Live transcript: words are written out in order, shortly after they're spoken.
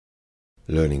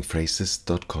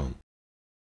learningphrases.com.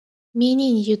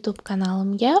 Mening YouTube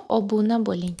kanalimga obuna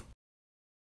bo'ling.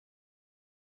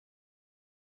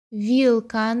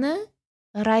 Vilkani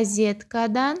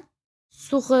rozetkadan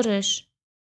sug'irish.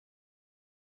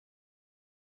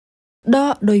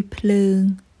 Đo đôi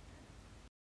phượng.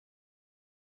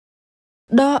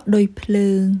 Đo đôi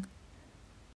phượng.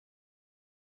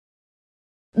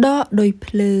 Đo đôi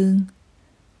phượng.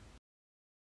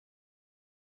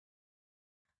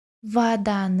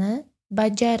 Va'dani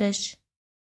bajarish.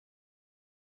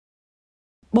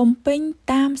បំពេញ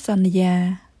តាមសន្យា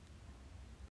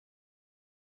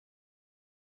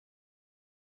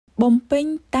បំពេញ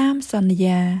តាមសន្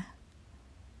យា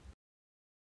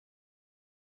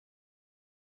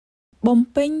បំ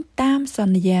ពេញតាមស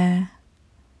ន្យា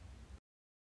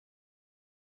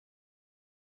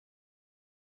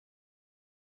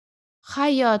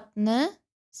Hayotni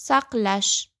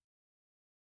saqlash.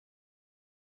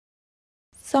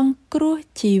 សង្គ្រោះ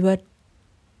ជីវិត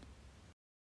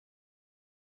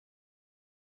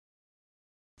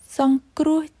សង្គ្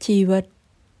រោះជីវិត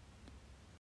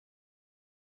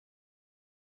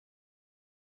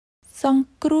សង្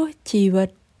គ្រោះជីវិត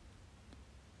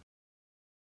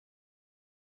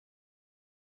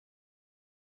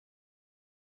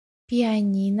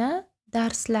Pianino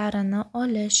darslarini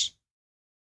olish.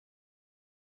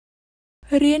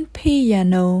 រៀនភីយ៉ា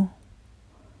ណូ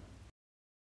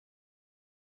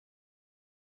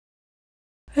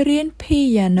រៀនភី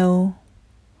យ៉ាណូ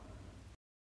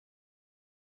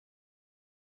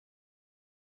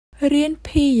រៀន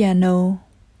ភីយ៉ាណូ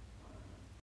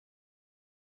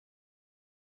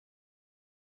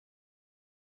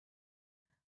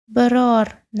Biror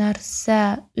narsa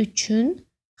uchun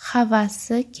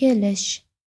havasi kelish.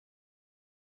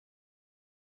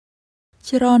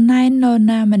 ច្រណែននរ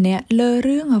ណាម្នាក់លើ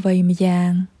រឿងអ្វីម្យ៉ា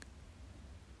ង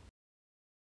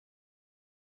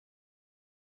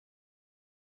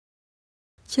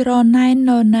ច្រណែនន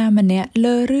រណាម្នាក់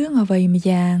លើរឿងអ្វីម្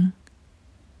យ៉ាង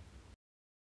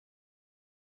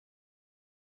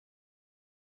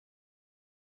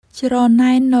ច្រ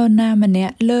ណែននរណាម្នា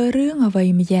ក់លើរឿងអ្វី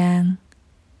ម្យ៉ាង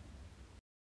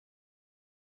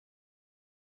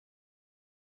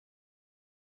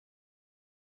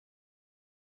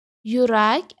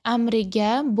Yurak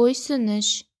amriga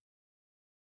bo'ysunish.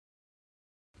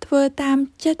 ធ្វើតាម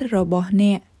ចិត្តរបស់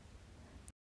អ្នក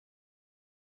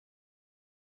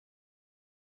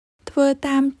ធ្វើ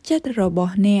តាមចិត្តរប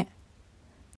ស់អ្នក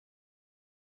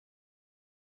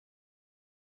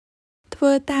ធ្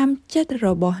វើតាមចិត្តរ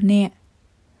បស់អ្នក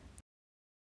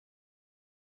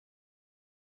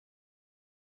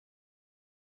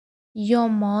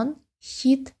Yomon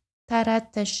hid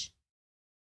taratish.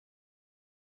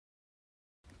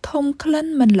 ធំក្លិន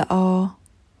មិនល្អ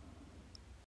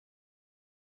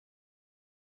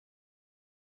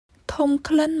ធំ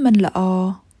ក្លិនមិនល្អ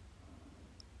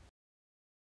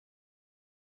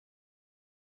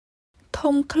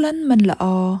ធំក្លិនមិនល្អ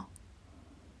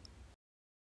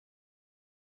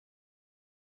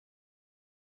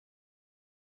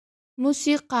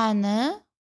Musiqani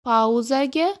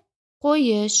pauzaga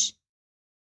qo'yish.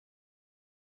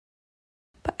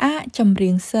 ផ្អាកចម្រៀ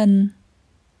ងសិន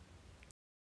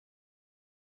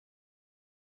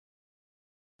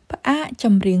ផ្អាកច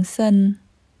ម្រៀងសិន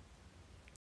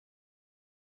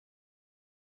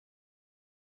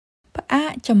ផ្អា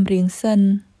កចម្រៀងសិន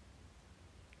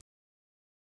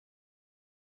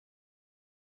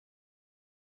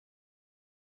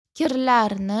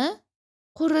Kirlarni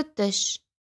quritish.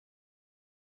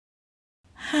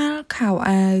 ហាលខោ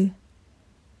អាវ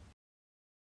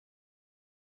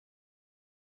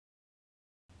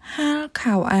ហាល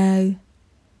ខោអាវ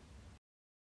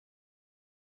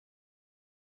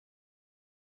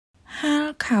ហាល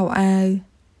ខោអាវ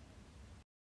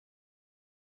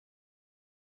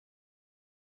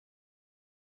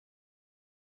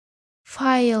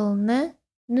Faylni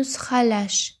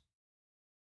nusxalash.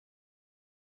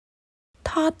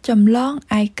 ថតចម្លង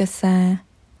ឯកសារ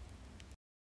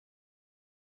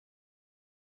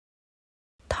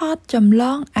ថតចម្ល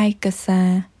ងឯកសា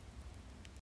រ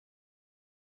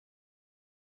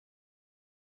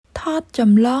ថតច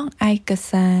ម្លងឯក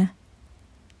សារ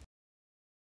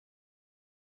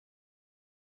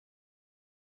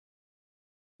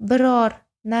Biror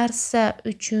narsa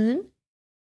uchun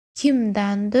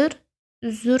kimdandir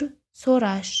uzr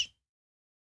so'rash.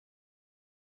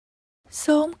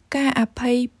 សូមការអ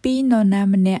ភ័យពីនរណា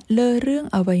ម្នាក់លើរឿង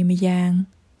អ្វីម្យ៉ាង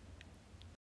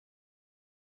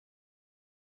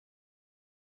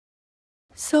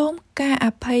សូមការអ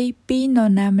ភ័យពីនរ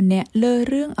ណាម្នាក់លើ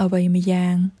រឿងអ្វីម្យ៉ា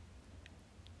ង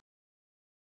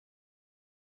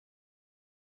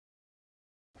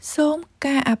ស សូម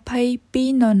ការអភ័យពី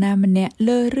នរណាម្នាក់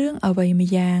លើរឿងអ្វីម្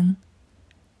យ៉ាង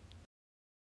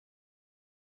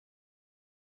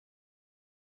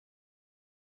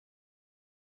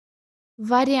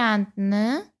variantni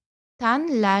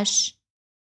tanlash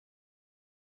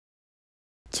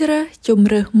ជ្រើសជម្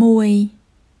រើសមួយ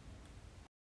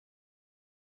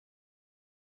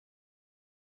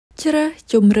ជ្រើស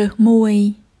ជម្រើសមួយ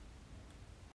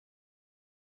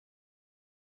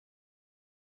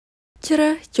ជ្រើ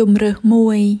សជម្រើសមួ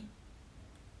យ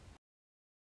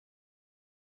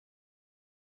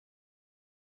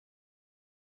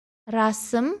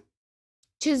rasm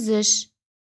chizish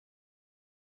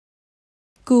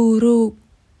គូររូប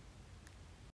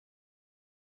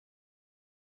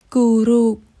គូររូ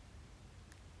ប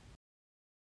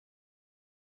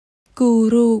គូរ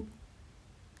រូប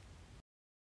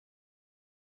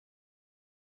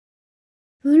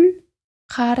pul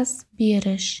qarz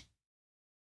berish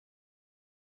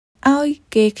ឲ្យ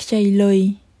គេខ្ចីលុយ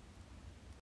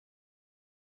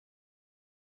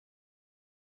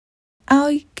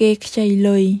ឲ្យគេខ្ចី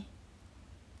លុយ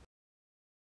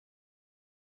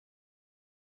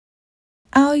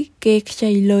ឲ្យគេខ្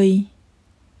ចីលុយ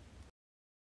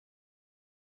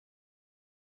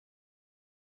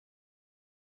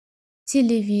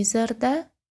televizorda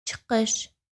chiqish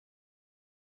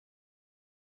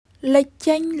លេច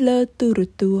ចេញលើទូរ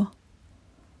ទស្សន៍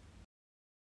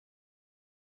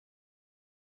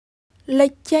លេ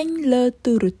ចចេញលើ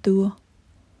ទូរទស្សន៍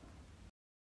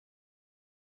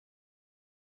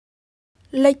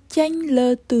លេចចេញលើ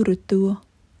ទូរទស្សន៍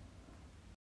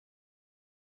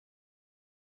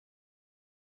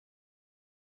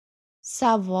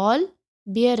savol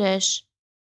berish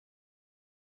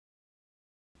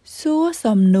សួរ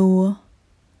សំណួរ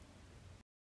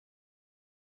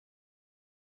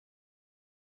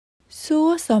សួរ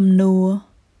សំណួ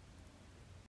រ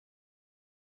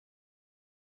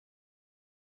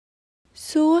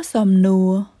សួរសំណួ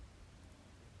រ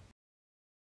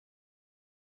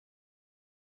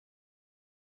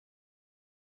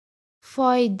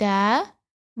foyda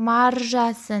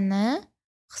marjasini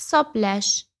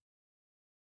hisoblash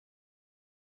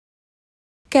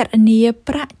គណនា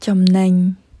ប្រាក់ចំណេញ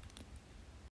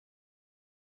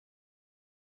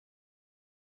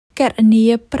គណនា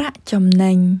ប្រាក់ចំ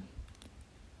ណេញ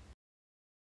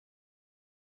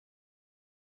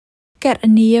គណ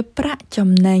នាប្រាក់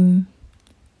ចំណេញ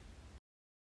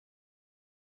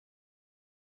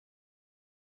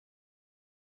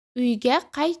uyga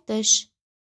qaytish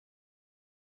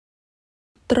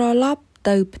ត្រឡប់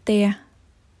ទៅផ្ទះ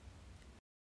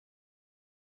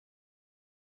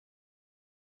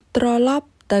ត្រឡប់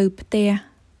ទៅផ្ទះ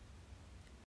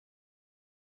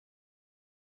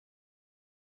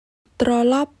ត្រ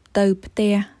ឡប់ទៅផ្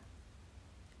ទះ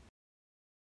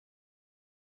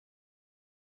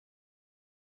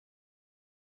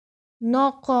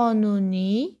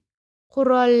noqonuniy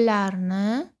qurollarni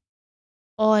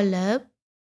olib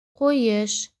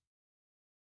qo'yish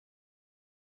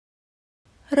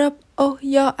រឹបអូស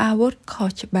យកអាវុធខុស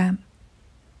ច្បាប់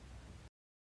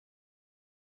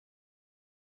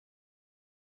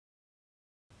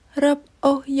រឹប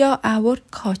អូសយកអាវុធ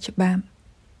ខុសច្បាប់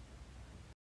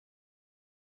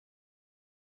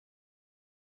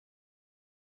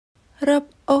រឹប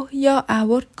អូសយកអា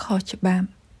វុធខុសច្បាប់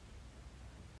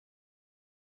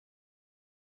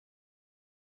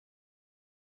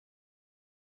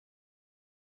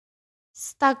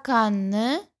stakanni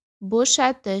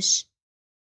bo'shatish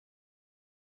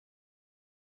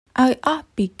ឲ្យអស់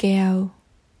ពីកែវ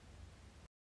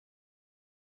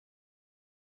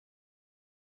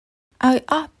ឲ្យ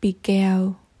អស់ពីកែវ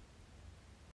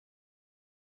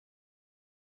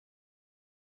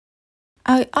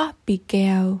ឲ្យអស់ពី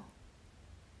កែវ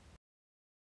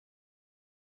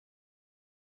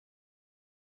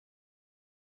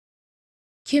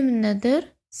kimnidir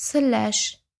silash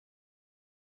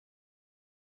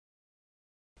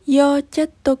យកចិ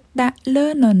ត្តទុកដាក់លើ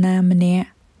នរណាម្នាក់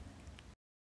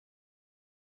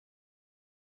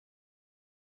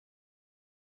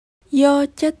យក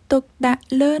ចិត្តទុកដាក់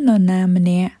លើនរណាម្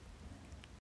នាក់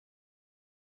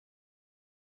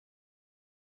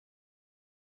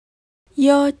យ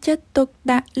កចិត្តទុក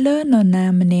ដាក់លើនរណា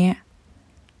ម្នាក់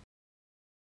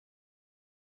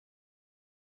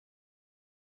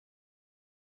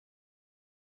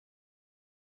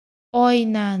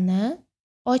oynani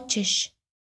ochish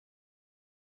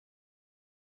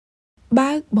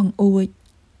បើកបង្អួច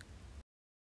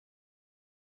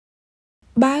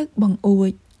បើកបង្អួ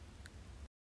ច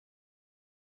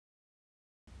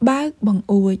បើកបង្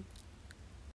អួច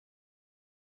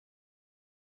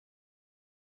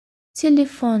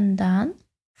telefondan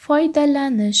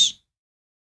foydalanish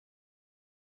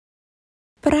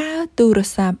ទូរ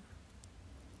ស័ព្ទ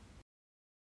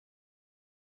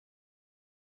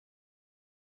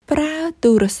ប្រើ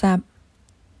ទូរស័ព្ទ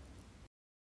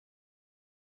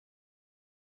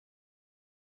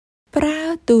ប្រើ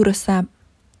ទូរស័ព្ទ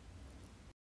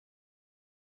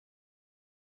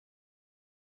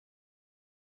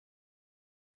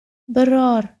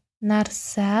biror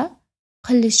narsa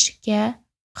qilishga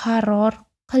qaror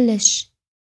qilish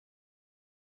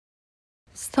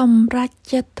សម្រេច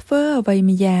ចិត្តធ្វើអ្វី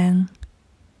ម្យ៉ាង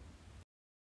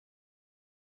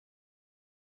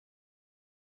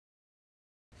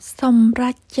សម្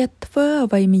រេចចិត្តធ្វើ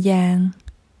អ្វីម្យ៉ាង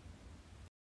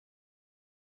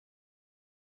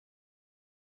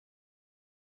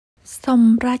ស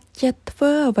ម្រេចចិត្តធ្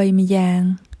វើអ្វីម្យ៉ាង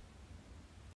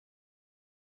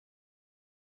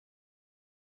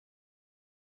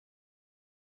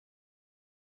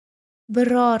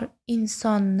biror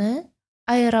insonni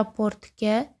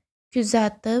aeroportga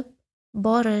kuzatib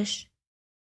borish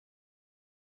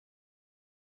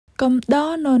កុំដរ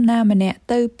នរណាម្នាក់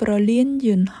ទៅប្រលានយ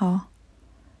ន្តហោះ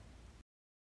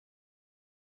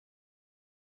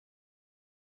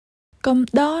កុំ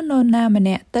ដរនរណាម្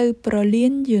នាក់ទៅប្រលា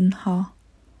នយន្តហោះ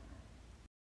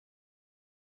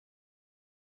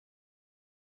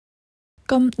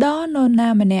កុំដរនរណា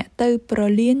ម្នាក់ទៅប្រ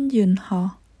លានយន្តហោះ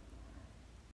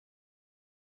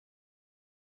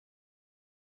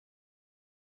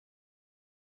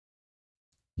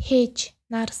hech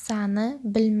narsani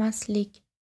bilmaslik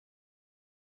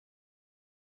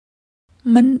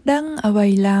មិនដឹងអ្វី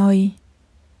ឡើយ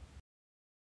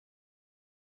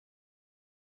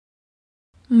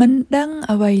មិនដឹង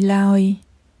អ្វីឡើយ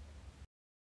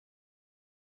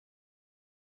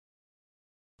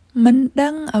មិនដឹ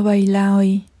ងអ្វីឡើយ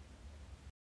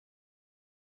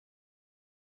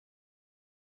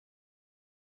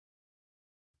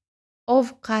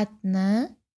ovqatni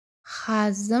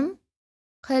hazm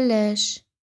qilish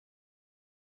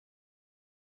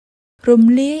រំ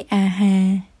លាយអាហារ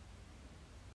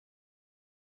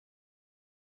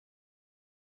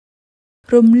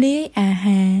រំលាយអា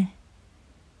ហារ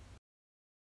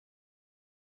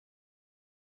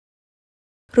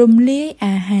រំលាយ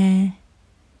អាហារ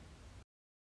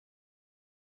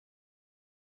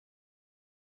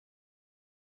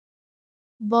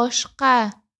boshqa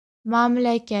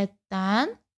mamlakatdan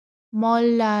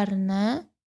mollarni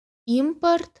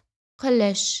import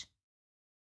qilish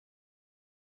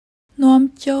នាំ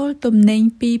ចូលទំនិញ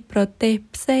ពីប្រទេស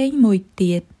ផ្សេងមួយ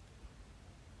ទៀត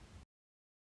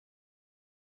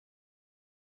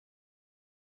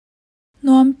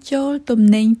នាំចូលទំ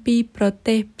និញពីប្រ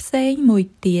ទេសផ្សេងមួយ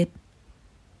ទៀត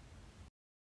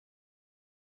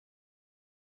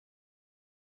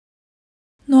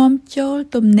នាំចូល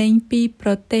ទំនិញពីប្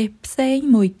រទេសផ្សេង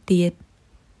មួយទៀត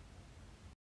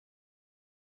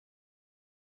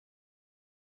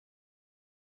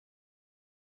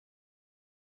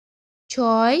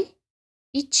choy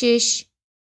ichish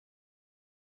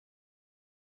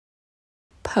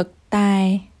ផឹកតែ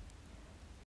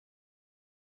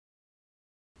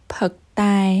ផឹក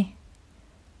តែ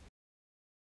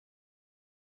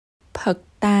ផឹក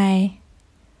តែ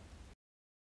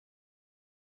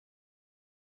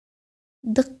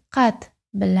diqqat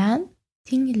bilan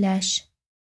tinglash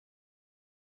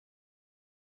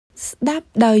ស្ដាប់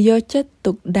ដោយយកចិត្ត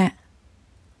ទុកដាក់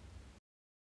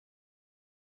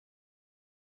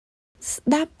ស្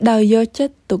ដាប់ដោយយកចិ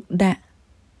ត្តទុកដាក់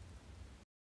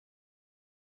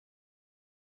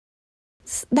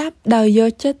ស្ដាប់ដោយយ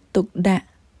កចិត្តទុកដាក់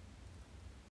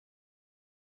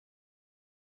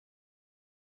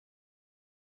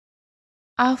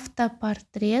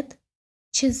автопортрет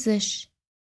chizish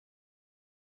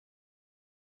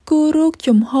គូររូប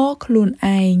ជំហរខ្លួន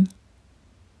ឯង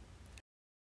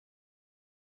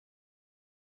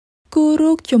គូរ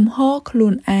រូបជំហរខ្លួ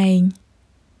នឯង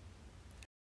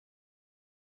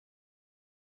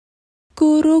គូ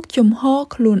ររូបជំហរ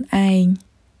ខ្លួនឯង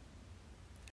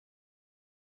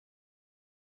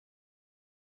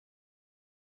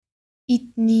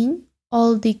itning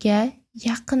oldiga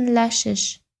yaqinlashish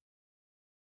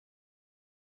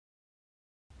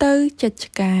ទៅជិត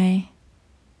ឆ្កែ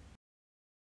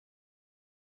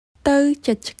ទៅ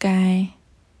ជិតឆ្កែ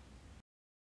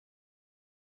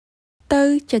ទៅ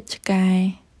ជិតឆ្កែ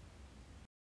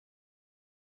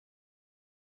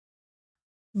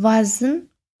vazn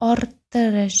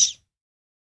orttirish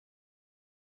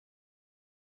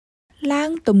ឡើង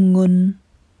ទម្ងន់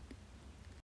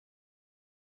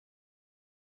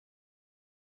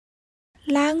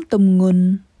ឡើងទម្ងន់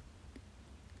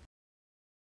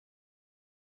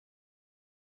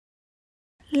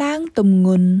ឡើងទម្ង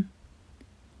ន់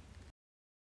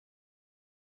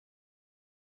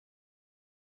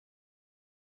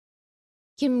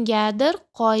kimgadir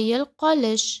qoyil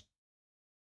qolish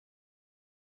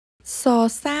សរ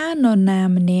សើរនរណា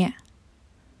ម្នាក់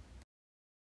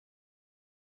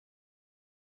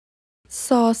ស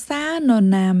រសើរនរ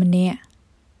ណាម្នាក់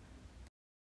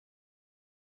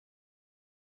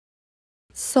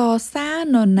សរសើរ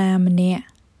នរណាម្នាក់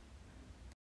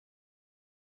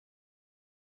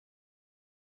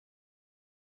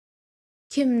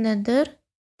kimnidir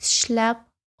tishlab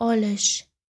olish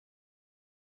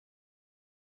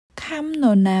ខំន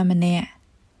រណាម្នាក់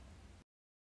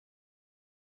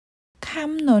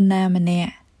ខំនរណាម្នា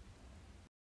ក់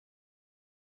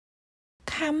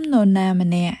ខំនរណាម្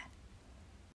នាក់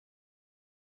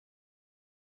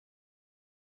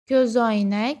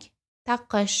ko'zoynak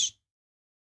taqish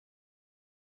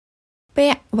ពា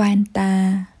ក់វ៉ែនតា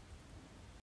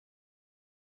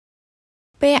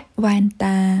ពាក់វ៉ែន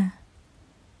តា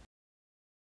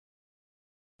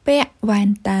ពាក់វ៉ែន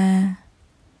តា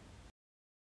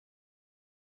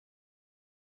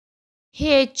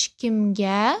hech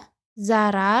kimga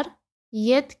zarar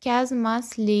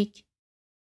yetkazmaslik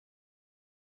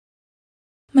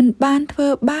មិនបានធ្វើ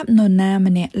បាបនរណា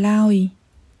ម្នាក់ឡើយ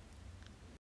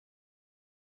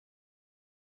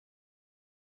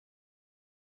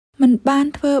មិនបាន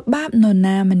ធ្វើបាបនរ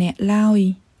ណាម្នាក់ឡើយ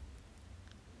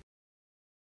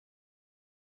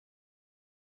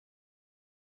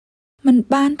មិន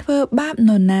បានធ្វើបាបន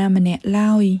រណាម្នាក់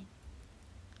ឡើយ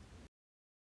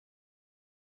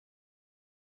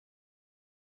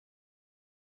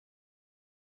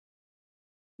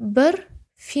bir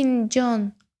finjon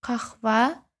qahva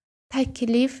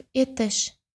taklif etish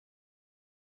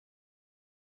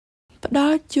ផ្ដ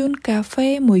ល់ជូនកាហ្វេ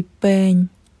មួយពែង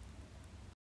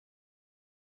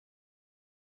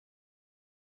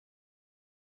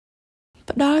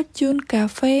ផ្ដល់ជូនកា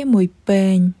ហ្វេមួយពែ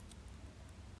ង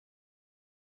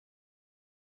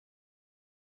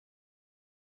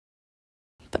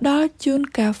ផ្ដល់ជូន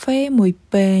កាហ្វេមួយ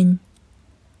ពែង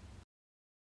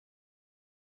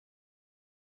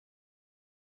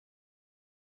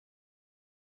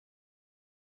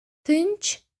tinch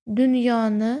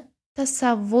dunyoni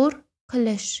tasavvur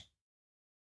qilish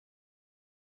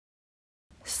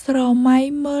ស្រមៃ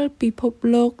មើលពិភព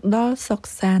លោកដ៏សុខ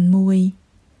សាន្តមួយ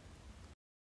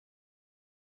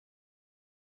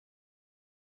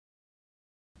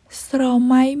ស្រ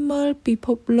មៃមើលពិភ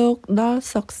ពលោកដ៏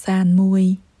សុខសាន្តមួយ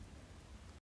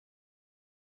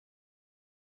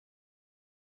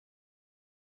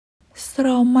ស្រ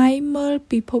មៃមើល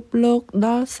ពិភពលោក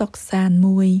ដ៏សុខសាន្ត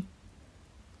មួយ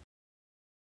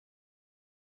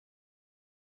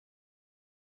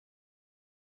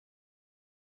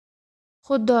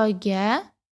xudoga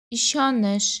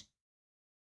ishonish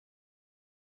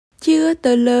ជឿ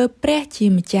ទៅលើព្រះជា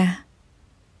ម្ចាស់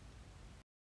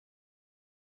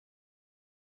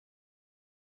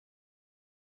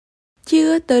ជឿ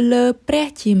ទៅលើព្រះ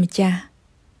ជាម្ចាស់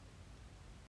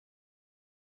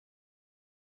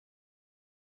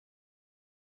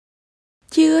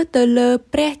ជឿទៅលើ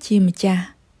ព្រះជាម្ចាស់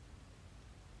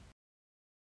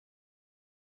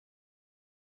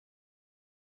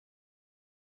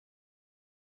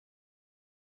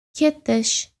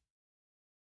ketish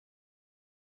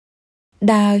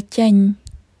ដើរចេញ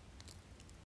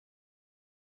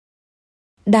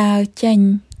ដើរចេញ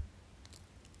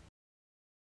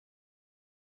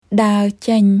ដើរ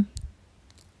ចេញ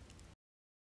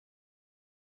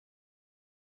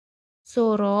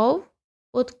so'rov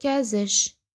o'tkazish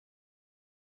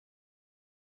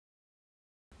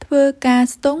ធ្វើការ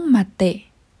ស្ទង់មតិ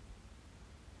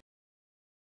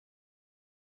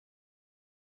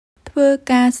ធ្វើ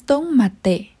ការស្ទង់ម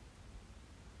តិ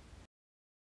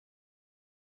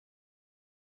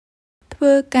ធ្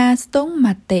វើការស្ទង់ម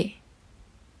តិ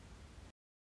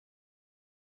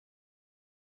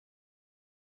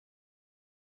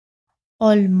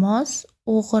olmos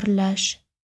o'g'irlash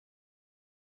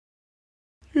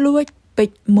លួចពេ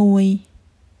ជ្រមួយ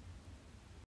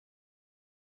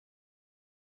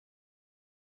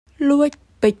លួច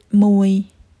ពេជ្រមួយ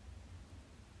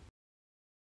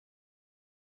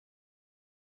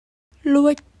លួ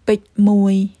ចពេជ្រមួ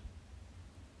យ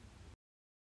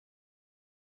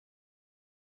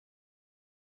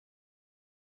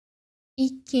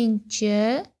ikkinchi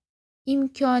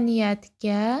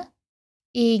imkoniyatga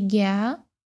ega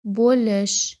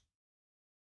bo'lish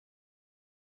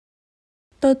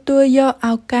ទទួលយកឱ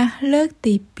កាសលើក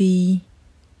ទីពីរ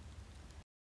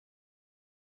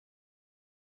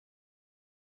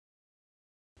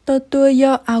ទទួលយ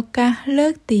កឱកាសលើ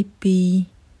កទីពីរ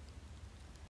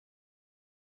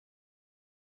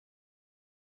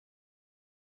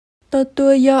ទទួ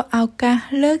លយកឱកាស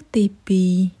លើកទីពី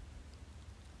រ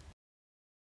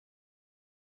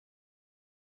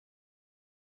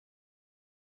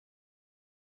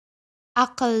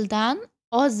aqldan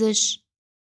ozish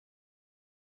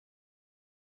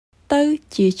ទៅ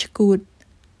ជាឆ្កួត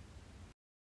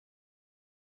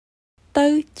ទៅ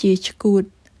ជាឆ្កួត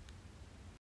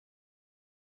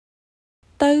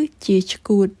ទៅជាឆ្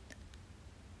កួត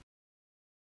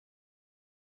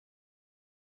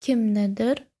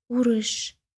kimnidir urish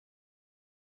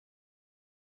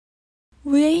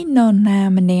វាយនរណា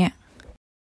ម្នាក់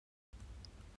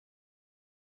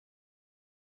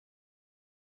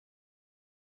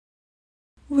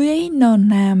វាយនរ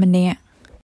ណាម្នាក់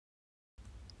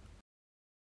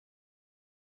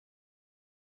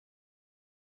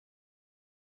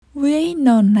វាយន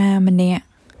រណាម្នាក់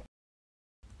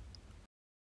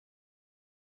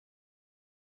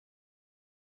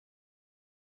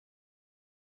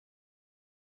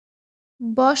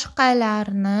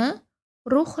boshqalarni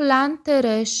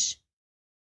ruhlantirish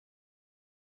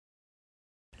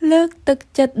លើកទឹក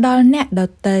ចិត្តដល់អ្នកដ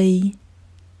ទៃ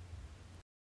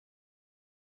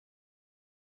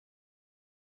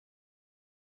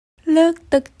លើក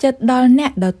ទឹកចិត្តដល់អ្ន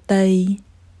កដទៃ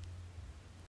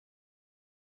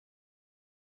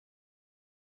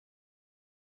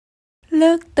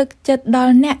លើកទឹកចិត្តដ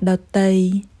ល់អ្នកដទៃ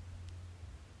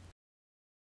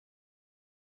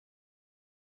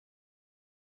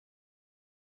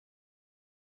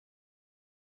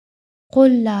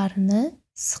qo'llarni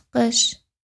siqish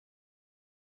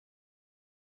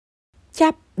ចា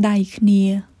ប់ដៃគ្នា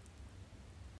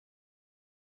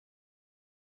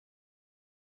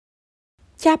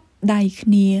ចាប់ដៃគ្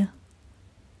នា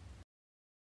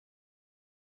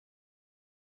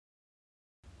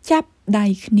ចាប់ដៃ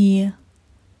គ្នា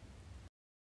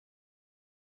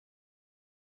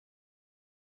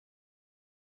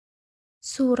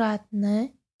suratni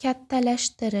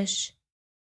kattalashtirish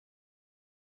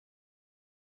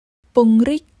ពង្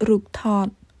រីករូបថត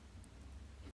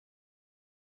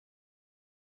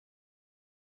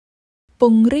ព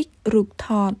ង្រីករូបថ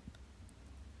ត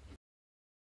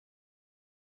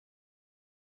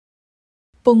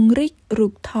ពង្រីករូ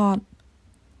បថត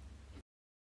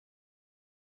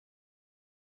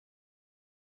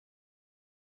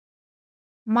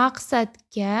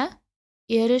maqsadga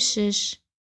erishish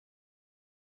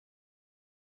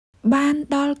បាន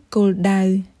ដល់គោលដៅ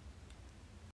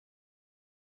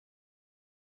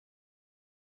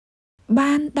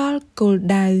បានដល់គោល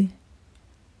ដៅ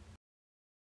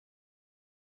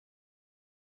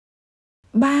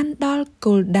បានដល់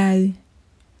គោលដៅ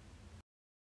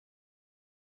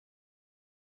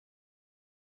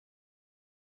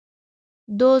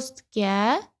do'stga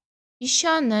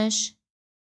ishonish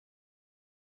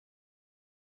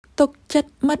ទុកចិត្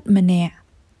តមិត្តម្នាក់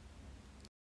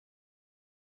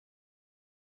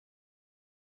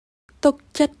ទុក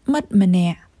ចិត្តមិត្តម្នា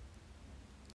ក់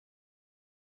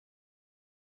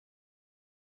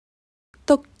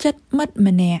ទុកចិត្តមិត្ត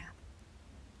ម្នាក់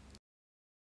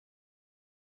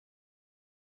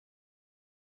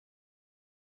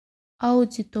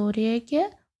auditoriyaga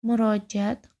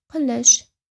murojaat qilish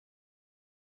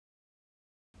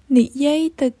និយាយ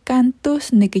ទៅកាន់ទស្ស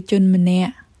និកជនម្នា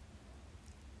ក់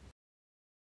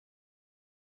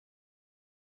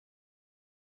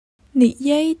និ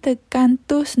យាយទៅកាន់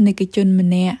ទស្សនិកជនម្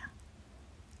នាក់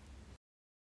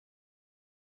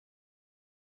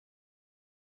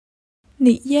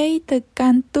និយាយទៅកា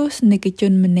ន់ទស្សនិកជ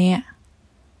នម្នាក់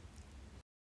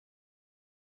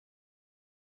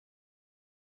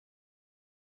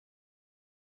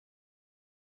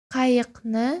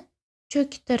qayiqni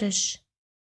cho'ktirish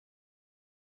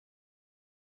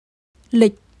លិ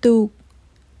ចទូក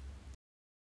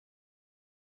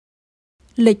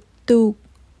លិចទូក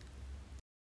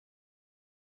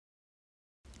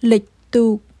លិចទូ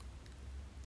ក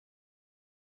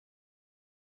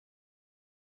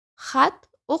xat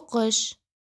o'qish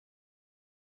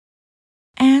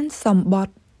អានសម្ប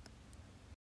ត្តិ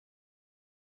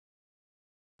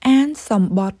អានស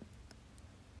ម្បត្តិ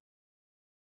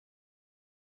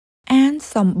អាន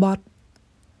សម្បត្តិ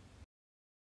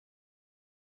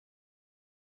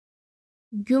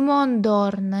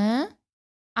gumondorni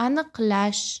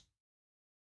aniqlash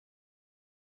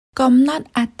កំណត់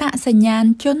អត្តសញ្ញាណ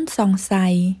ជនសង្ស័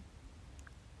យ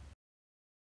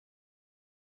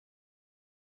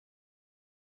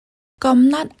កំ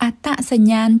ណត់អត្តសញ្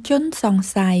ញាណជនសង្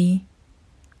ស័យ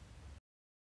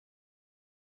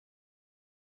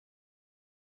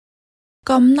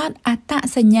កំណត់អត្ត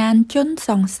សញ្ញាណជនស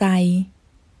ង្ស័យ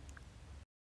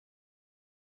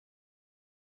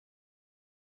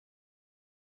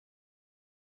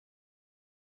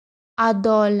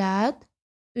adolat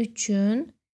uchun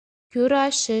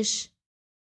kurashish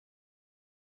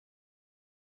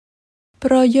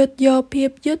ប្រយុទ្ធយកភា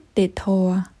ពយុត្តិធ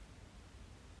ម៌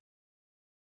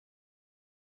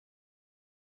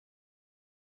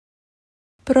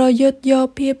ប្រយុទ្ធយក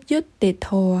ភាពយុត្តិធ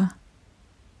ម៌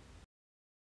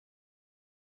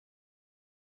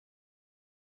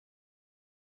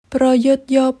ប្រយុទ្ធ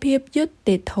យកភាពយុត្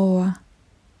តិធម៌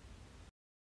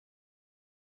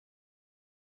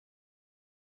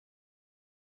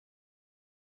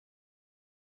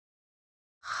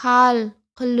hal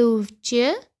qiluvchi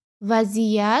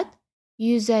vaziyat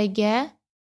yuzaga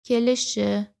kelishi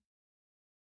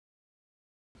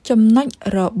ចំណុច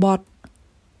របត់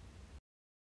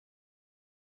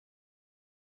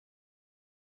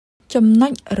ចំណុ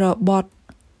ចរបត់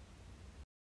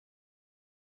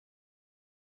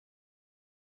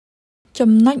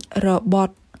ចំណុចរប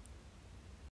ត់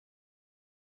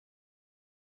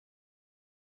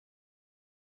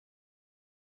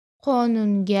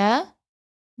qonunga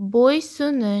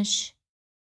bo'ysunish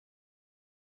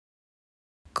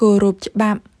គោរពច្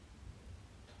បាប់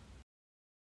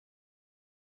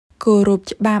គោរព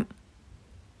ច្បាប់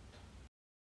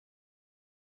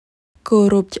គោ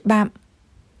រពច្បាប់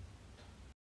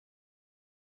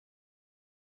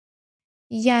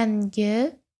yangi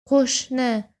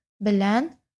qo'shni bilan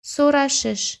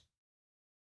so'rashish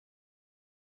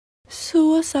សួ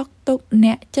រសុខទុក្ខ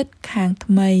អ្នកជិតខាង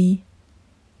ថ្មី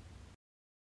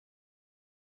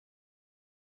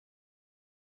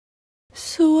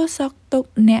សួរសុខទុក្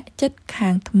ខអ្នកជិតខា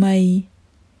ងថ្មី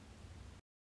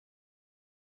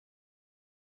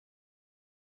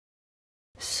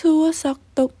សួរសុខ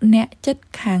ទុក្ខអ្នកជិត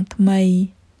ខាងថ្មី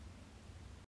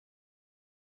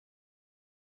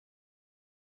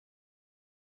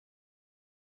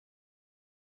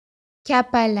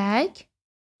kapalak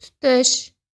tutish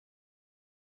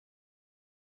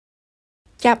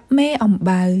ចាប់មេអំ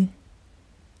បៅ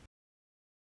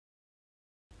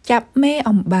ចាប់មេ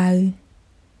អំបៅ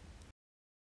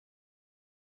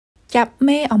ចាប់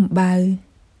មេអំបៅ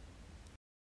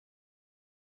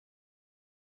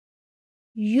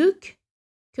yuk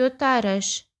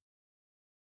ko'tarish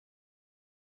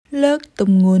លើកទ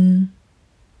ម្ងន់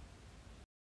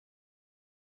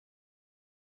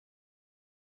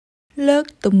លើក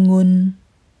ទម្ងន់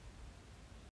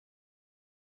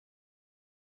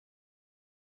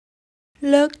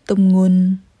លើកទម្ងន់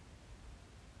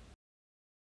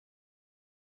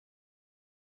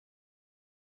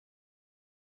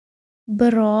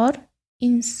biror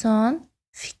inson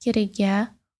fikriga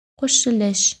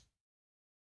qo'shilish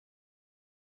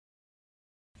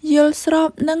យល់ស្រ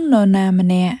បនឹងនរណាម្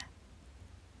នាក់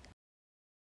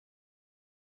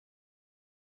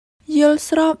យល់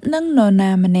ស្របនឹងនរ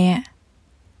ណាម្នាក់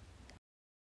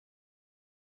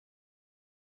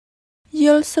យ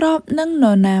ល់ស្របនឹងន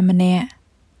រណាម្នាក់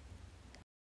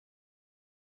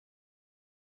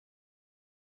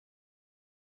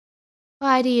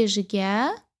parijga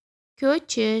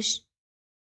ko'chish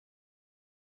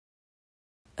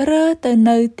រើទៅ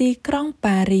នៅទីក្រុង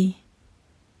ប៉ារីស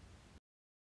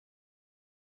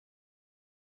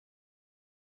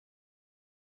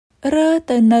រើ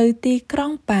ទៅនៅទីក្រុ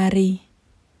ងប៉ារីស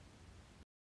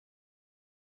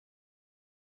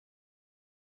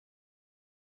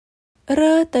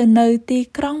រើទៅនៅទី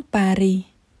ក្រុងប៉ារី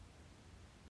ស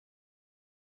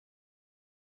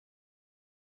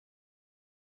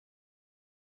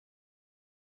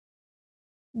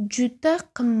juda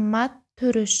qimmat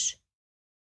turish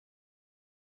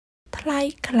ថ្លៃ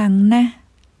ខ្លាំងណាស់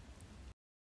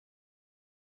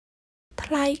ថ្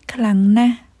លៃខ្លាំងណា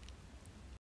ស់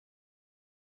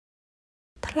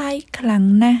ថ្លៃខ្លាំង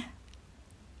ណាស់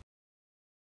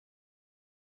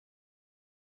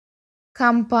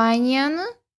kompaniyani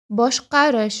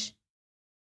boshqarish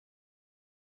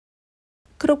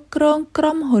គ្រប់គ្រងក្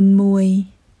រុមហ៊ុនមួយ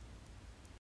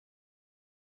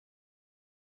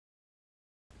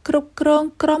គ្រប់គ្រង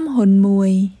ក្រុមហ៊ុនមួ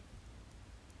យ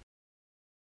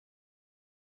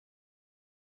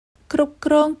គ្រប់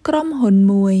គ្រងក្រុមហ៊ុន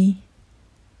មួយ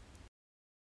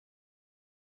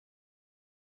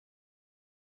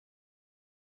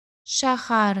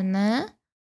shaharni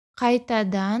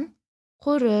qaytadan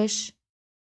qurish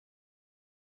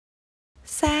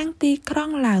សាងទីក្រុង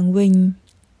ឡើងវិញ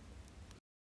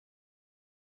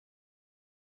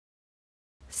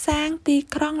សាងទី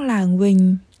ក្រុងឡើងវិញ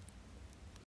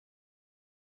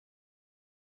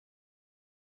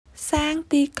សាង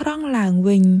ទីក្រុងឡើង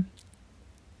វិញ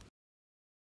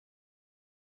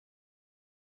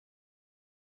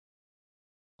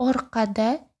orqada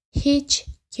hech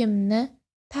kimni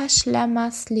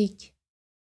tashlamaslik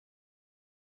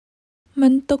មិ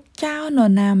នទុកចោលន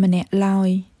រណាម្នាក់ឡើ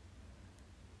យ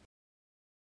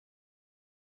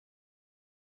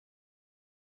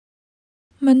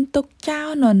មិនទុកចោល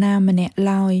នរណាម្នាក់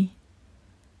ឡើយមិនទុកចោលនរ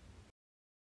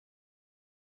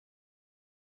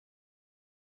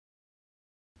ណា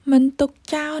ម្នាក់ឡើយ ម មិនទុក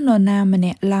ចោលនរណាម្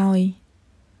នាក់ឡើយ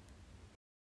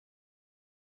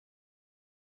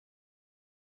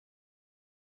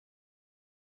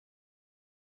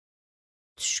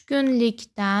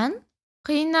tushkunlikdan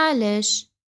qiynalish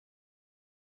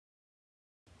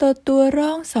ទទួលរ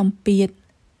ងសម្ពាធ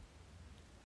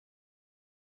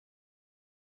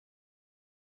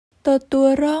ទទួល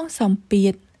រងសម្ពា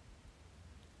ធ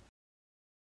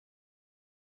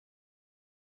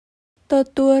ទ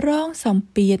ទួលរងសម្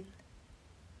ពាធ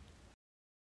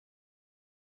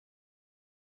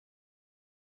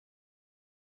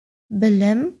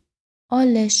bilim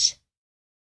olish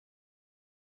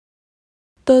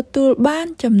ទទួលបាន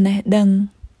ចំណេះដឹង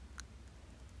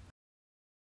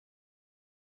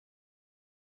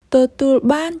ទទួល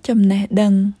បានចំណេះដឹ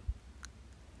ង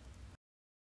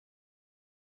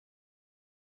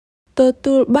ទ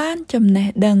ទួលបានចំណេះ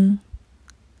ដឹង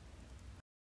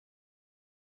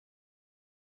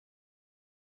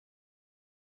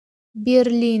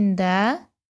Berlinda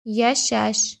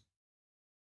yashash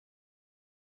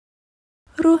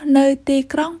រស់នៅទី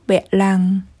ក្រុងប៊ែឡាំង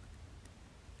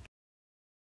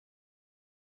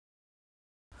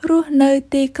រស់នៅ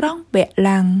ទីក្រុងប៊ែ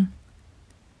ឡាំង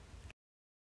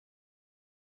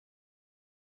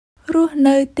រស់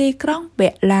នៅទីក្រុងប៊ែ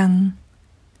ឡាំង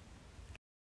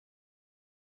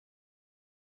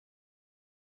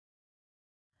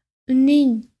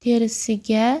uning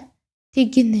terisiga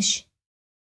teginish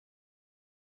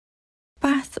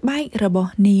ប៉ះស្បែករប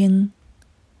ស់នាង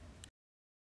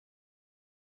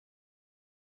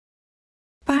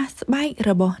ប៉ះស្បែក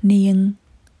របស់នាង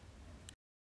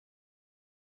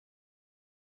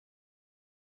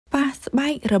ប៉ះស្បែ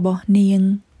ករបស់នាង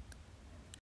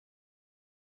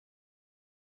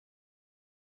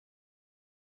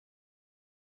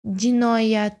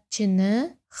jinoyatchini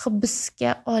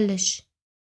hibsga olish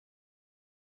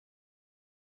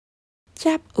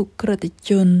ចាប់ឧក្រិដ្ឋ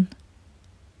ជន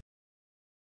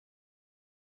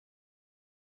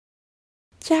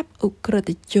ចាប់ឧក្រិដ្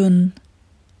ឋជន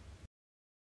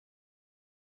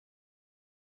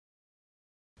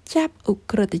ចាប់ឧ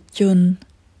ក្រិដ្ឋជន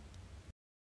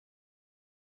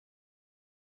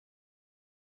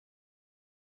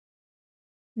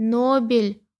Nobel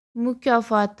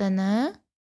mukofotini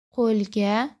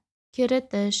qo'lga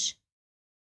kiritish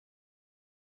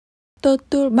ទ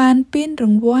ទួលបានពានរ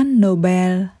ង្វាន់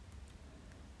Nobel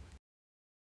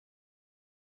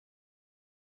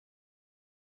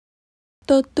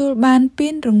ទទួលបានពា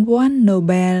នរង្វាន់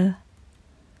Nobel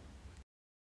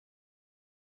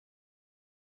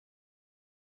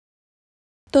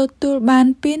ទទួលបាន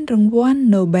ពានរង្វាន់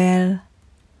Nobel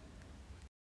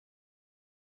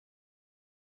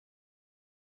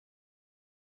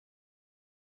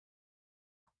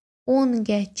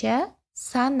 10gacha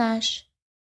sanash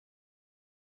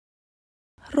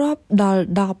រាប់ដល់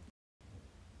10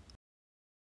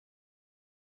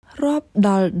 រាប់ដ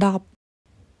ល់10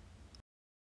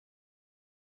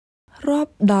 រា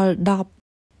ប់ដល់10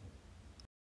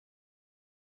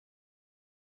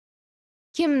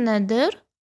 kimnidir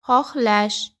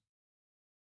xohlash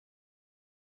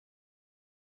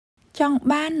ចង់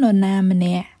បាននរណាម្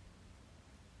នាក់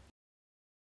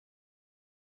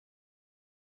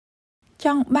ច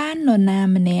ង់បាននរណា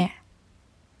ម្នាក់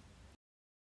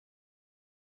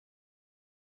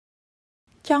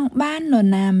ចង់បាននរ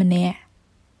ណាម្នាក់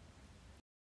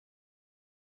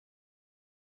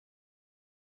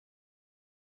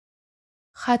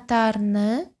xatarni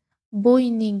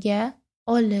bo'yniga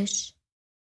olish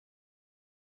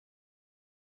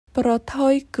ប្រថុ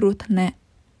យគ្រោះថ្នាក់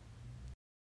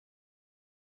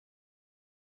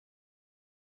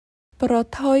ប្រ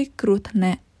ថុយគ្រោះថ្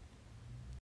នាក់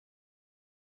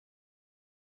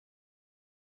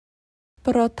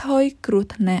ប្រថុយគ្រោះ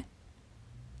ថ្នាក់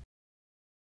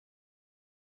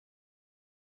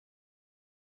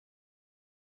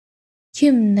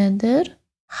kimnidir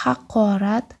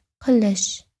haqorat qilish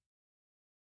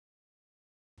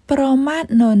ប្រមាថ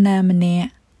នរណាម្នាក់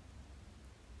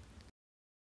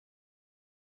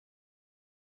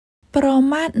ប្រ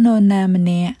មាថនរណាម្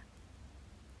នាក់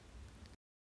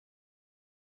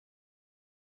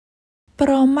ប្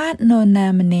រមាថនរណា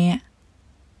ម្នាក់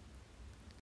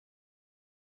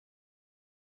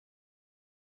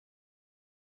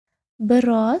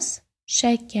biroz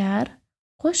shakar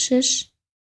qo'shish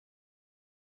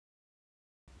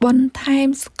បន្ថែម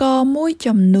ស្ករមួយ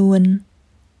ចំនួន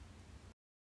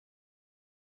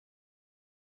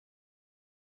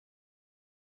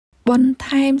បន្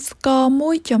ថែមស្ករ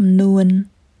មួយចំនួន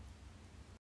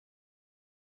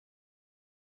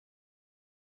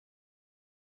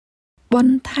ប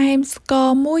ន្ថែមស្ករ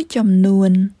មួយចំនួ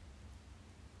ន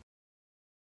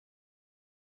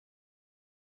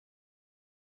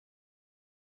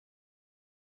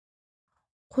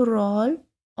qurol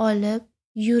olib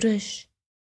yurish.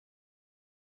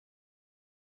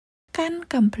 កាន់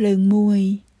កាំភ្លើងមួយ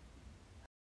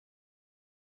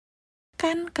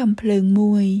កាន់កាំភ្លើង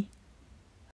មួយ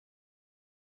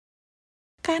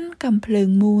កាន់កាំភ្លើង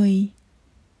មួយ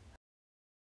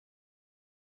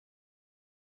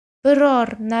Biror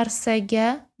narsaga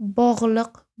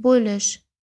bog'liq bo'lish.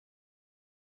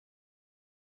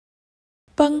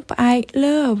 ពឹងផ្អែក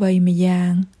លើអ្វីម្យ៉ា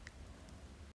ង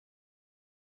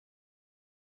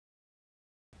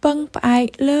ពឹងផ្អែក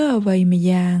លើអ្វីម្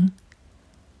យ៉ាង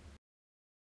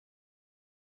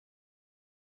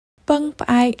ពឹងផ្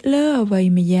អែកលើអ្វី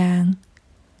ម្យ៉ាង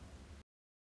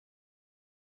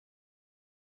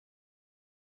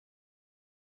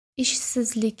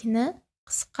Ishsizlikni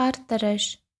qisqartirish.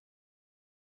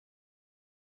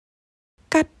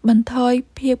 កាត់បន្ថយ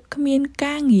ភាពគ្មាន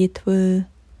ការងារធ្វើ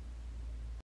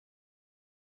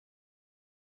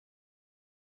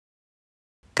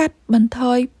កាត់បន្ថ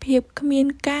យភាពគ្មាន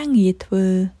ការងារធ្វើ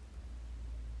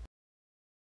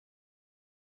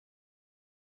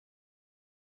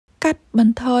កាត់ប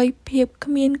ន្ថយភាព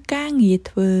គ្មានការងារ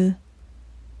ធ្វើ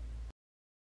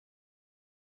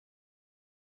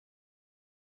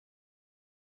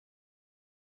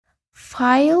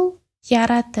Fe'l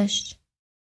yaratish.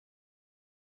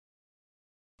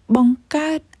 បង្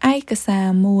កើតឯកសារ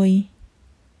មួយ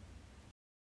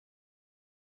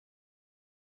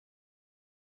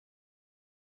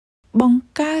បង្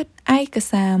កើតឯក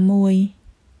សារមួយ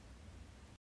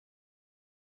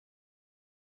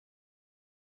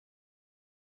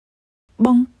ប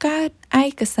ង្កើតឯ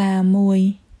កសារមួយ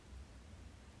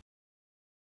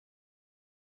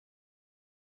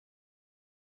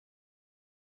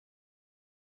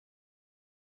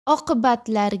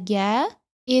Oqibatlarga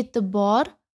e'tibor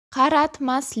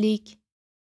qaratmaslik.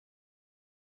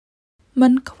 មិ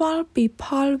នខ្វល់ពីផ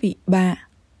លវិបាក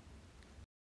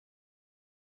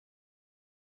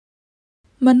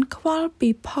មិនខ្វល់ពី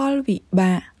ផលវិ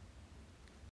បាក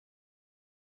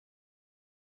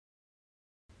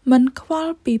មិនខ្វ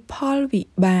ល់ពីផលវិ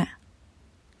បាក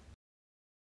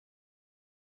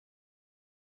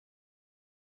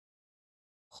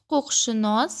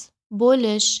Huquqshunos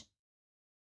bo'lish.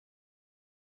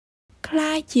 ក្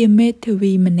លាយជាមេធា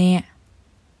វីម្នាក់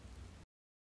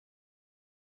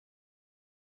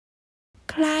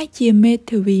ក្លាយជាមេ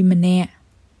ធាវីម្នាក់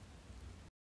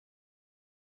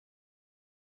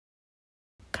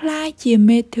ក្លាយជា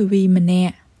មេធាវីម្នា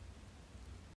ក់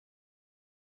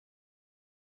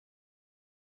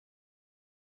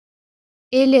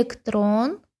Elektron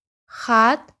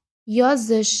xat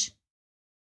yozish.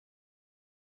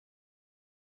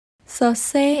 សរ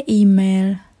សេរអ៊ីមែល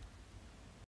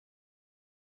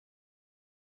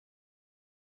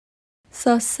ស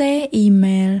រសេរអ៊ី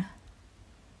មែល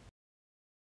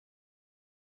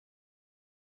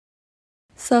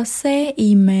សរសេរ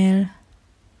អ៊ីមែល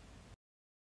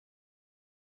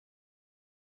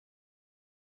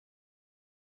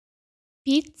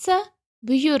Pizza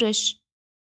buyurish.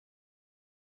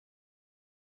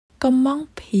 កំង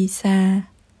ភីសា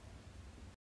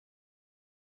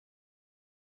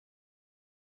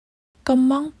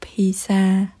កំងភីសា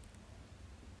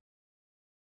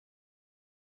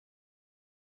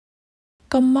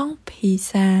កំងភី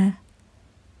សា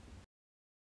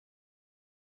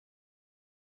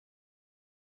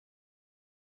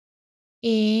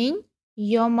Eng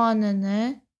yomonini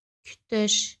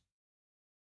kutish.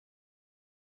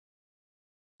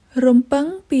 រំពឹង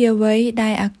ពីអ្វីដែ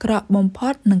លអាក្រក់បំផុ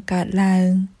តនឹងកើតឡើ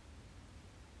ង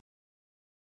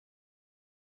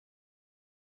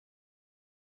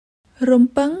រំ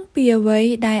ពឹងពីអ្វី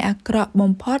ដែលអាក្រក់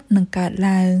បំផុតនឹងកើត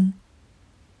ឡើង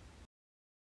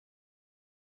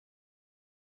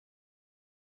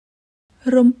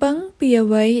រំពឹងពីអ្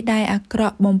វីដែលអាក្រ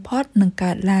ក់បំផុតនឹង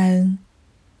កើតឡើង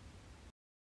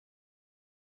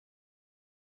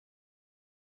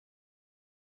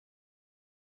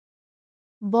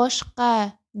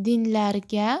Boshqa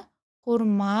dinlarga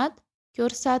hurmat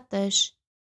ko'rsatish.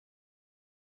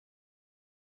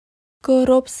 គោ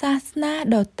រពសាសនា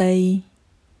ដទៃ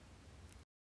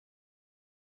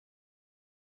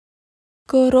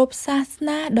គោរពសាស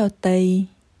នាដទៃ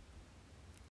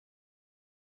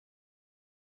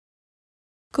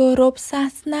គោរពសា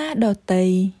សនាដទៃ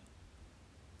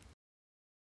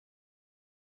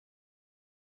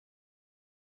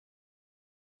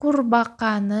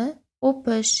Qurbaqani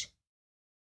o'pish.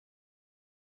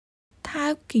 ថើ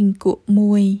បគីង្គក់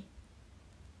មួយ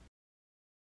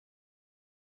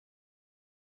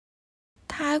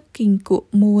ថើបគីង្គក់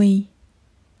មួយ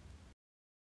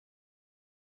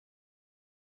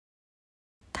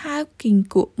ថើបគីង្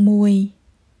គក់មួយ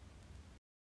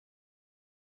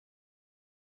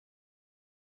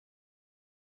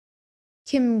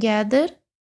kimgadir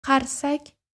qarsak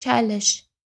chalish.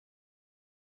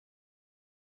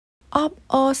 អប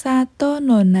អសាទរ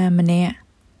នរណាម្នាក់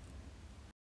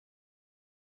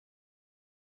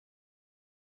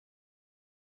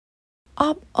អ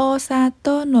បអសាទ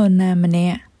រនរណាម្នា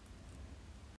ក់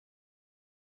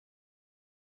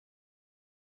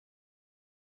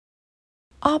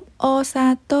អបអសា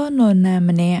ទរនរណា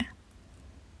ម្នាក់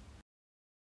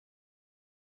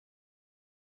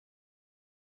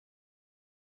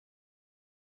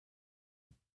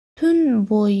Tun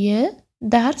bo'yi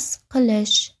dars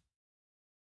qilish.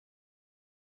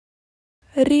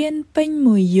 រៀនពេញ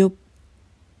មួយយប់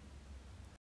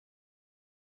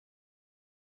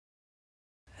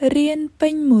រៀនពេ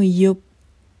ញមួយយប់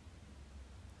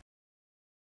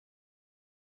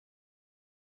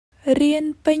រៀន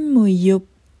ពេញមួយយប់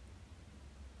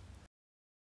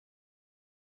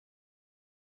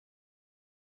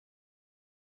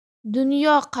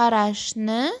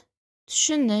Dunyoqarashni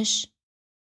tushunish.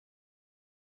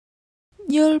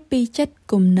 យល់ពីចិត្ត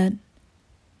គំនិត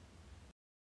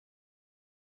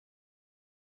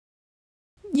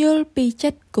យល់ពីចិ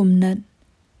ត្តគំនិត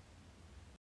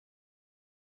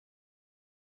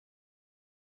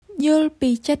យល់ពី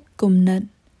ចិត្តគំនិត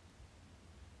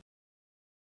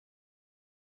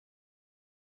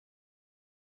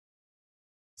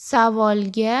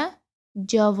Savolga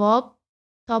javob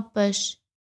topish.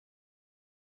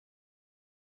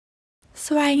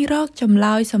 ស្វែងរកចម្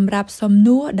លើយសម្រាប់សំ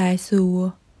ណួរដែលសួរ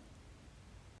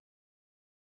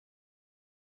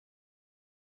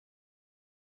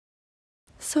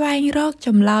ស្វែងរកច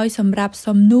ម្លើយសម្រាប់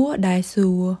សំណួរដែលសួ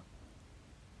រ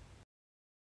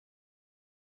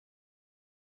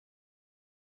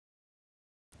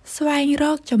ស្វែងរ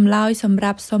កចម្លើយសម្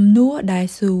រាប់សំណួរដែល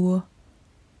សួរ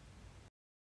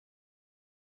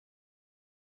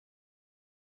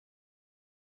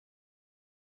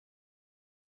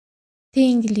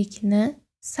Tenglikni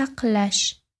saqlash.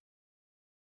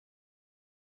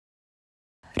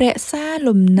 រក្សា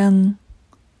លំនឹង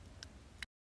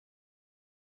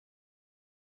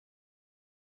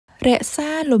រក្សា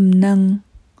លំនឹង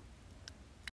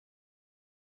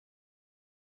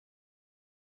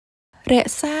រ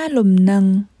ក្សាលំនឹង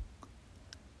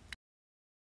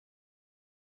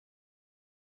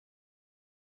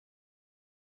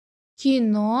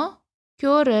Kino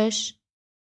ko'rish.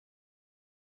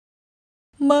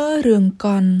 មើលរឿង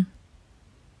កុន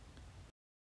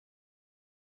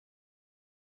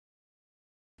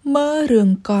មើលរឿង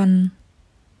កុន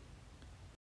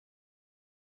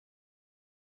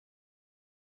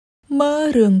មើល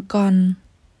រឿងកុន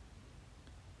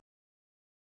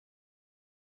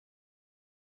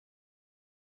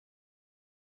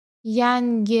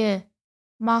Yangi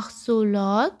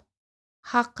mahsulot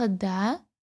haqida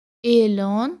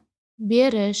e'lon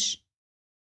berish.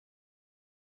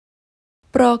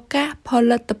 ប្រកាសផ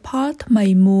លិតផលថ្មី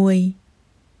មួយ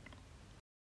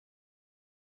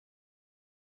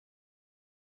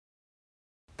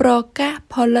ប្រកាស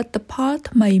ផលិតផល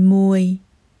ថ្មីមួយ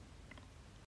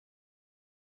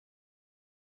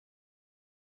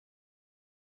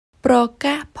ប្រ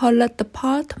កាសផលិតផ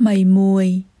លថ្មីមួយ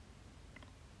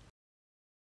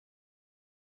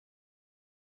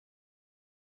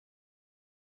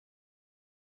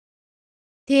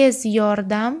Tez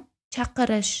yordam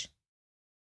chaqirish.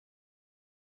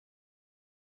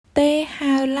 ទេ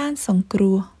ហៅឡានសង្គ្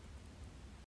រោះ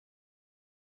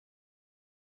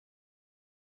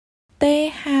ទេ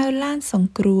ហៅឡានស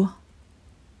ង្គ្រោះ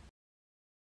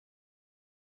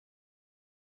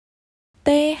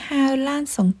ទេហៅឡាន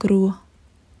សង្គ្រោះ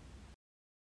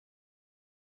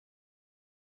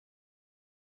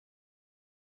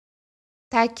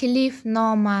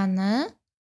Taklifnomani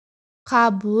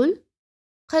qabul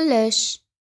qilish.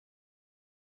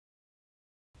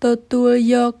 ទទួល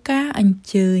យកការអញ្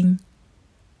ជើញ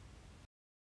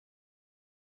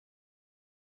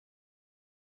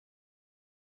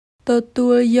ទទួ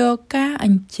លយកការអ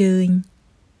ញ្ជើញ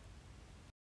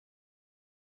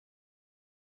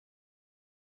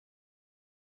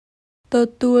ទ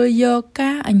ទួលយក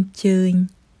ការអញ្ជើញ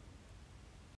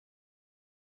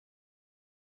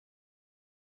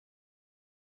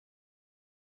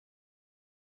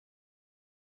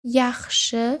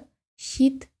Yaxshi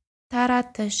hid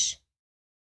taratish.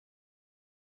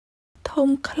 ធំ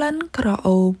ក្លិនក្រ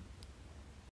អូប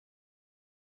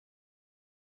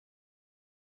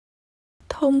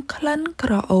ធំក្លិនក្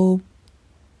រអូប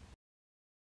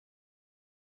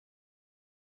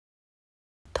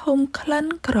ធំក្លិន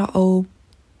ក្រអូប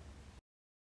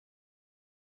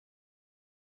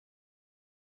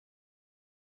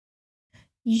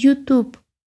YouTube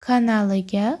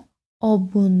kanaliga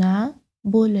obuna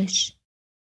bo'lish.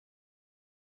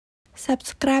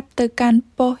 Subscribe ទៅកាន់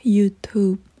ប៉ុស្តិ៍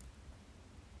YouTube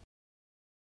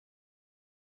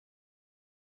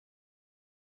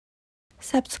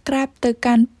Subscribe ទៅ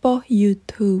កាន់ប៉ុស្តិ៍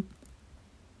YouTube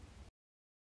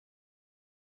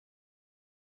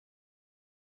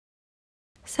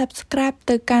Subscribe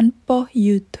ទៅកាន់ប៉ុស្តិ៍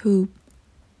YouTube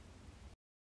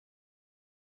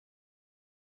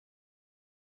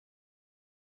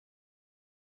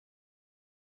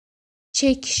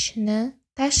chekishni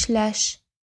tashlash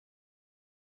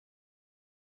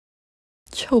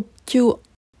ឈប់ជក់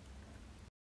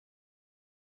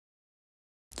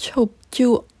ឈប់ជ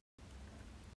ក់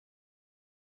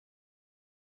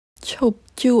ឈប់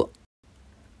ជក់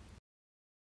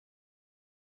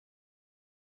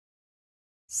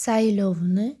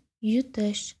saylovni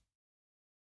yutish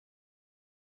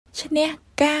ឈ្នះ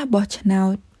ការបោះឆ្នោ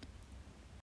ត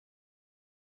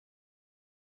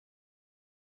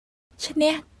ឈ្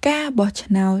នះការបោះ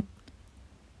ឆ្នោត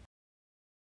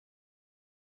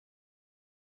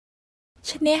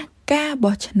ឈ្នះការ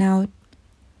បោះឆ្នោត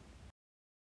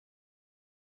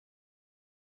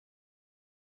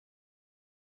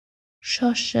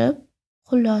shoshib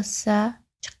xulosa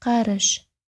chiqarish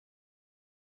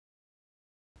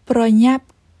ប្រញាប់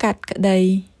កាត់ក្តី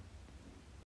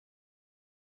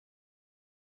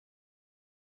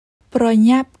ប្រ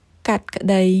ញាប់កាត់ក្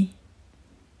តី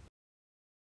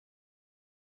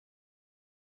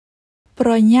ប្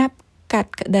រញាប់កា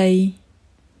ត់ក្តី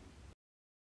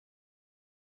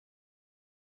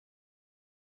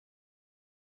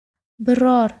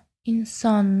biror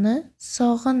insonni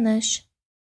sog'inish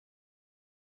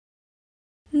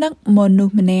នឹកមនុ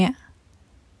ស្សម្នាក់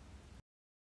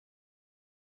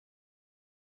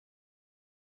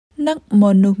នឹកម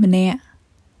នុស្សម្នាក់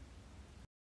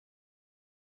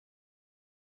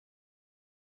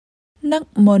នឹក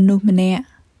មនុស្សម្នាក់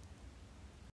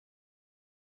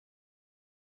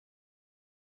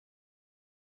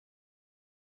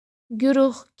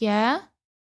guruhga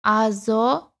a'zo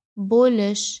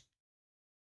bo'lish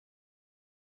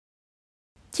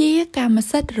ជាកម្ម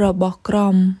សិទ្ធិរបស់ក្រុ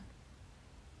ម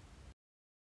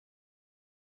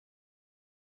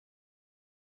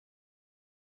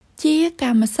ជាក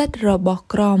ម្មសិទ្ធិរបស់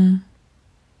ក្រុម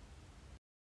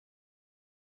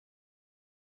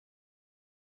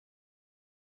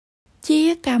ជា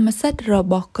កម្មសិទ្ធិរ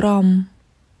បស់ក្រុម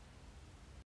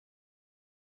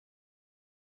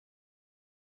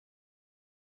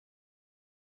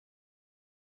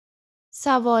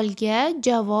savolga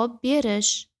javob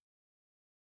berish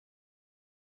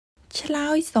ឆ្លើ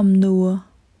យសំណួរ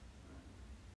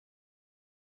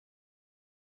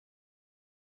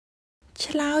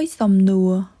ឆ្លើយសំណួ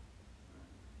រ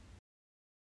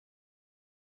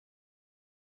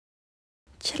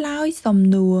ឆ្លើយសំ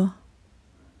ណួរ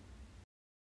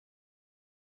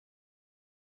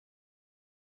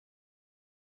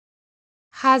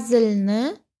hazilni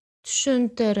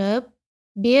tushuntirib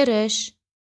berish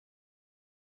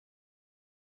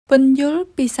ពន្យល់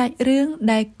ពីសាច់រឿង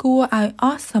ដែលគួរឲ្យអ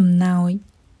ស់សំណើច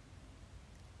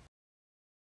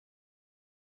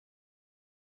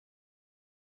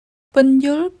ពន្យ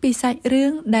ល់ពីសាច់រឿ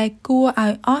ងដែលគួរឲ្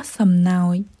យអស់សំណើ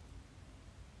ច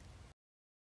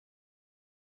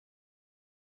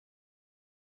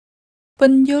ព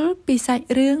ន្យល់ពីសាច់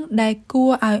រឿងដែលគួ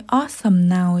រឲ្យអស់សំ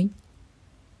ណើច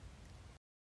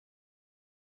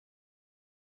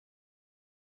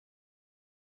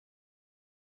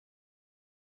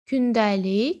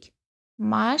kundalik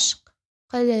mashq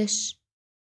qilish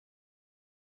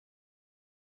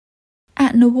អ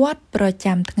នុវត្តប្រ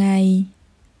ចាំថ្ងៃ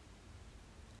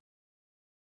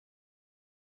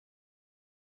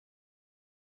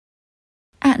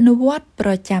អនុវត្តប្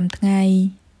រចាំថ្ងៃ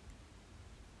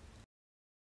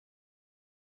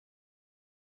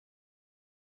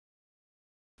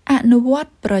អនុវត្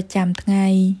តប្រចាំថ្ងៃ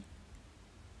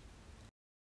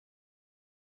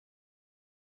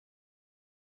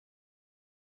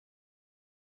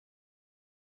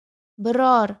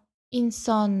biror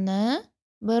insonni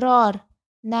biror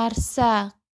narsa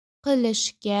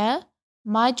qilishga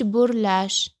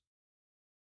majburlash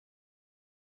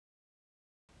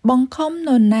បង្ខំន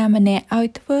រណាម្នាក់ឲ្យ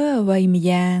ធ្វើអ្វីម្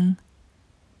យ៉ាង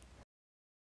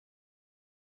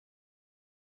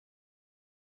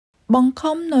បង្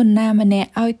ខំនរណាម្នាក់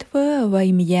ឲ្យធ្វើអ្វី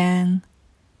ម្យ៉ាង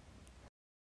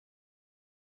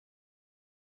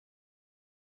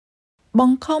ប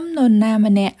ង្ខំនរណា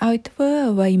ម្នាក់ឲ្យធ្វើ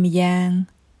អ្វីម្យ៉ាង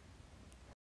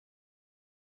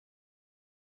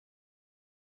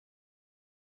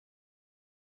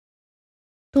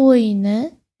to'yni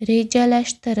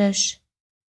rejalashtirish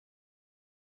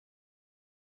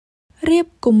រៀប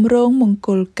គម្រោងមង្គ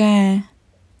លការ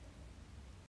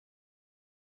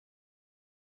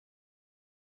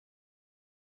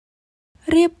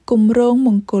រៀបគម្រោងម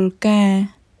ង្គលការ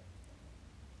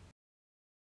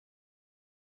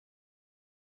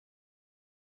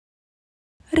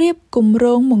រៀបគម្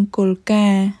រោងមង្គលកា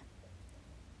រ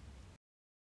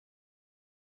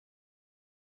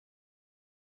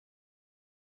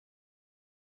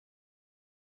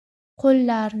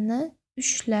qo'llarni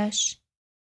ushlash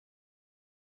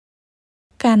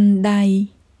កាន់ដៃ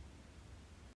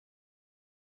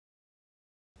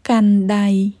កាន់ដៃ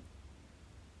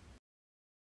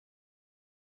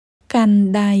កាន់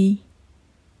ដៃ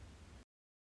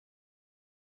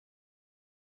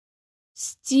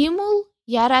stimul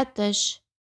yaratish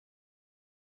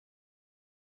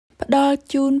ផ្ដល់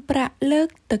ជូនប្រាក់លើក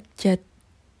ទឹកចិត្ត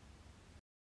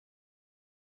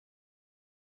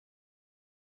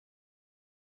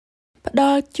ផ្ដ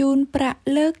ល់ជូនប្រាក់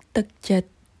លើកទឹកចិត្ត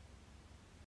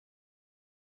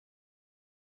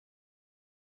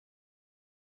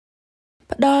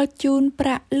ផ្ដល់ជូនប្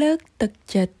រាក់លើកទឹក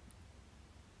ចិត្ត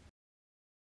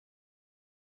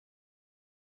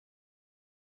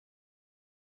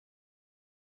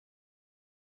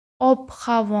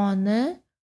ob-havoni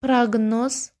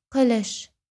prognoz qilish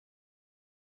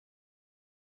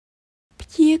ព្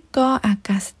យាករណ៍អា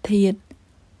កាសធាតុ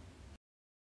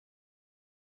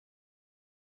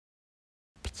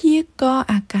ព្យាករណ៍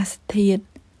អាកាសធាតុ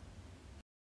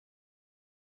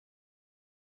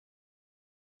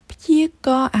ព្យាក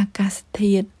រណ៍អាកាស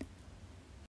ធាតុ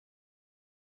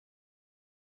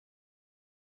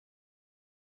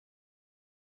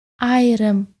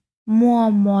ayrim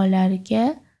muammolarga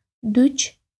duch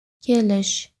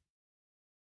kelish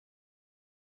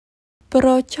ប្រ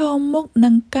ឈមមុខនឹ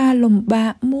ងការលំបា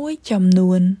កមួយចំ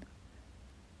នួន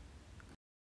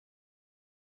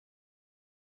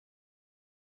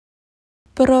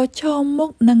ប្រឈមមុ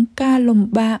ខនឹងការលំ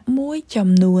បាកមួយចំ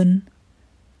នួន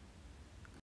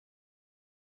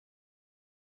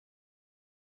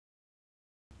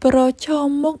ប្រឈម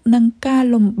មុខនឹងការ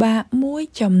លំបាកមួយ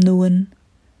ចំនួន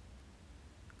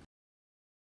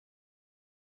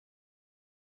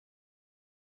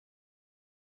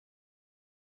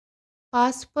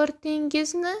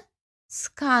pasportingizni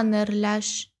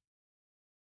skanerlash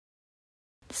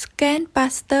ស្កេនប៉ា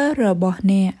សទ័ររបស់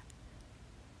អ្នក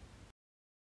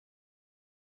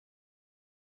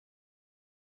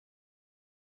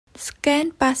ស្កេន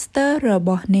ប៉ាសទ័ររប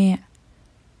ស់អ្នក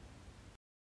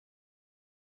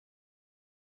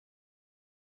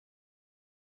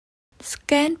ស្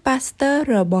កេនប៉ាសទ័រ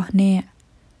របស់អ្នក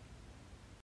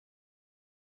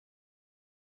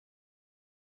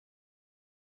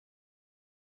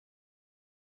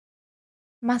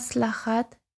maslahat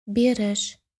berish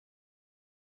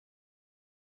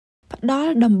ផ្ដ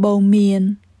ល់ដំបូន្មាន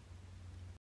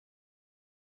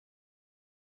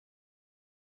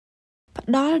ផ្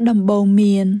ដល់ដំបូន្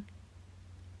មាន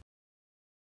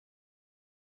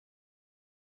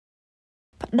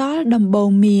ផ្ដល់ដំបូ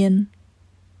ន្មាន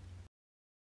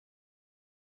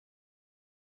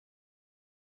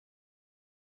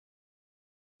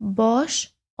bosh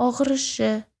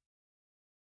og'rishi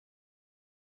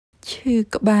ឈឺ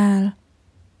ក្បាល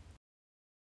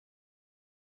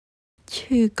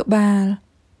ឈឺក្បាល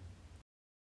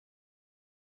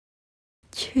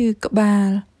ឈឺក្បាល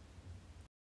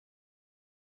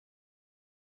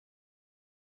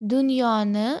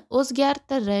dunyoni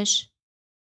o'zgartirish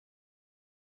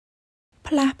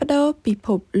ផ្លាស់ប្ដូរពិភ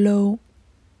ពលោក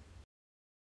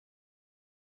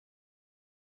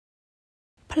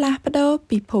ផ្លាស់ប្ដូរ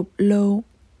ពិភពលោក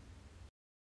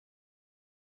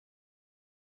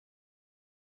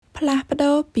ផ្លាស់ប្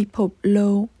ដូរពិភព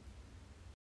លោក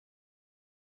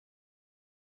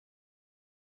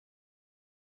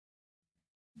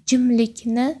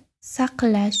jimlikni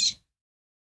saqlash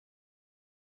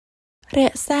រ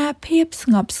ក្សាភាពស្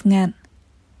ងប់ស្ងាត់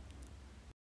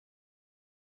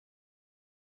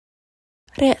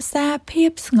រក្សាភា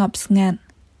ពស្ងប់ស្ងាត់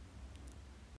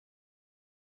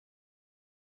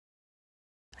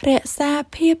រក្សា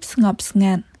ភាពស្ងប់ស្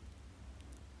ងាត់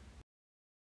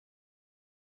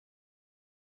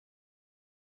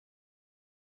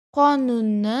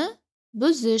qonunni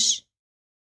buzish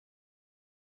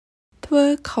ធ្វើ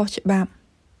ខុសច្បាប់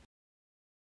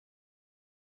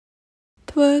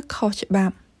ធ្វើខុសច្បា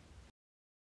ប់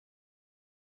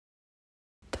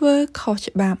ធ្វើខុស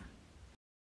ច្បាប់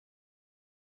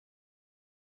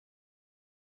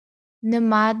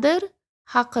nimadir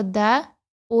haqida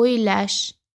o'ylash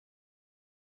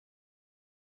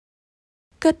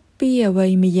គិតពីអ្វី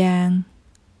ម្យ៉ាង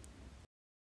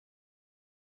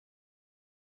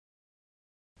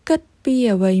គិតពី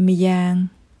អ្វីម្យ៉ាង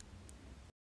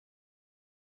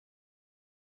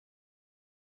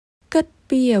គិត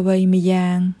ពីអ្វីម្យ៉ា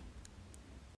ង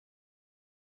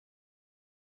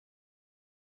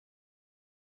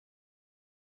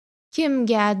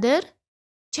Kimgadir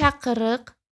chaqiriq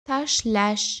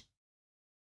tashlash.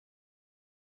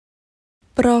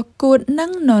 ប្រកួតនឹ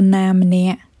ងនរណាម្នា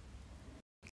ក់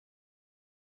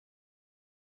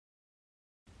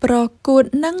ប្រកួត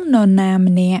នឹងនរណា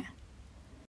ម្នាក់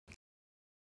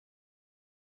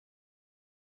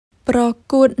ប្រ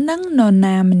កួតនឹងនរ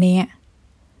ណាម្នាក់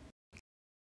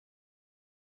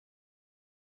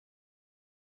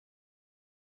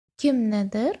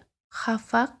Kimnidir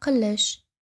xafa qilish.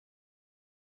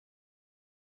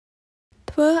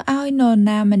 ធ្វើឲ្យនរ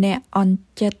ណាម្នាក់អន់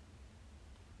ចិត្ត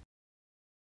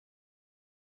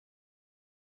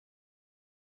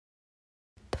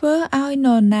ធ្វើឲ្យន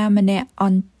រណាម្នាក់អ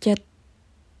ន់ចិត្ត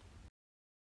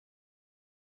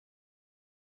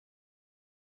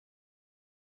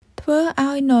ធ្វើ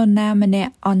ឲ្យនរណាម្នា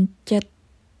ក់អន់ចិត្ត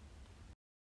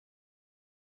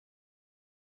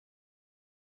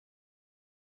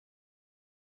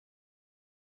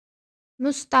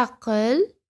Mustaqil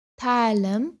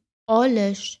ta'lim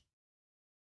olish.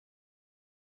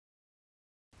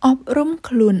 អប់រំ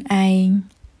ខ្លួនឯង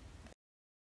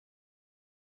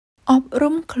អប់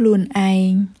រំខ្លួនឯ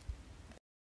ង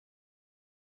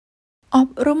អ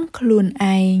ប់រំខ្លួន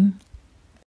ឯង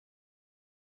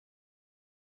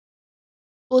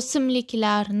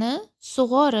O'simliklarni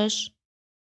sug'orish.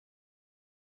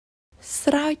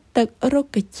 ស្រោចទឹករុ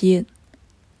ក្ខជាតិ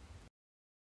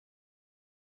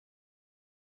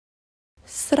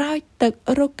ស្រោចទឹក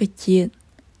រុក្ខជាតិ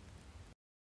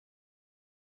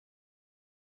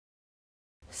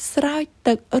ស្រោច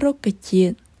ទឹករុក្ខជា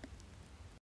តិ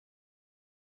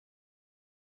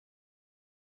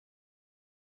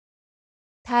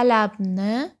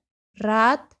Talabni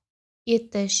rad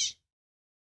etish.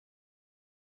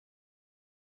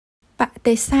 ប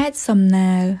ដិសេធសំ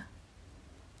ណើ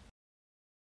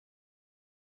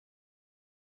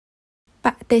ប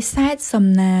ដិសេធសំ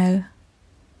ណើ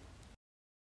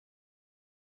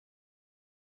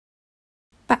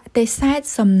បដិសេធ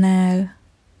សំណើ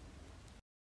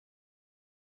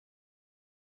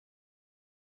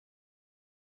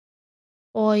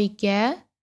Oyga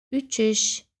uchish.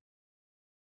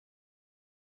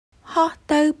 ហោះ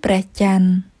ទៅព្រះច័ន្ទ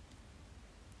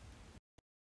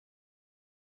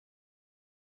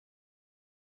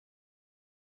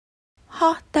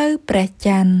ហោះទៅព្រះ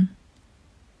ច័ន្ទ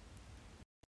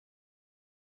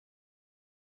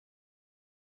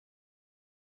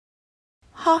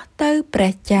ហោះទៅព្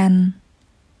រះច័ន្ទ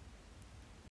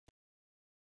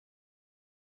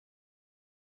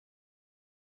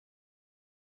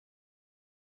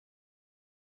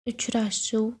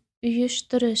Uchrashuv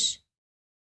uyushtirish.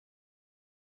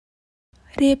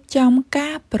 រៀបចំកា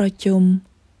រប្រជុំ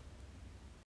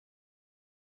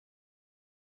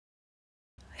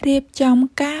រៀបចំ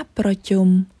ការប្រជុំ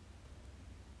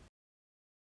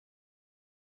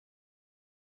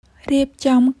រៀប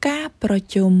ចំការប្រ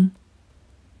ជុំ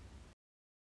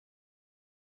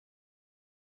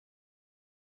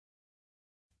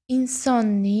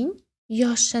Insonning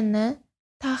yoshini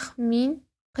taxmin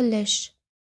qilish.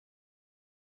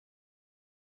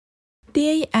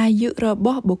 ទាយអាយុរប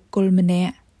ស់បុគ្គលម្នា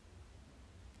ក់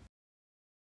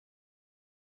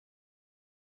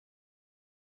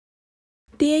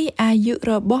ទាយអាយុ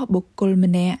របស់បុគ្គល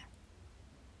ម្នាក់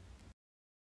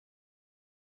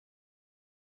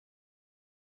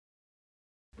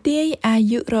ទាយអា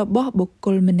យុរបស់បុគ្គ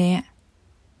លម្នាក់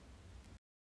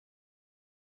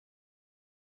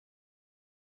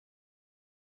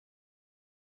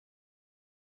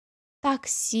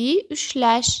Taksi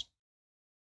ushlash.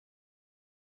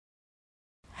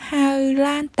 ហៅ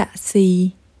ឡានតាក់ស៊ី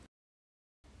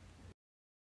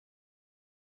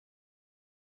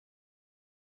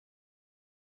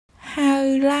ហៅ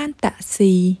ឡានតាក់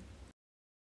ស៊ី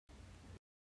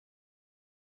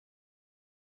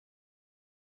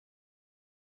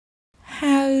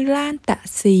ហៅឡានតាក់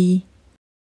ស៊ី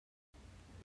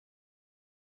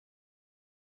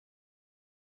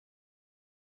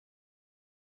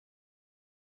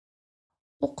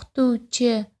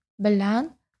O'qituvchi bilan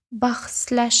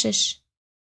bahslashish.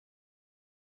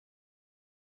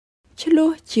 ឆ្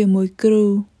លោះជាមួយគ្រូ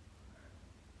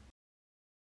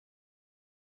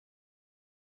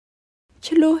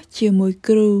ឆ្លោះជាមួយ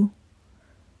គ្រូ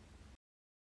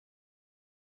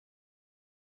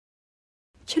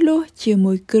ឆ្លោះជា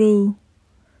មួយគ្រូ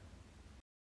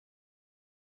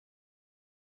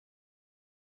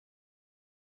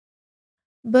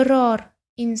Biror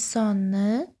insonni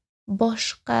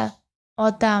boshqa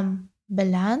odam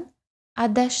bilan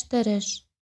adashtirish.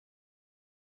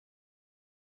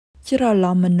 ច្រ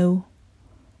ឡំមនុស្ស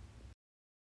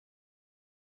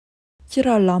ច្រ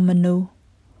ឡំមនុស្ស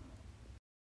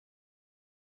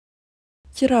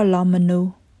ច្រឡំមនុស្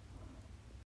ស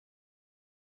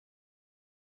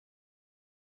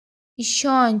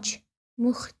ishonch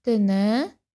muhitini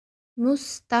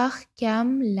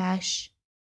mustahkamlash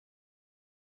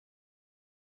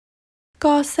ក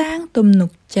សាងទំនុ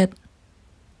កចិត្ត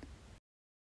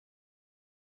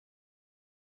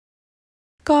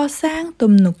កសាង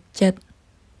ទំនុកចិត្ត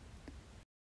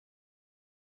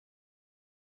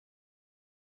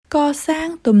កសាង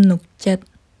ទំនុកចិត្ត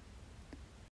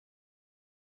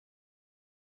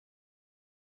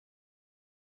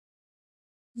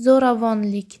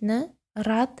zo'ravonlikni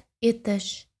rad etish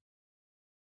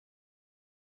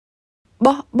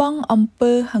បោះបង់អំ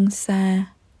ពើហិង្សា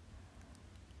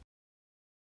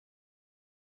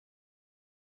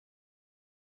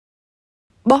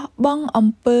បោះបង់អំ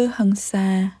ពើហិង្សា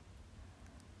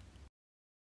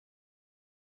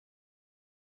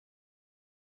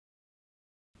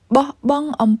បោះបង់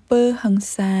អំពើហិង្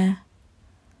សា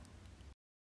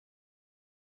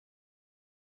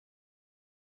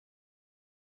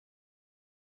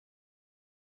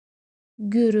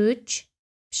guruch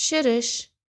pishirish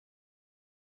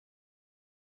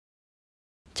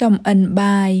ចំអិន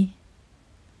បាយ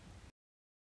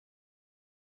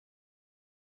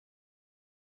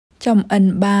ចំអិន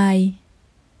បាយ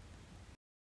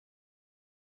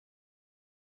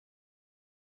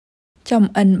ចំ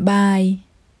អិនបាយ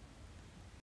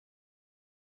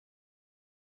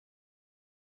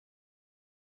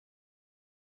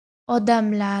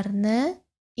odamlarni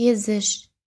ezish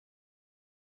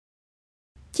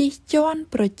ជិះជាន់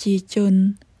ប្រជាជន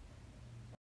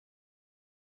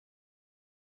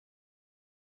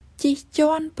ជិះ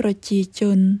ជាន់ប្រជាជ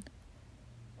ន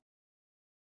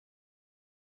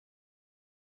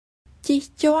ជិះ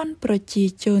ជាន់ប្រជា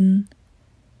ជន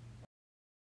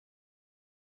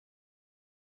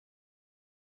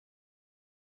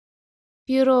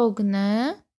pirogni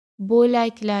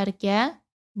bo'laklarga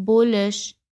bo'lish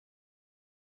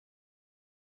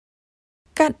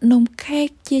កាត់នំខេក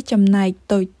ជាចំណែក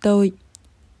តូចតូច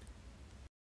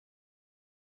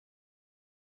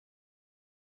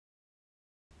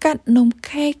កាត់នំ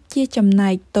ខេកជាចំណែ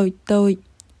កតូចតូច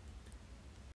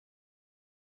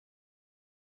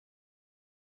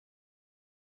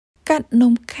កាត់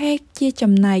នំខេកជា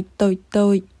ចំណែកតូចតូ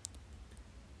ច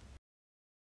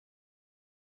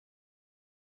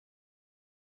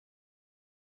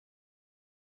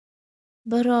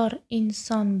biror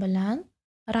inson bilan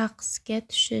raqsga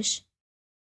tushish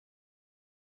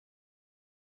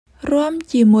រាំ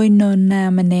ជាមួយនរណា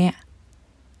ម្នាក់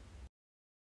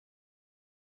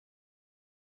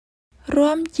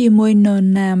រាំជាមួយនរ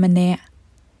ណាម្នាក់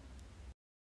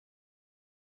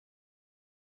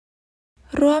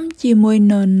រាំជាមួយ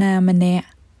នរណាម្នាក់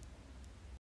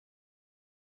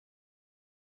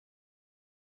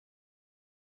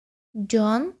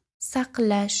jon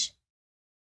saqlash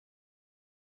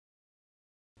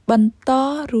បន្ត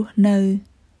រស់នៅ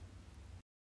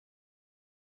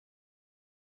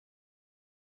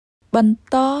បន្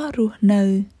តរស់នៅ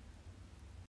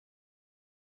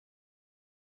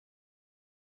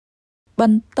ប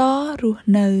ន្តរស់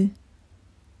នៅ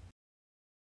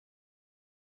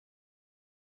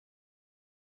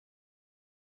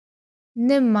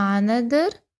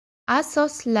nimanidir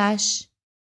asoslash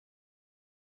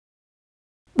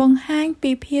បង្ហាញ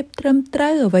ពីភាពត្រឹមត្រូ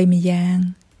វអ្វីម្យ៉ាង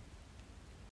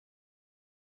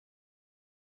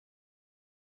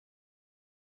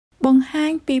បង្ហា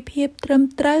ញពីភាពត្រឹម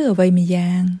ត្រូវអ្វីម្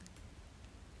យ៉ាង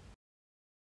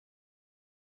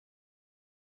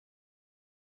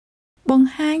បង្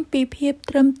ហាញពីភាព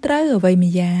ត្រឹមត្រូវអ្វី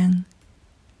ម្យ៉ាង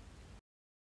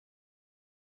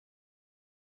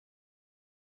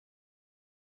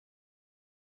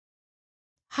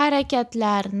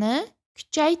harakatlarni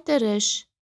kuchaytirish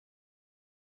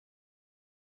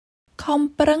ខំ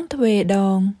ប្រឹងទ្វេដ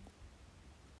ង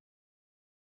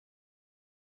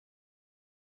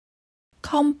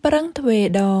ខំប្រឹងទ្វេ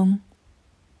ដង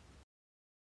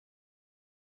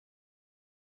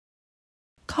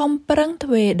ខំប្រឹងទ្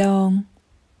វេដង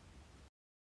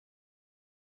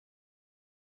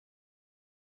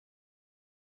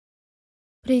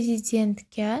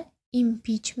prezidentga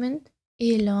impichment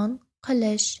e'lon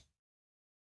qilish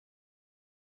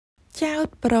ចោទ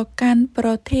ប្រកាន់ប្រ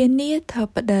ធានាធិ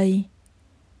បតី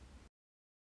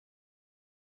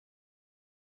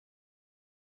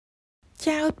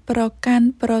ចោទប្រកាន់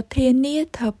ប្រធានា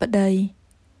ធិបតី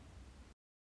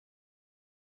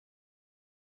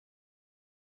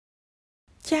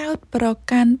ចោទប្រ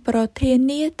កាន់ប្រធា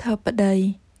នាធិបតី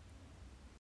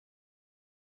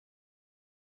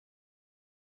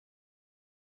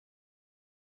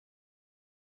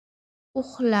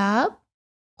uxlab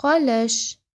qolish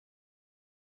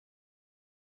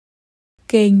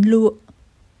គេងលក់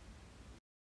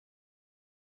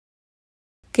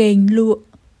keng lụa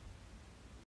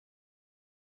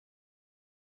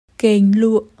keng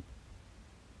lụa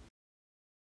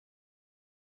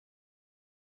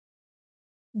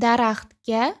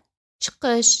daraxtga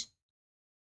chiqish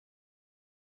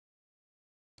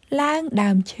lang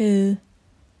đàm chơ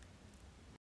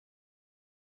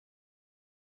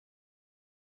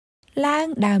lang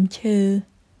đàm chơ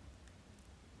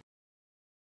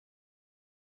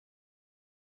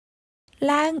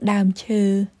lang đàm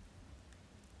chơ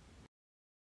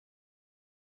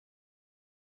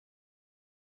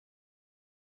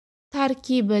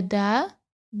tarkibida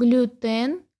gluten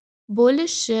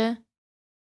bo'lishi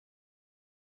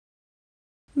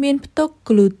មានផ្ទុក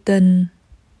gluten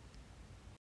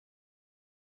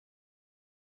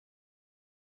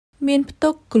មានផ្ទុ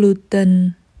ក gluten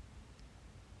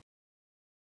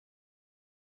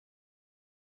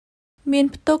មាន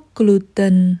ផ្ទុក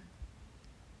gluten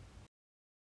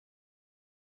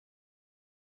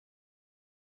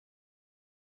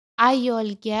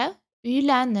ayolga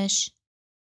uylanish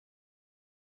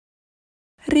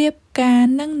រៀបការ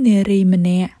នឹងនារីម្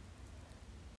នាក់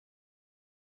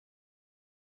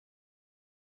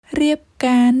រៀប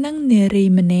ការនឹងនារី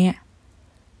ម្នាក់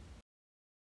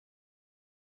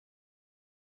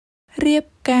រៀប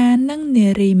ការនឹងនា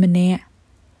រីម្នាក់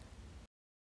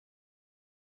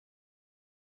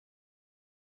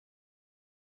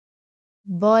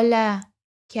bola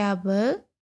kabi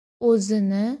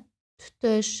o'zini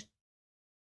tutish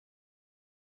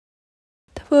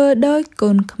ធ្វើដូចកូ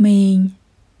នក្មេង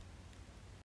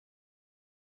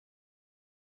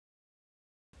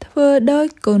ធ្វើដូច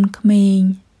កូនក្មេង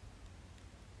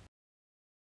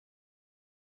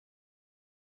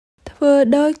ធ្វើ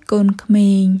ដូចកូនក្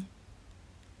មេង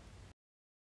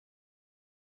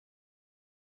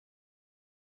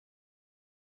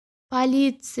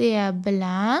politsiya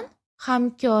bilan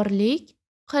hamkorlik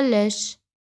qilish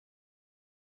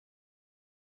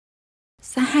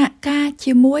សហការ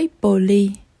ជាមួយប៉ូលីស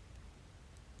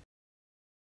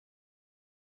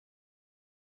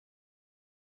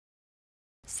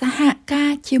សហកា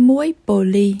រជាមួយប៉ូ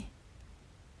លីស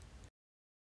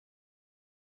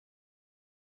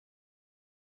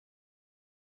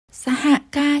សហ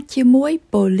ការជាមួយ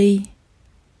ប៉ូលីស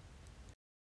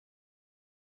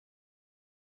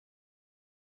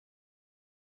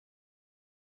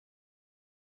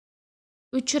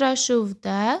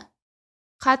uchrashuvda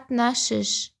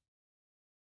qatnashish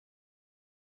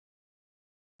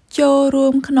ចូលរួ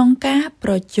មក្នុងការ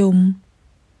ប្រជុំ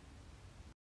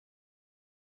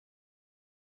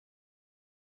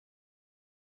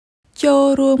ចូល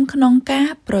រួមក្នុងការ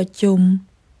ប្រជុំ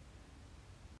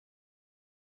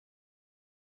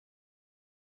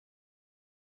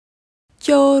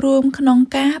ចូលរួមក្នុង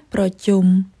ការប្រជុំ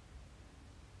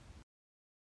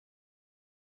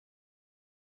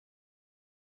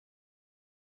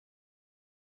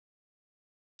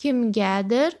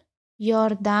kimgadir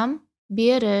yordam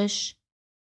berish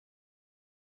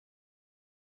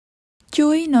ជួ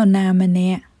យនរណាម្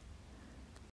នាក់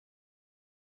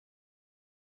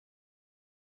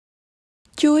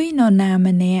ជួយនរណា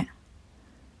ម្នាក់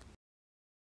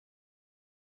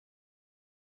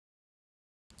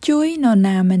ជួយនរ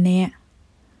ណាម្នាក់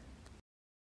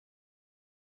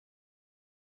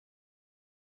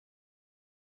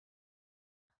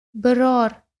biror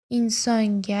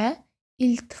insonga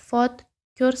iltifot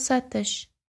ko'rsatish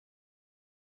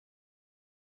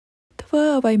ធ្វើ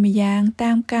អ្វីម្យ៉ាង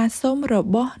តាមការសុំរ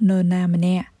បស់នរណាម្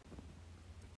នាក់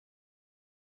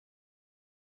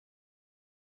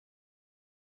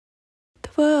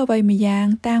ធ្វើអ្វីម្យ៉ាង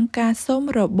តាមការសុំ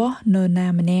របស់នរណា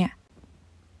ម្នាក់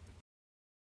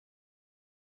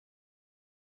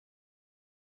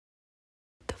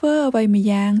ធ្វើអ្វីម្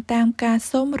យ៉ាងតាមការ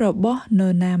សុំរបស់ន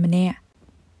រណាម្នាក់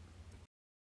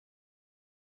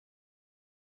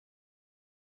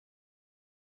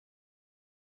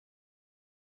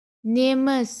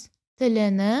nemis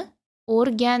tilini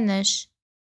o'rganish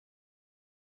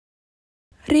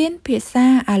រៀនភាសា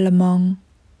អាល្លឺម៉ង់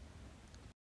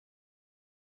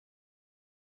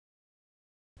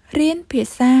រៀនភា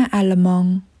សាអាល្លឺម៉ង់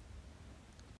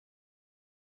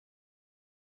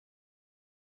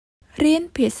រៀន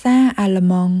ភាសាអាល្លឺ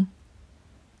ម៉ង់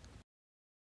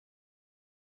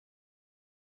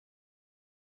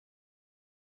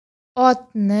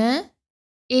otni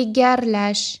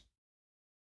egarlash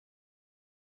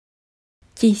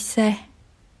ជិះសេះ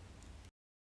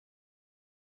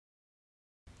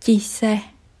ជិះសេះ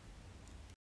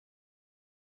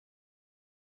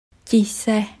ជិះ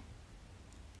សេះ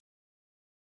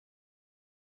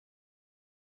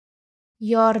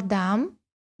yordam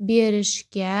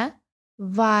berishga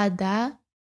va'da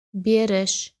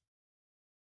berish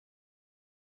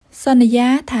សន្យា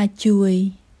ថាជួយ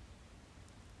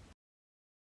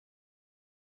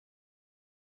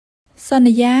ស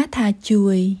ន្យាថាជួ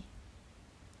យ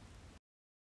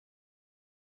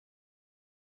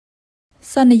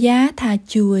សន្យាថា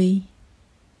ជួយ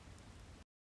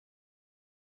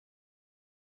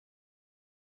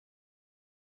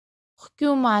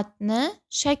Hukumatni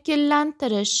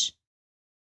shakllantirish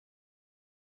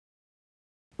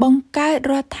បង្កើត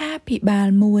រដ្ឋាភិបាល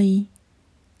មួយ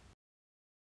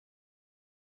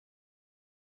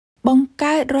បង្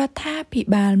កើតរដ្ឋាភិ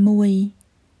បាលមួយ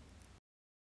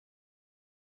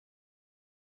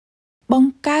ប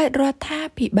ង្កើតរដ្ឋា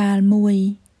ភិបាលមួយ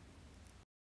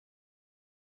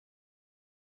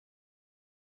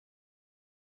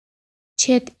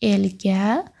Chet elga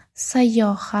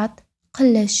sayohat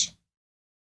qilish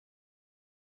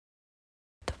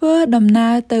ធ្វើដំណើ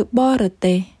រទៅបរ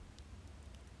ទេស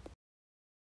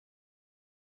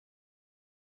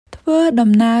ធ្វើ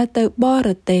ដំណើរទៅបរ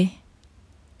ទេស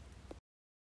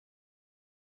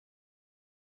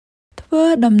ធ្វើ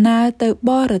ដំណើរទៅ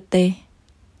បរទេស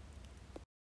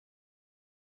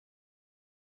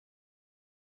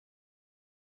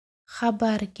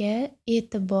xabarga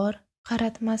e'tibor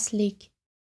qaratmaslik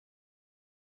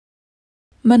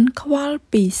មិនខ្វល់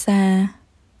ពីសារ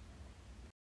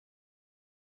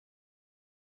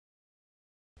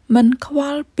មិនខ្វ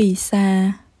ល់ពីសារ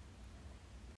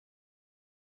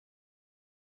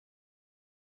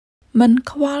មិន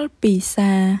ខ្វល់ពី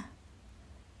សារ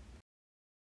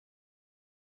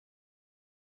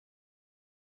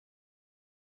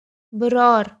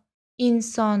biror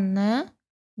insonni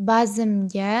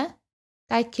bazmga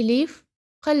taklif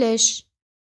qilish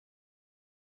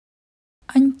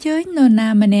អញ្ជើញនរណា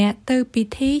ម្នាក់ទៅពិ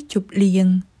ធីជប់លៀង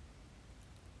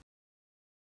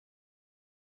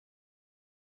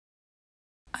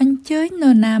អញ្ជើញន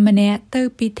រណាម្នាក់ទៅ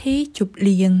ពិធីជប់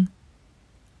លៀង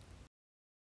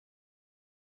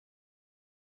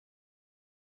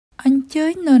អញ្ជើ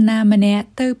ញនរណាម្នាក់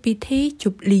ទៅពិធីជ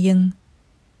ប់លៀង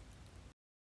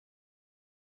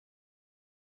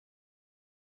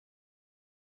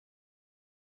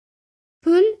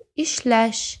pul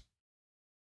ishlash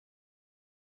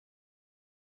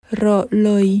រក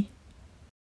លុយ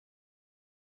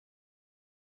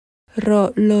រ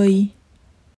កលុយ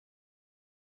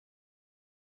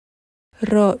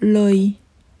រកលុយ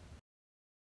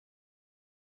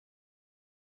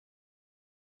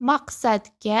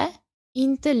maqsadga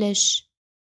intilish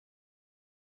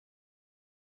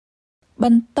ប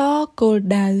ន្តគោល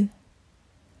ដៅ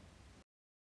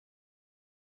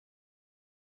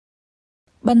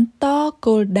បន្ត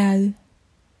គោលដៅ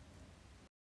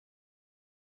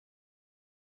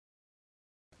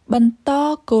បន្ត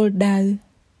គោលដៅ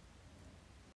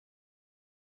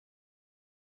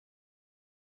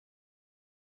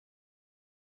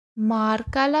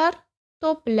markalar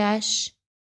to'plash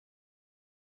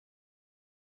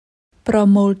ប្រ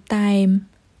មូលតែម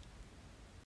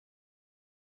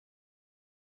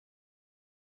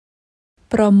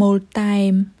ប្រមូលតែ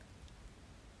ម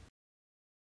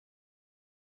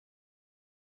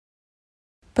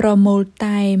ប្រមូល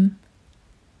តែម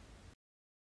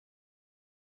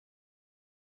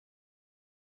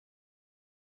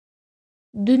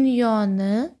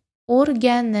dunyoni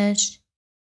o'rganish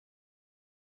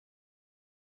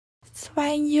ស្វែ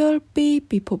ងយល់ពី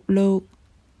ពិភពលោក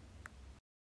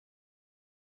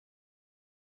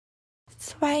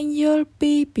ស្វែងយល់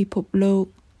ពីពិភពលោក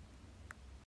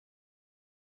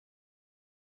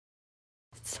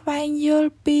ស្វែងយ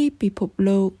ល់ពីពិភព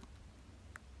លោក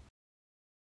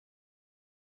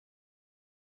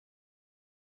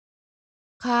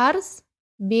qarz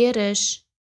berish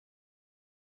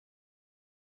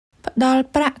ផ្ដល់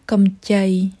ប្រាក់កម្ចី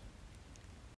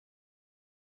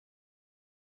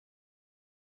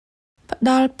ផ្ដ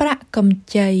ល់ប្រាក់កម្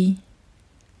ចី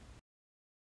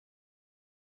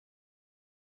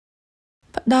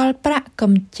ផ្ដល់ប្រាក់ក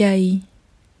ម្ចី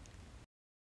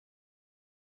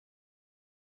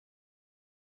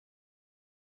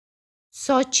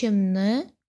sochimni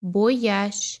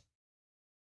bo'yash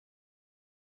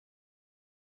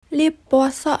លាបព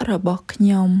ណ៌សក់របស់ខ្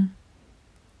ញុំ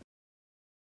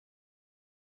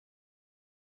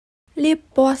លាប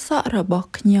ពណ៌សក់របស់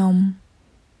ខ្ញុំ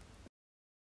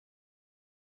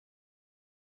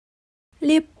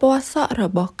លាបពណ៌សក់រ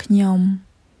បស់ខ្ញុំ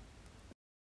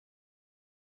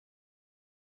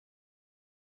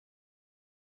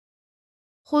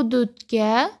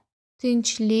hududga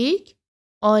tinchlik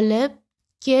olib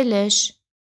kelish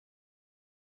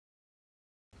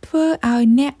ធ្វើឲ្យ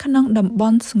អ្នកក្នុងតំប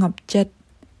ន់ស្ងប់ចិត្ត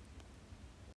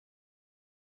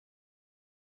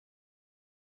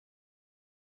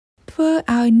ធ្វើ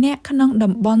ឲ្យអ្នកក្នុង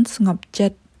តំបន់ស្ងប់ចិ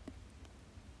ត្ត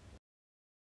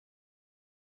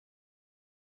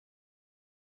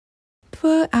ធ្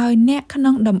វើឲ្យអ្នកក្នុ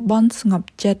ងតំបន់ស្ងប់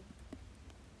ចិត្ត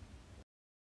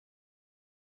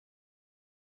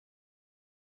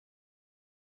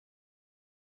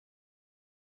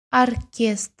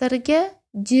orkestrga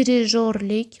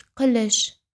dirijorlik qilish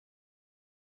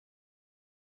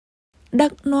ដឹ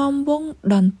កនាំវង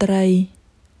តន្ត្រី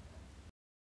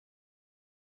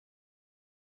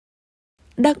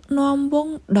ដឹកនាំវង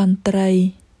តន្ត្រី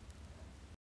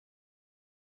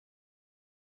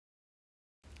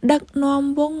ដឹកនាំ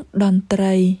វងតន្ត្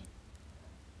រី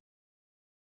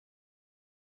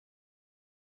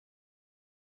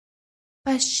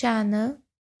pashshani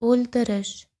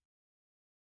o'ldirish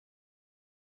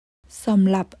សម្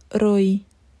លាប់រុយ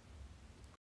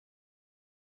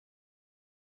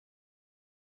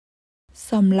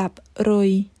សម្លាប់រុ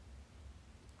យ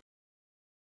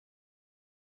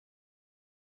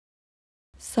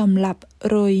សម្លាប់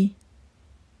រុយ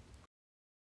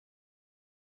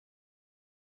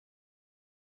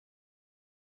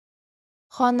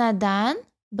xonadan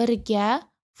birga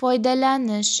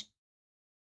foydalanish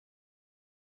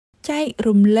ចែក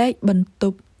រំលែកបន្ទ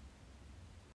ប់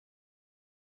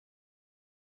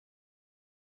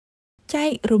ចែ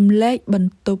ករំលែកប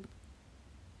ន្ទប់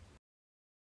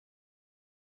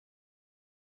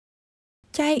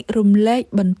ចែករំលែក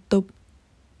បន្ទប់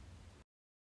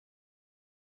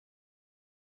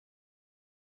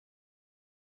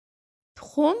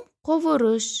tuxum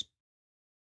qovurish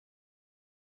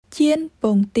ចៀនព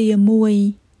ងទាមួយ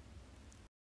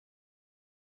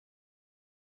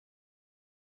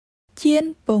ចៀន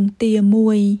ពងទាមួ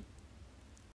យ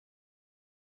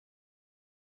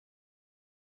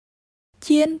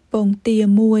ចៀនពងទា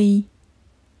មួយ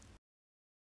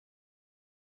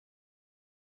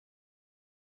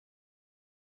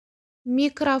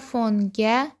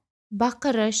mikrofonga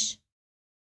baqirish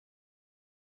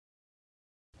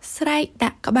ស្រែកដា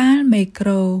ក់ក្បាលមេក្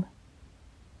រូ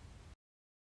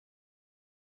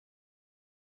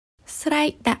ស្រែ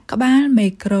កដាក់ក្បាលមេ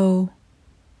ក្រូ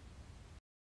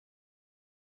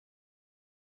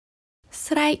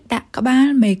ស្រែកដាក់ក្បាល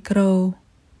មេក្រូ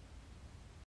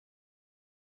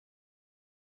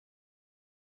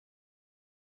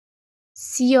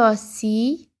siyosiy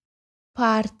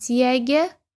partiyaga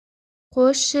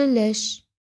qo'shilish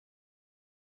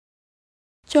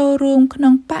ចូលរួមក្នុ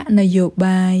ងបកនយោ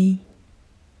បាយ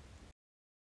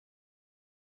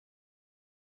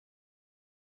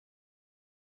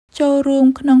ចូលរួម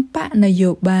ក្នុងបកន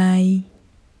យោបាយ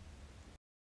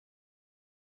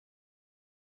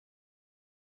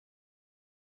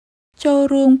ចូល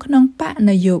រួមក្នុងបក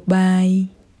នយោបាយ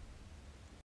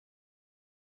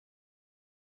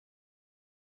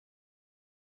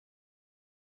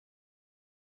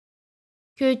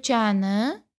ko'chani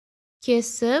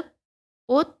kesib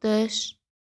o'tish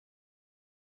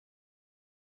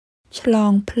ឆ្ល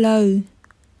ងផ្លូវ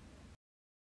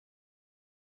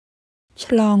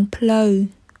ឆ្លងផ្លូវ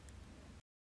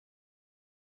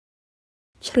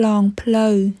ឆ្លងផ្លូ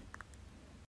វ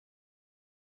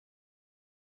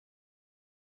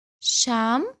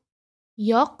sham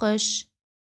yoqish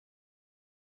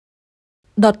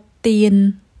ដុតទៀន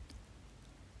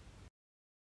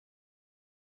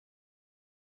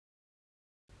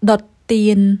ដុតទៀ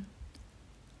ន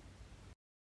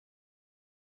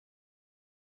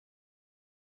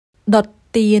ដុត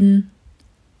ទៀន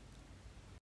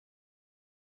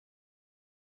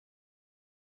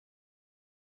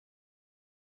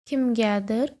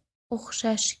kimgadir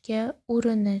o'xshashga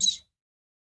urinish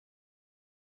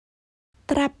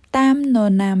ត្រាប់តាមន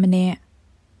រណាម្នាក់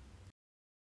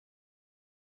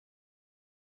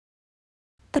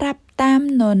ត្រាប់តាម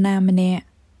នរណាម្នាក់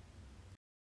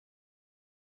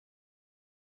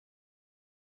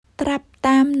ត្រាប់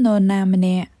តាមនរណាម្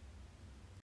នាក់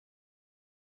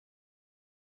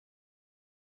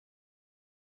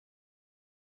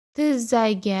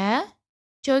tizzaga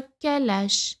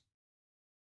cho'kkalash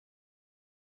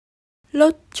លុ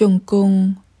តជង្គង់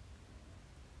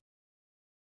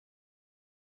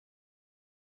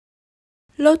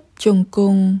លុតជង្គ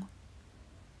ង់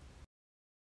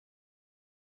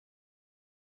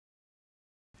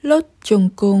លុតជ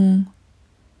ង្គង់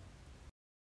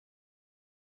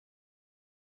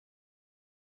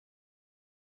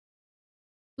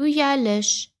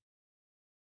uyalish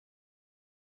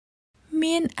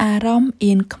មានអារម្មណ៍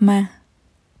អៀនខ្មាស់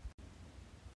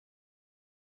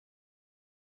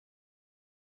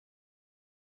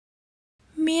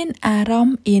មានអារម្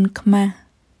មណ៍អៀនខ្មាស់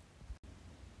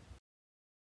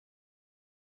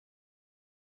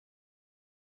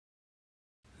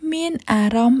មានអា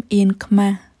រម្មណ៍អៀនខ្មា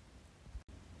ស់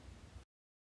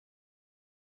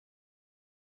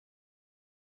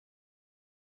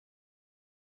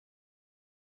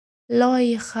ល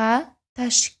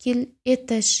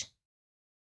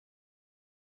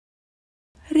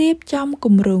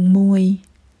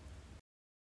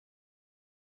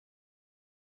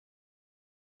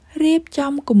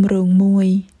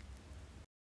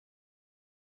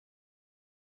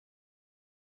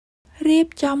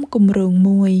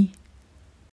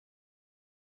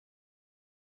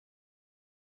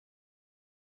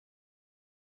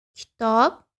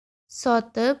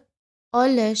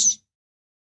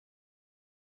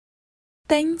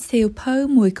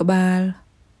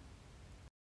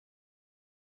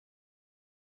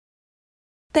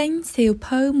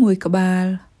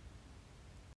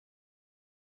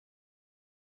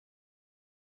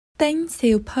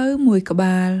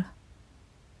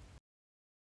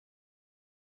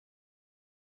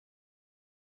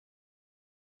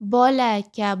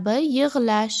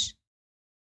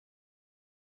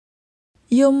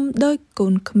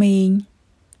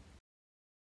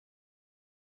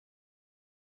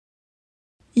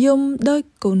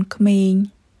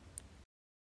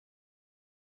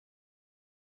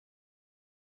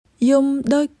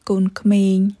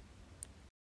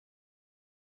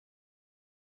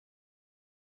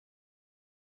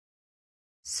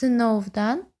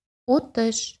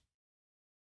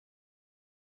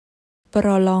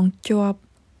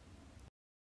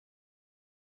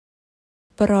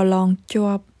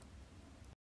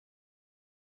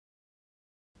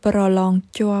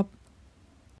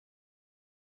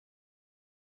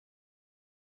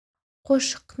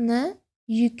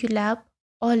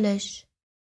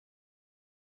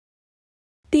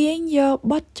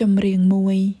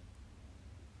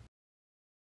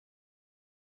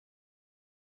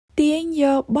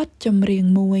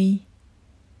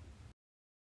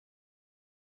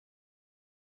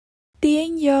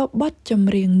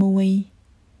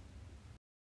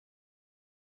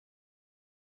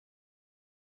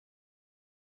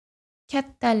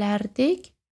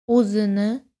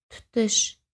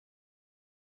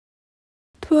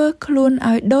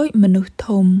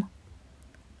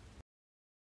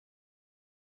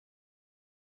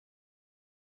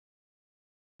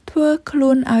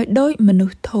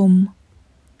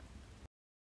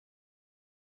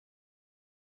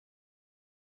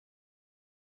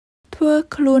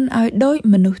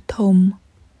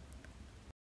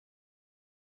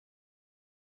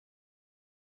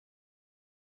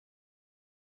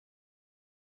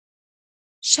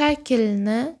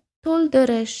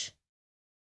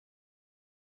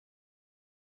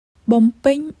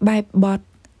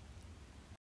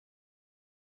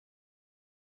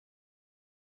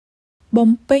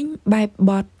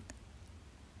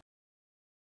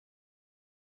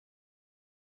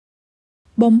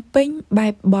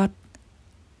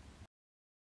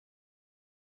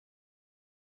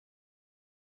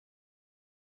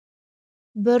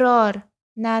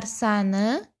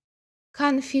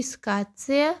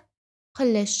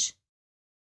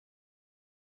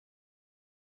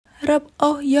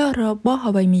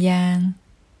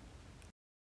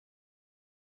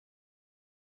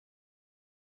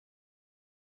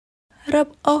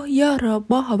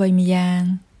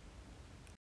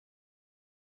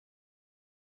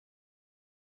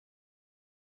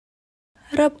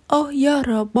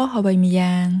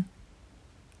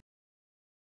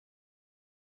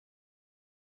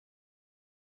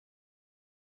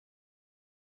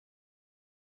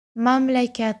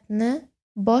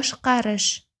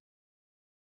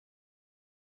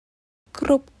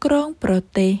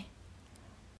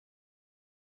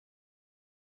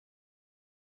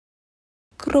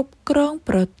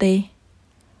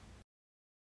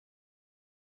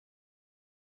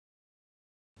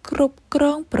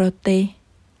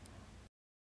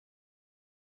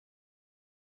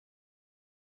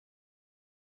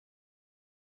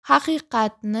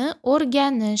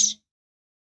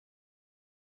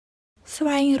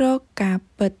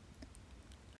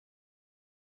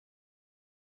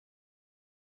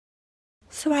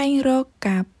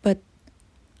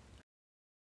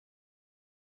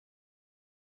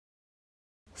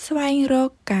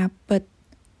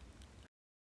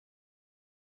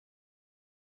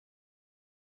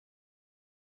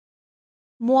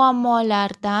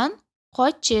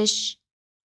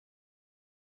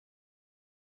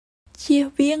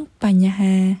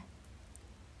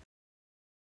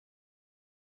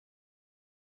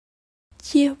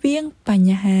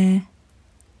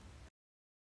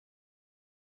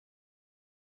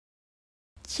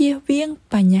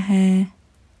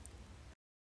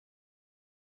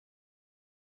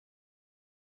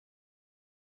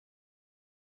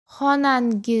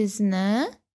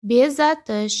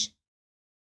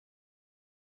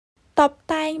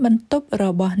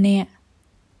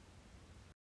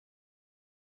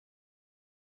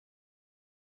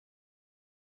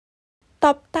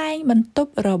តុបតែងបន្ទ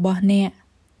ប់របស់អ្នក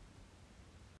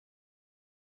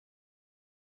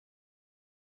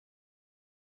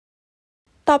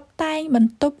តុបតែងប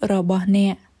ន្ទប់របស់អ្ន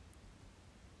ក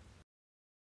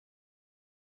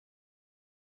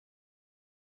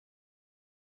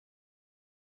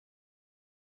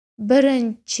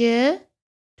birinchi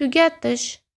tugatish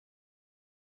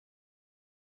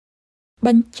ប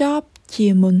ញ្ចប់ជា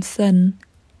មុនសិន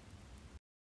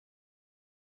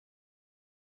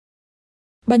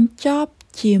បញ្ចប់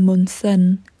ជាមុនសិន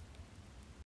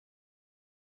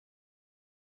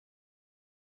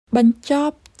បញ្ច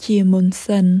ប់ជាមុន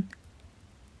សិន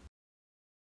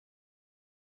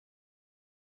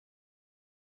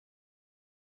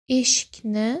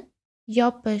eshikni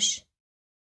yopish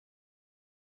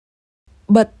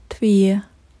បិទទ្វារ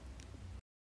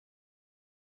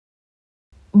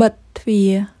បិទទ្វា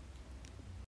រ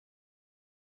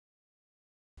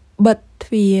បិទទ្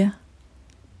វារ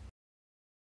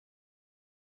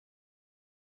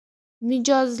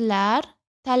mijozlar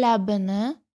talabini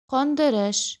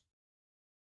qondirish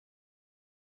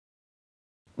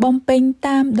បំពេញ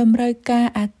តាមតម្រូវការ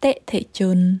អតិថិជ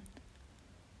ន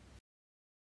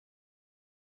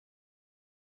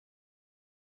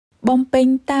បំពេញ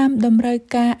តាមតម្រូវ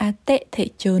ការអតិថិ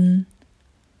ជន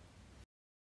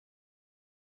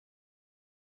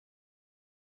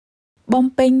បំ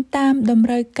ពេញតាមតម្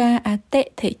រូវការអតិ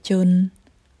ថិជន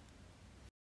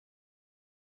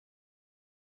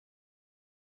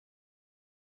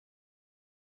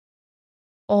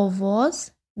ovoz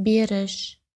berish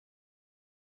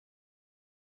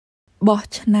បោះ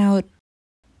ឆ្នោត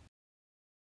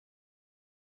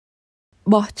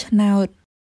បោះឆ្នោត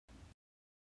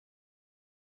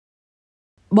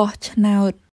បោះឆ្នោ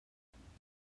ត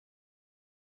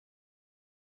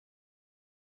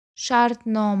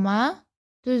shartnoma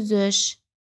tuzish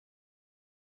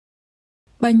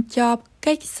បញ្ចប់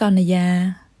កិច្ចសន្យា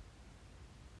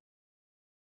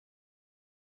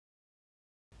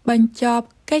បញ្ចប់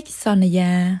កិច្ចសន្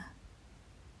យា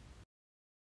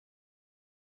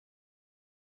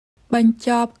បញ្ច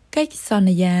ប់កិច្ចស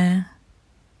ន្យា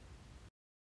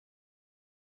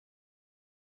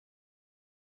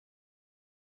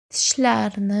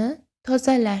tishlarni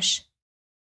tozalash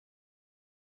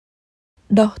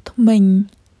ដុសធ្មេញ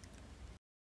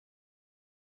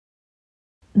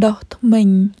ដុសធ្មេញ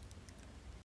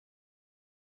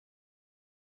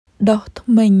ដុសធ្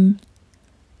មេញ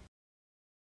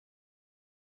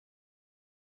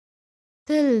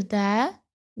tilda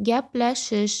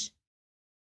gaplashish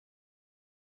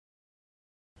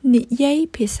និយាយ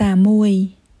ភាសាមួយ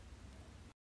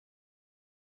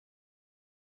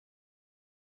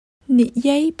និ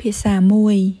យាយភាសាមួ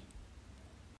យ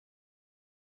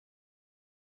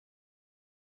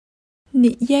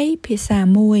និយាយភាសា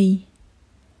មួយ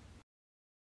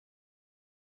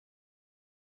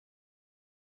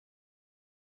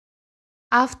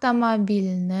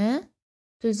avtomobilni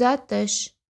tuzatish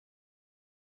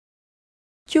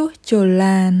ជួសជុល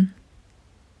ឡាន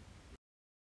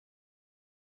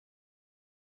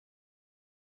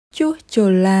ជួសជុ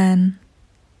លឡាន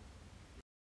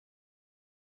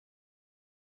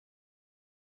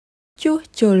ជួស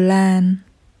ជុលឡាន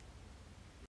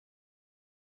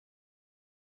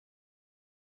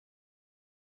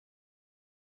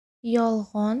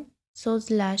yolg'on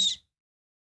so'zlash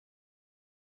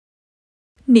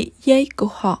និយាយកុ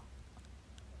ហក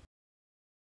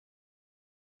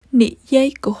និយាយ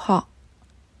កុហក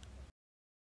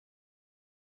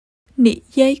និ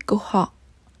យាយកុហក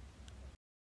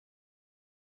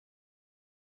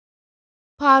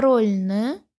parolni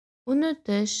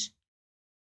unutish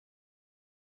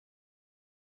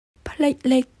ផ្លេច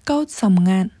លេខកូដសម្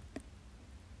ងាត់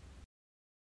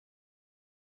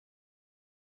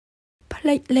ផ្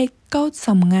លេចលេខកូដស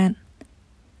ម្ងាត់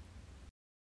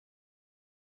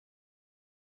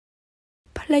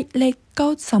ផ្លេចលេខកូ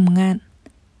ដសម្ងាត់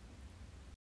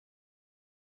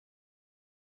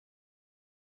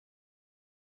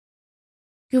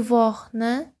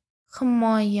guvohni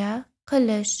himoya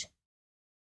qilish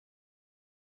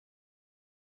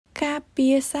ការពា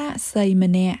រសាក្សី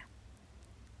ម្នាក់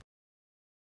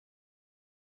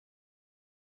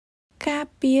ការ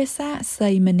ពារសាក្សី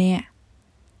ម្នាក់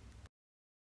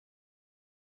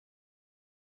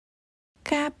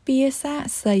ការពារសា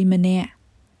ក្សីម្នាក់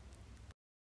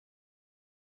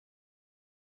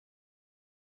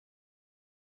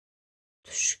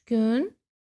tushkun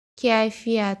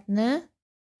kayfiyatni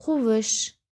quvish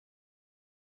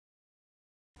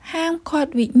ហាមឃា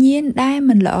ត់វិញ្ញាណដែល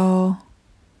មិនល្អ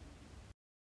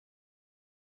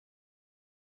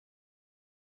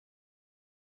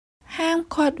ហាម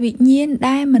ឃាត់វិញ្ញាណ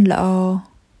ដែលមិនល្អ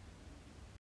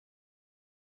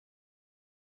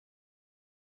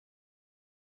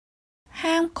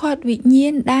ห้ามខាត់វិញ្ញា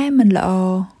ណដែលមិនល្អ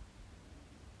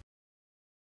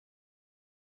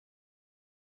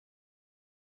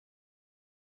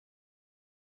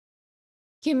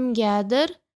kimgadir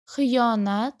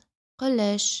xiyonat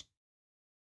qilish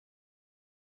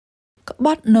ក្ប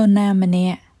ត់នរណាម្នា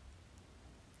ក់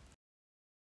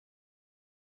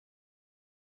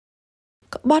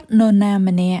ក្បត់នរណា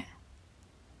ម្នាក់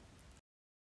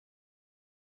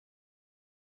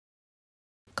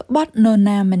ក្បត់នរ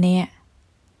ណាម្នាក់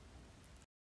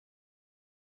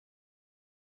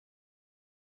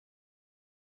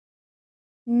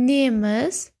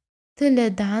nemis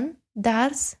tilidan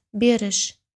dars berish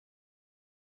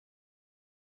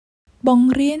ប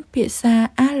ង្រៀនភាសា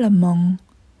អាល្លឺម៉ង់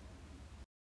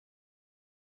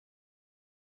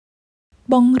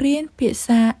បង្រៀនភា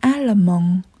សាអាល្លឺម៉ង់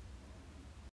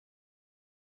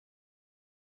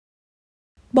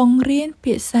បង្រៀន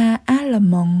ភាសាអាល្លឺ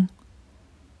ម៉ង់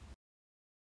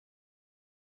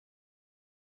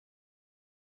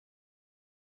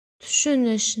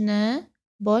tushunishni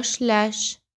boshlash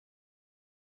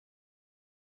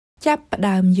ចាប់ផ្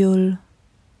ដើមយល់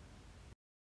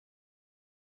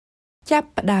ចាប់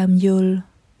ផ្ដើមយល់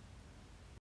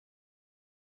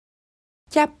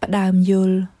ចាប់ផ្ដើមយ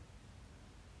ល់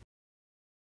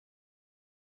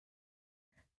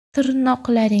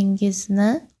tirnoqlaringizni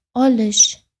olish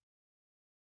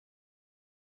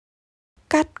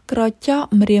កាត់ក្រចក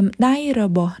ម្រាមដៃរ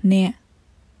បស់អ្នក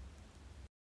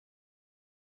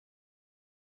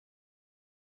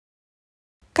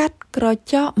កាត់ក្រ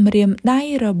ចកម្រាមដៃ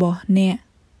របស់អ្នក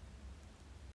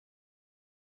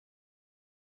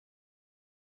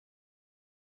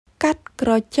កាត់ក្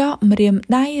រចកម្រាម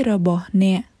ដៃរបស់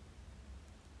អ្នក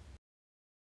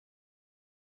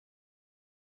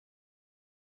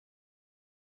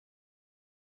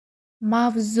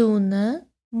mavzuni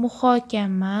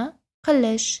muhokama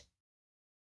qilish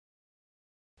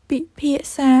ពិភាក្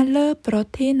សាលើប្រ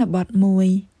ធានបទមួយ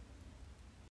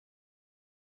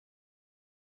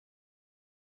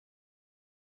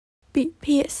ពិ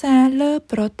ភាក្សាលើ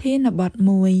ប្រធានបទ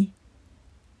មួយ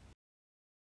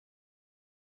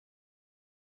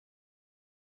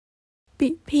ពិ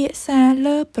ភាក្សា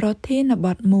លើប្រធានប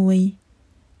ទមួយ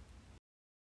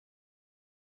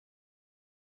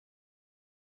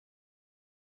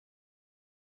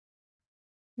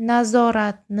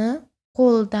nazoratni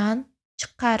qo'ldan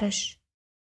chiqarish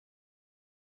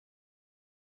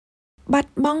បា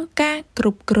ត់បង់ការគ្រ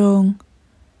ប់គ្រង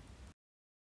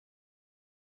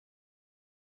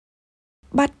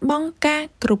បាត់បង់ការ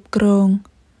គ្រប់គ្រង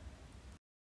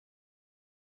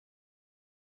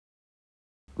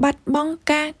បាត់បង់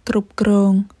ការគ្រប់គ្រ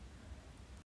ង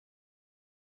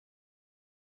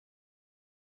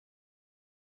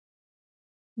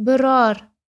biror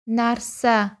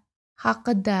narsa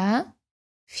haqida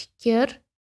fikr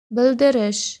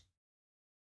bildirish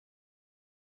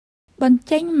បញ្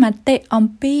ចេញមតិអំ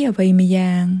ពីអ្វីម្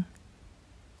យ៉ាង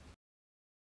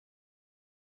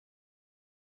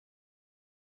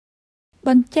ប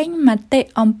ញ្ចេញមតិ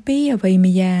អំពីអ្វី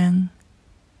ម្យ៉ាង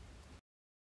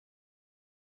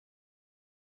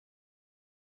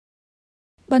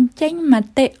បញ្ចេញម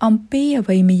តិអំពីអ្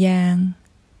វីម្យ៉ាង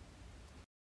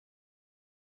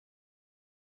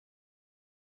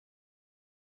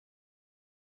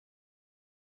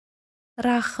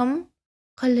rahm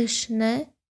qilishni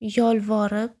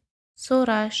yolvorib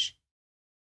so'rash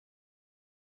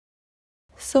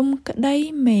សុំក្តី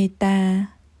មេត្តា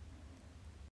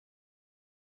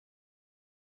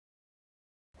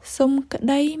សុំក្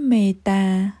តីមេត្តា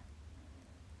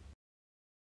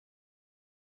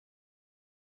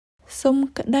សុំ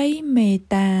ក្តីមេត្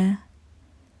តា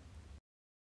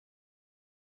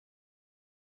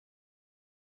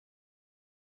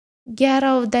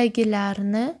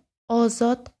garovdagilarni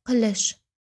ozod qilish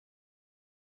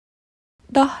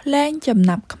ដោះលែងចំ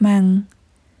ណាប់ខ្មាំង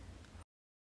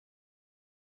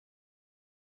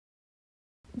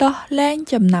ដោះលែង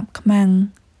ចំណាប់ខ្មាំង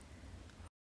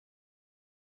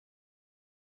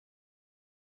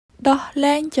ដោះ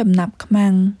លែងចំណាប់ខ្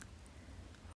មាំង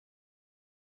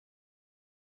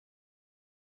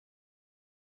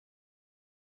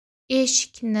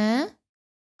eshikni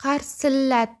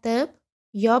qarsillatib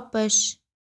yopish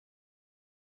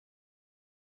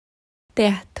ផ្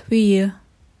ទះទ្វារ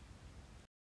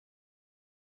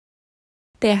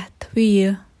ផ្ទះទ្វារ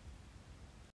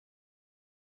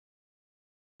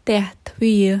ផ្ទះទ្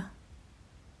វារ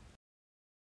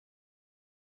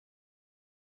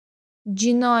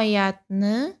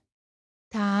jinoyatni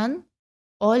tan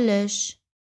olish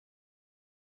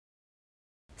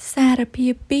សារភា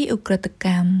ពពីឧក្រិដ្ឋក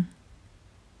ម្ម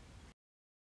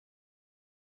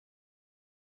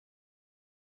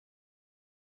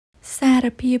ស សារ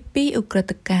ភាពពីឧក្រិ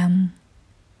ដ្ឋកម្ម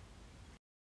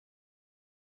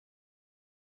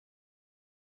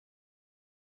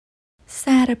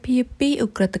សារភាពពីឧ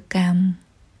ក្រិដ្ឋកម្ម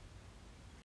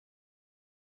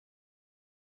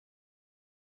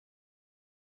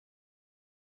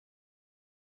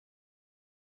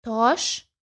tosh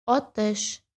otish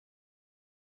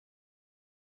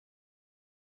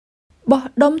បោះ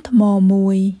ដុំថ្មមួ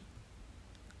យ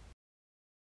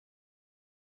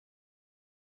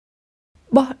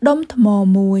បោះដុំថ្ម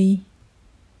មួយ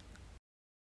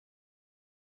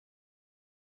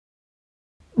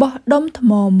បោះដុំថ្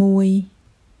មមួយ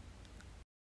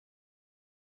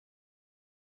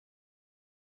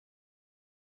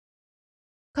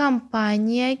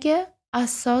kompaniyaga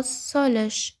asos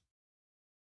solish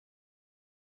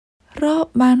រក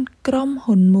បានក្រុម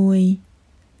ហ៊ុនមួយ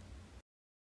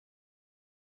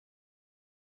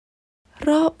រ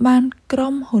កបានក្រុ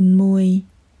មហ៊ុនមួយ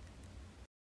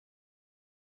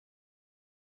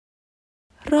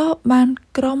រកបាន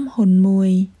ក្រុមហ៊ុនមួ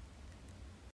យ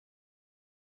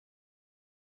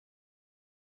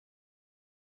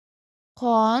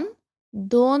qon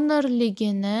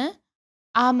donorligini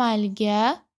amalga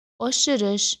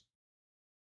oshirish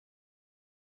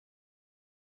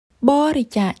បរិ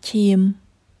ច្ចាគឈាម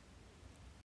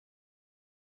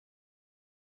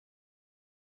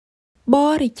ប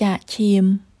រិច្ចាគឈាម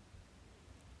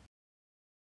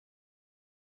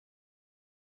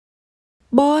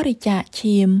បរិច្ចាគ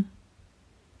ឈាម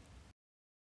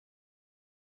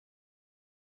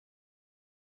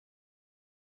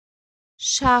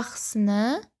shaxsni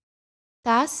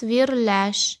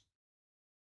tasvirlash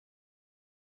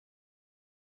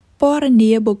ពណ៌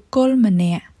នាបុគ្គលម្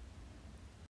នាក់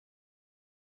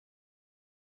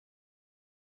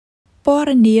ព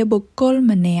ណ៌នាបុគ្គល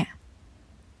ម្នាក់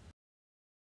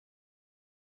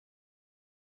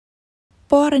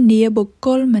ពណ៌នាបុគ្គ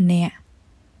លម្នាក់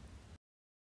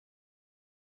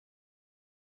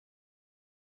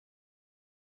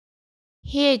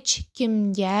hech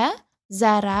kimga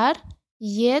zarar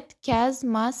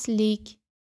yetkazmaslik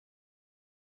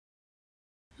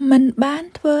មិនបាន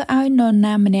ធ្វើឲ្យនរ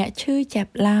ណាម្នាក់ឈឺចា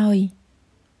ប់ឡើយ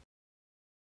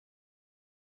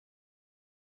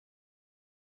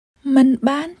មិន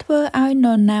បានធ្វើឲ្យន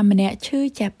រណាម្នាក់ឈឺ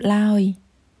ចាប់ឡើយ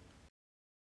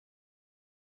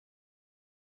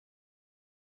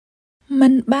មិ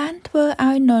នបានធ្វើ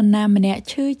ឲ្យនរណាម្នាក់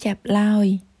ឈឺចាប់ឡើយ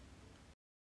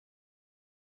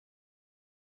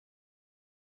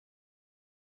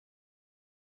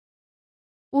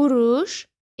urush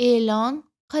e'lon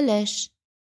qilish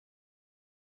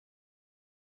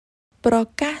ប្រ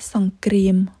កាសសង្គ្រា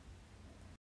ម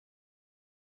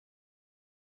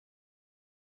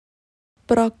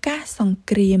ប្រកាសសង្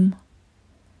គ្រាម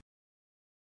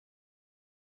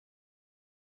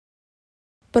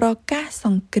ប្រកាសស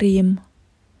ង្គ្រាម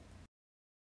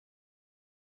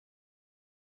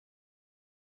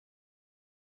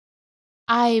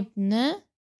aybni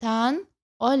tan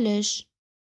olish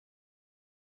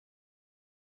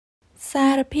សា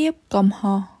រភាពកំ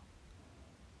ហុស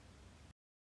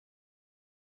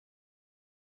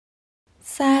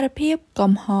សារភាព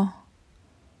កំហុស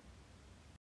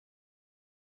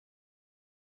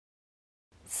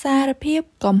សារភាព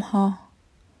កំហុស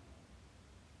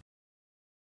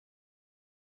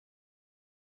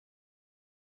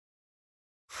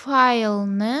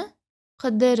failni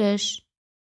qidirish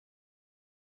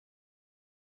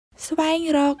ស្វែង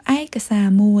រកឯកសារ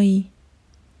មួយ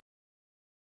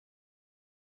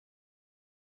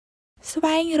ស្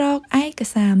វែងរកឯក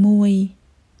សារមួយ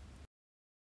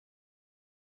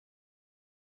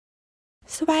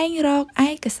ស្វែងរកឯ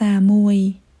កសារមួយ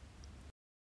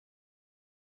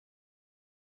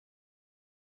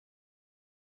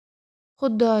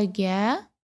xudoga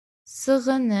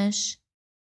sig'inish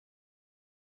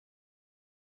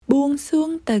បួងសួង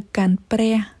ទៅកាន់ព្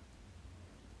រះ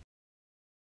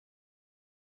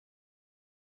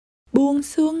បួង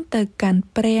សួងទៅកាន់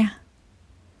ព្រះ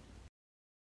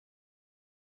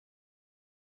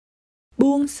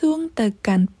បួងសួងទៅ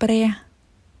កាន់ព្រះ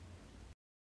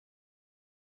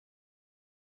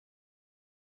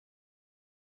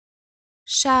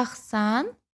shaxsan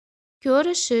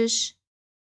ko'rishish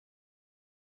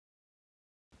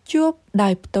ជួបដោ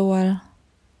យផ្ទាល់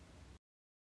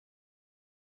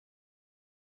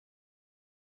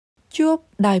ជួប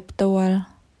ដោយផ្ទាល់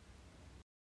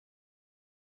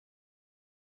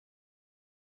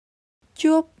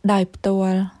ជួបដោយផ្ទា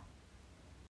ល់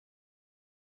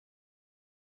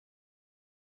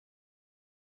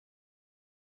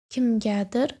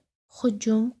kimgadir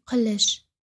hujum qilish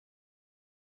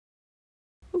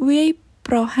វាយ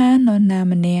ប្រហារនរណា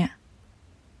ម្នាក់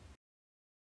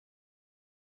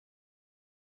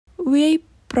វាយ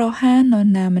ប្រហារនរ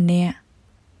ណាម្នាក់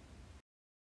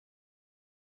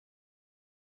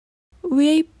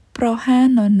វាយប្រហារ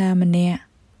នរណាម្នាក់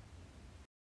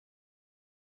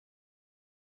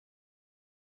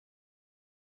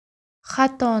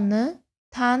xatoni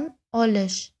tan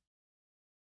olish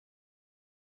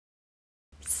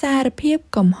សារភាព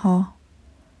កំហុស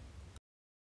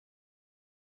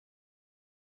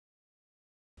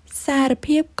សារ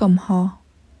ភាពកំហុស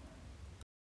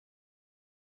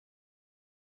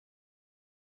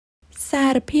សា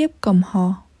រភាពកំហុ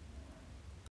ស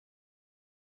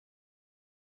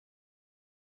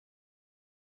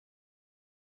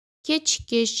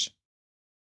kechikish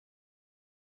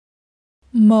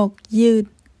មកយឺត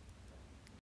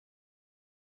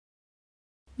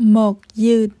មក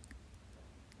យឺត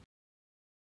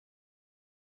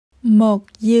មក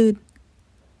យឺត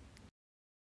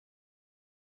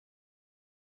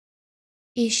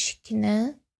eshikni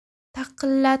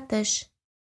taqillatish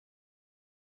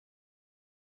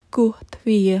គោះទ្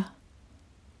វារ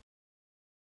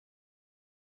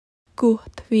គោះ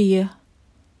ទ្វារ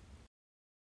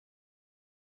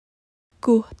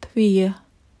គោះទ្វារ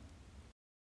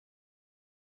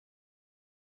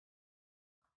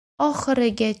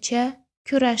oxirigacha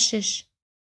kurashish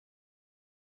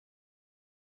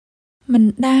មិន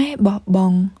ដែលបោះប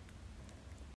ង់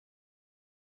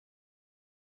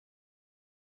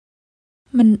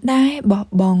មិនដែលបោះ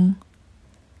បង់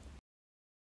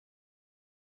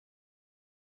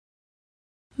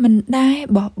មិនដែល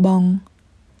បោះបង់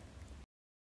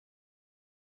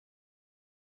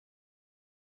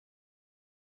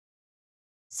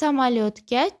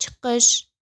samolyotga chiqish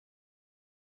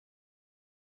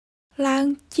ឡើង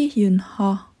ជិះយន្ត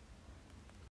ហោះ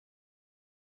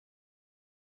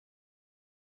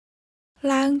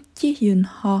ឡើងជិះយន្ត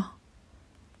ហោះ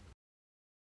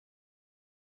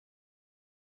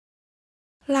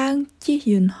ឡើងជិះ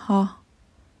យន្តហោះ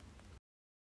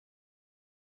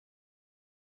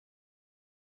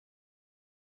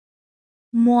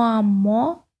muammo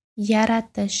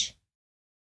yaratish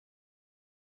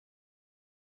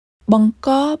បង្ក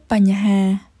បញ្ហា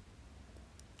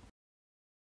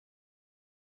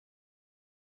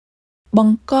ប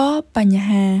ង្កបញ្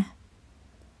ហា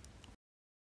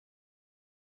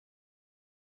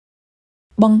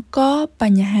បង្កប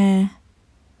ញ្ហា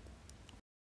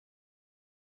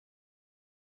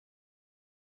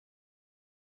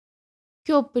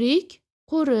ko'prik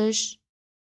qurish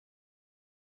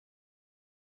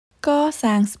ក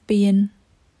សាងស្ពាន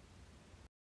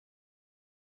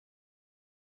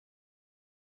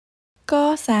ក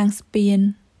សាងស្ពាន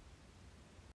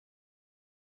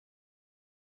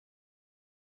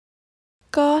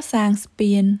កសាងស្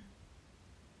ពាន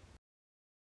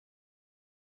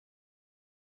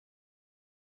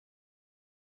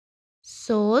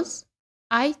so'z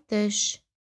aytish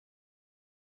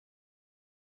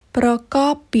ប្រក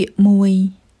បពាក្យមួយ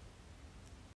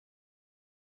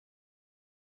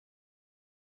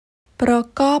ប្រ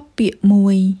កបពាក្យមួ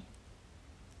យ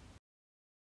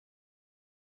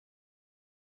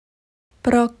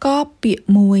ប្រកបពាក្យ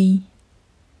មួយ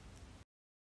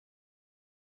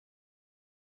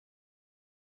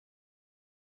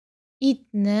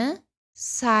itni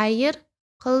sayr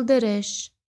qildirish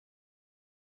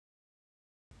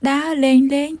ដើរលេង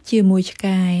ជាមួយឆ្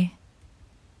កែ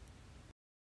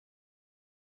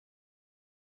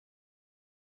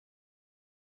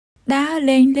ដើរ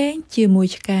លេងជាមួយ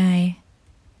ឆ្កែ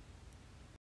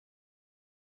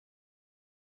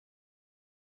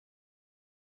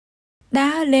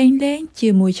ដើរលេងជា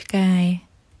មួយឆ្កែ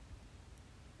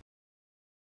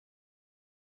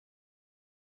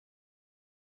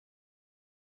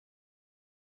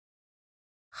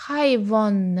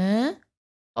hayvonni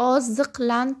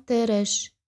oziqlantirish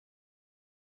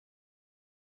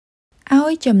ឲ្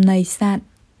យចំណីសត្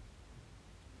វ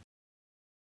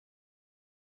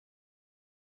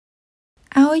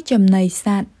ឲ្យចំណីស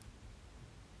ត្វ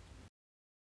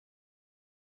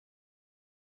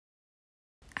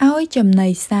ឲ្យចំណី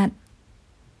សត្វ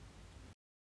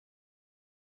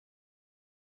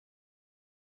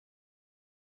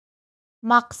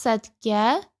maqsadga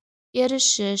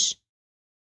erishish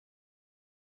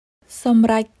សម្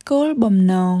រេចគោលបំ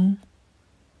ណង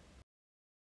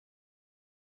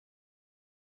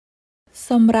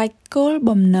សម្រេចគោល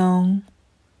បំណង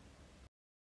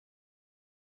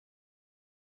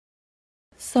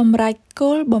សម្រេច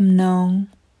គោលបំណង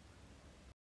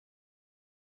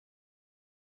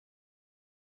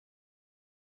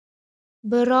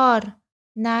biror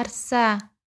narsa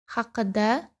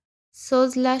haqida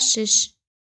so'zlashish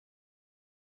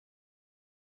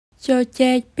ជ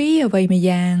ជែកពីអ្វីម្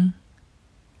យ៉ាង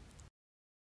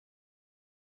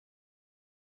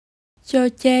ជ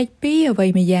ជែកពីអ្វី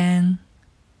ម្យ៉ាង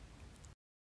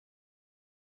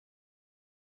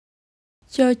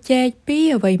ជជែកពី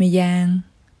អ្វីម្យ៉ាង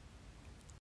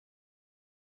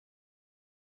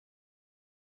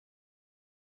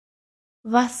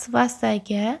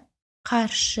vasvasaga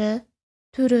qarshi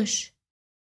turish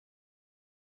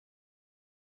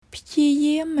ព្យា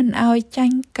យាមមិនឲ្យចា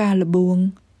ញ់ការល្បួង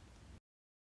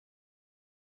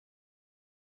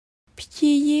ព្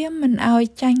យាយាមមិនឲ្យ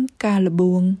ចាញ់ការល្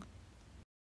បួង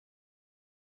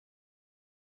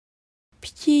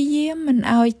ព្យាយាមមិន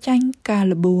ឲ្យចាញ់ការ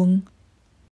ល្បួង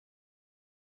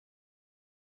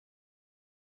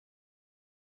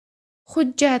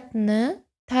hujjatni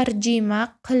tarjima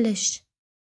qilish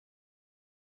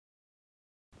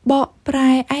បកប្រែ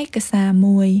ឯកសារ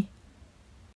មួយ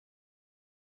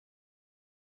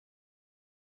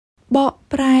បក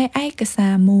ប្រែឯកសា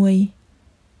រមួយ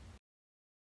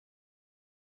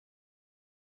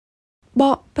ប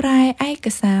កប្រែឯក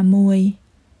សារមួយ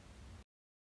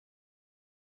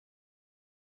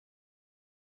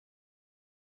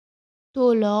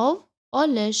to'lov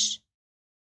olish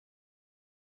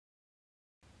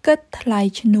គិតថ្លៃ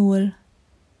ឈ្នួល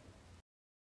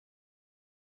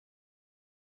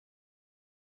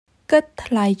គិត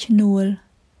ថ្លៃឈ្នួល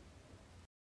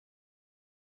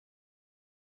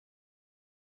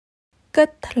គិត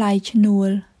ថ្លៃឈ្នួ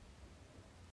ល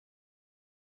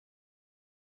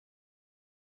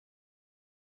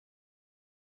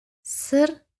sir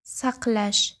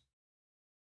saqlash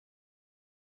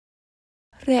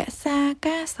រក្សា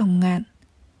ការសម្ងាត់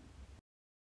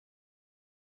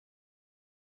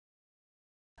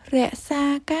រក្សា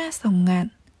ការសម្ងាត់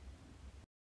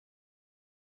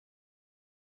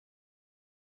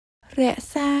រក្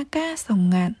សាការសម្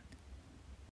ងាត់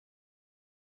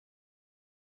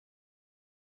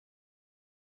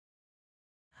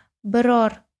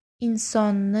biror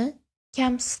insonni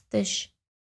kamsitish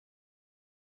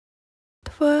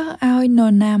ធ្វើឲ្យន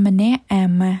រណាម្នាក់អា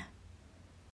ម៉ាស់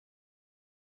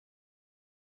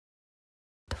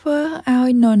ធ្វើឲ្យ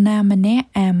នរណាម្នាក់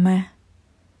អាម៉ាស់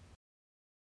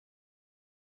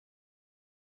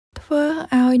ធ្វើ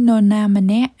ឲ្យនរណាម្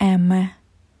នាក់អាម៉ាស់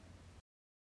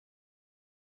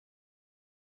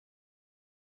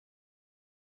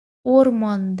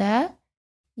o'rmonda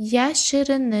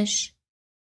yashirinish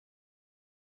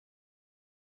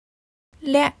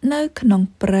លាក់នៅក្នុង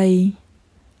ព្រៃ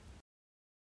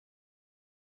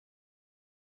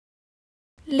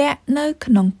លាក់នៅ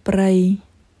ក្នុងព្រៃ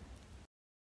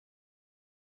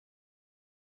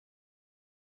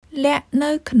លាក់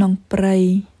នៅក្នុងព្រៃ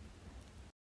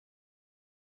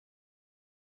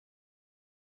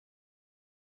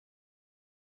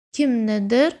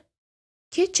kimnidir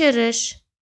kechirish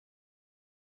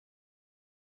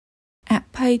អ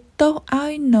ភ័យទោសឲ្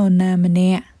យនរណាម្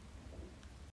នាក់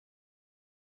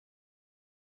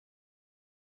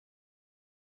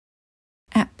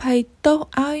អភ័យទោស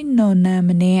ឲ្យនរណា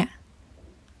ម្នាក់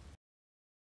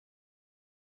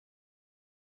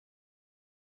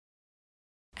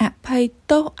អភ័យ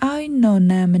ទោសឲ្យនរ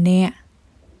ណាម្នាក់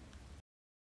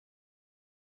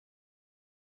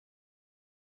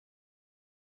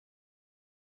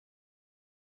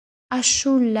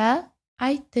ashula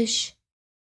aytish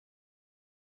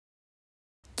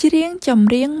ច្រៀងចម្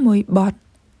រៀងមួយបទ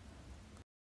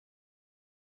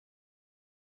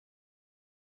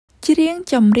ច្រៀង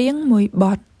ចម្រៀងមួយប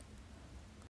ទ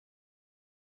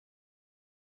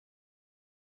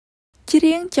ច្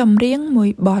រៀងចម្រៀងមួ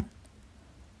យបទ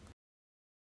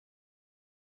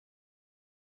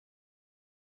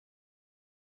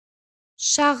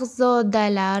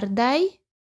shahzodalarday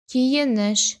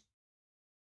kiyinish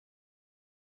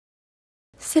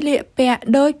ស្លៀកពាក់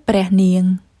ដូចព្រះនាង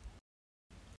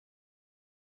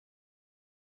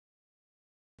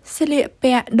ស្លៀក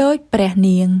ពាក់ដូចព្រះ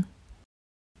នាង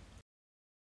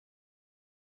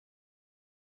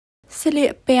ស្លៀ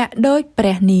កពាក់ដូចព្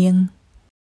រះនាង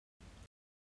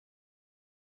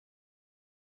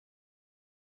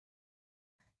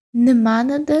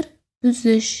nimanidir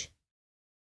buzish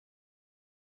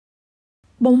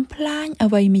បំផ្លាញអ្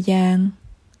វីម្យ៉ាង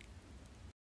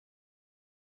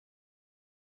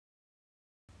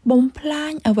បំផ្លា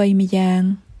ញអ្វីម្យ៉ាង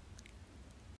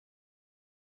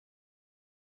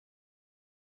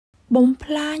បំ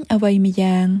ផ្លាញអ្វីម្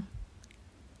យ៉ាង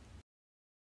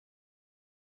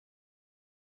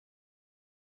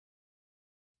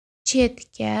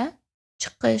chetga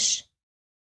chiqish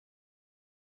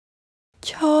ឈ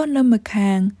រនៅម្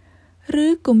ខាងឬ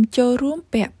កុំចូលរួម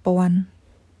ពាក់ព័ន្ធ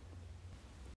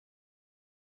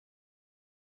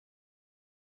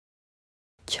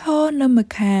ឈរនៅម្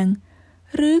ខាង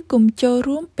ឬកុំចូល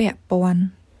រួមពាក់ព័ន្ធ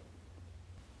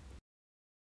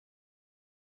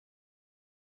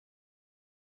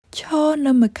ឈរ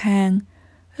នៅម្ខាង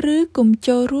ឬកុំ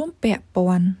ចូលរួមពាក់ព័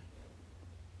ន្ធ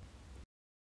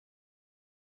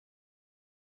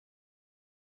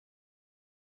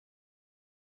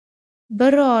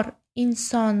biror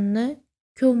insonni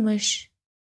ko'mish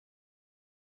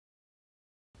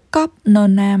កប់នរ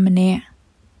ណាម្នាក់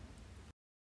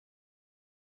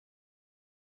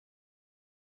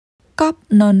កប់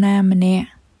នរណាម្នាក់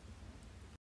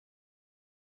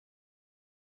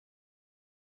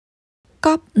ក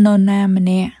ប់នរណាម្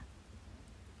នាក់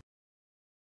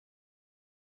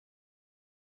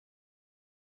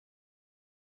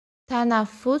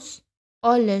tanaffus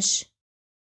olish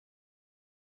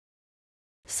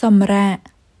សម្រាក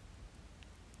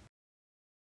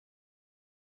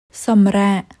សម្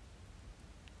រាក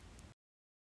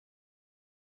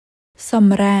ស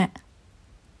ម្រាក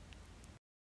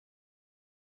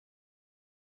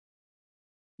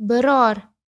biror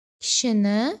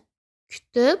kishini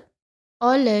kutib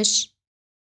olish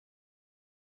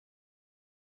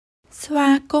ស្វា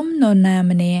គមន៍នរណា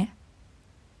ម្នាក់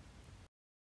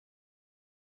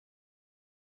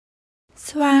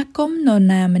ស្វាគមន៍នរ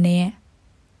ណាម្នាក់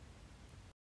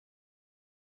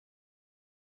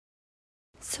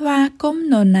ស្វាគមន៍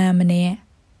នរណាម្នាក់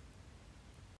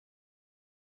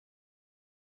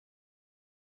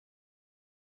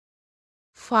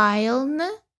faylni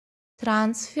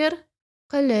transfer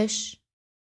qilish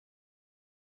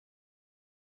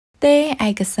ទេឯ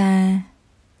កសារ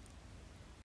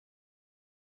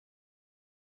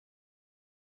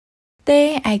ទេ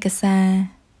ឯកសារ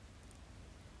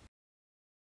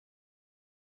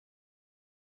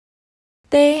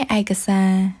ទេឯកសា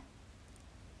រ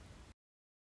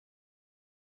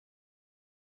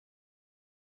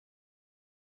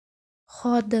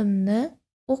xodimni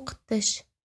o'qitish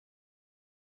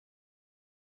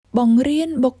បង្រៀន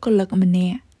បុគ្គលិកម្នា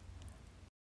ក់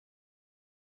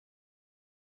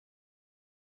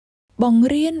បង្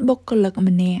រៀនបុគ្គលិក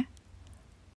ម្នាក់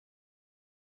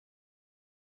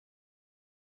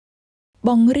ប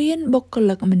ង្រៀនបុគ្គ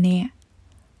លិកម្នាក់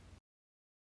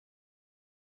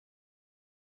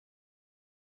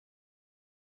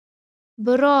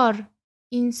biror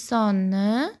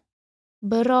insonni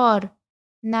biror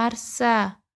narsa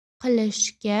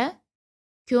qilishga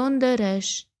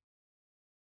ko'ndirish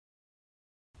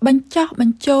បញ្ចុះប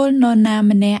ញ្ចូលនរណា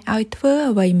ម្នាក់ឲ្យធ្វើ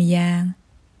អ្វីម្យ៉ាង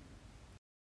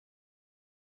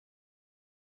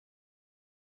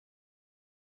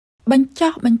បញ្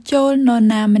ចុះបញ្ចូលនរ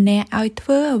ណាម្នាក់ឲ្យធ្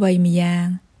វើអ្វីម្យ៉ាង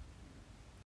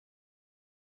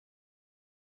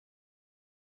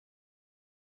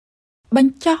ប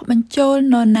ញ្ចុះបញ្ចូល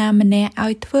នរណាម្នាក់ឲ្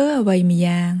យធ្វើអ្វីម្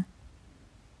យ៉ាង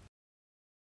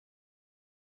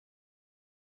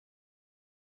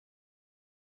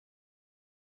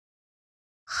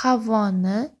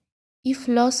havoni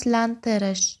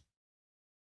ifloslantirish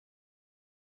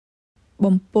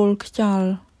បំពុលខ្យល់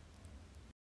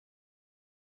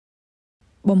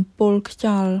បំពុលខ្យ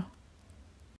ល់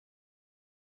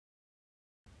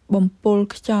បំពុល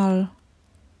ខ្យល់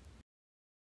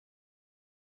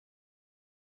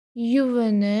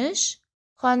yuvinish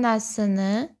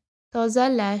xonasini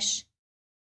tozalash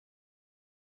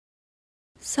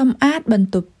សម្អាតបន្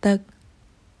ទប់ទឹក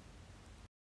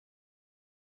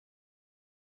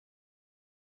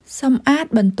សម្អាត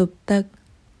បន្ទប់ទឹក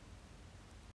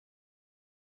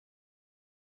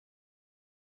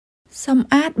សម្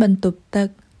អាតបន្ទប់ទឹក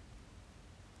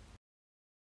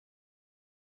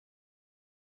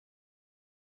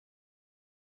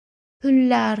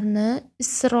pullarni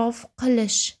isrof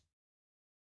qilish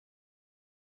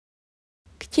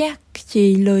ខ្ជះខ្ជា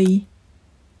យលុយ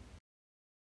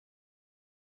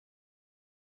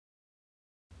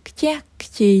ខ្ជះខ្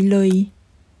ជាយលុយ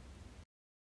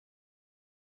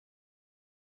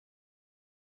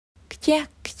ខ្ជះ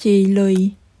ខ្ជាយលុយ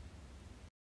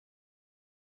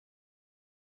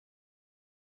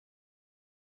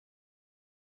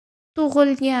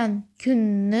tug'ilgan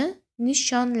kunni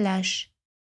nishonlash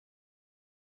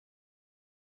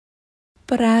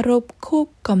ប្រារព្ធខួប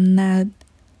កំណើត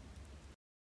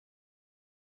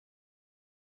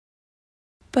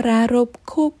ប្រារព្ធ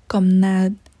ខួបកំណើ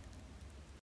ត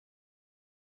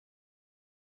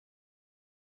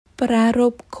ប្រារ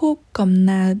ព្ធខួបកំ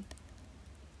ណើត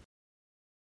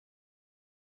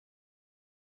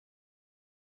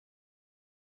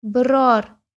biror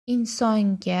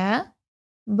insonga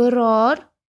biror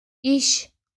ish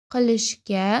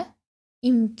qilishga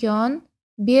imkon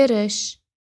berish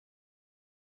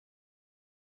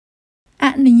អ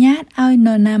នុញ្ញាតឲ្យន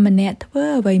រណាម្នាក់ធ្វើ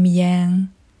អ្វីម្យ៉ាង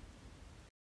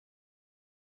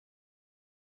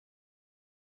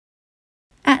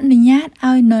អនុញ្ញាត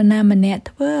ឲ្យនរណាម្នាក់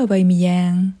ធ្វើអ្វីម្យ៉ា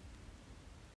ង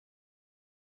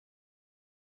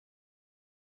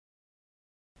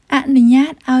នុញ្ញា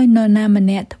តឲ្យនរណាម្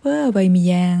នាក់ធ្វើអ្វីម្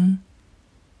យ៉ាង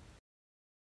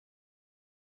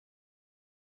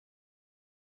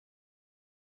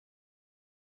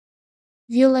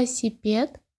Велосипед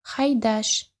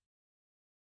haydash.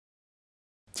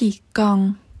 ជិះកង់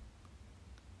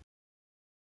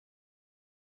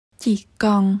ជិះក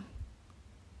ង់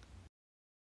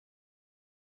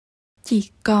ជិះ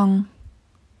កង់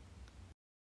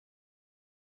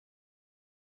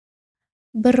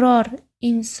Biror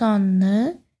insonni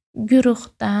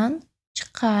guruhdan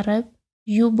chiqarib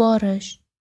yuborish.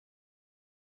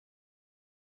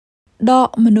 ដក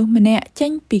មនុស្សម្នាក់ចេ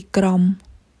ញពីក្រុម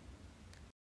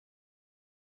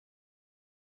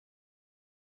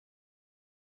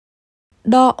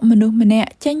ដកមនុស្សម្នា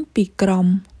ក់ចេញពីក្រុម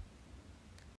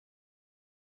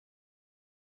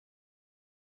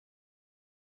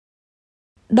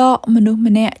ដកមនុស្ស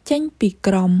ម្នាក់ចេញពី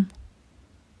ក្រុម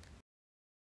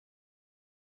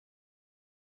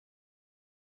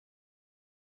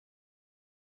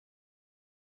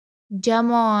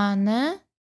Jamoani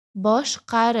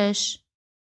boshqarish.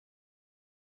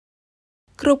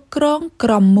 គ្រប់គ្រងក្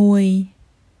រុមមួយ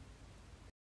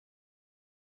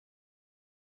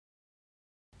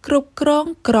គ្រប់គ្រង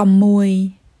ក្រុមមួយ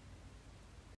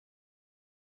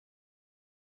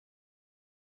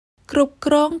គ្រប់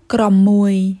គ្រងក្រុមមួ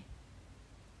យ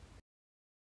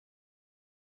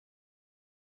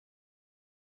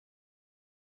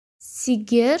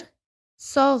Sigir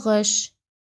sog'ish.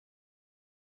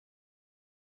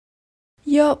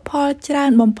 យកផលច្រើ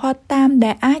នបំផុតតាម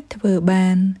ដែលអាចធ្វើបា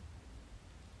ន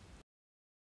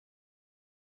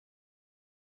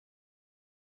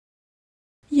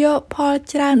យកផល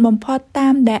ច្រើនបំផុតតា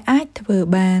មដែលអាចធ្វើ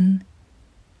បាន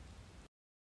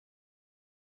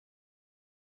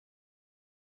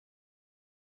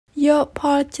យកផ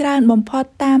លច្រើនបំផុត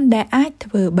តាមដែលអាច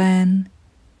ធ្វើបាន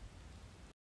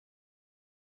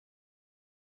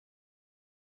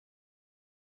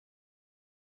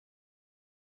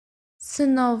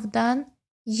Sinovdan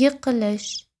yiqilish.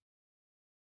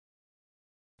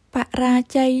 បរា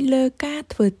ជ័យលើការ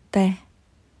ធ្វើតេស្ត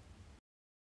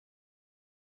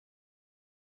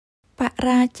ប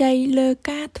រាជ័យលើ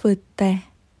ការធ្វើតេស្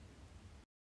ត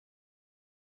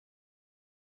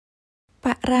ប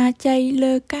រាជ័យ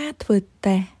លើការធ្វើ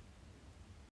តេស្ត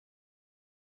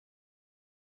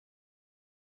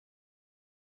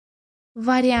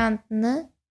Variantni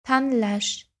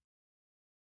tanlash.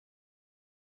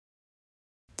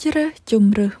 ជ្រើសជ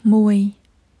ម្រើសមួយ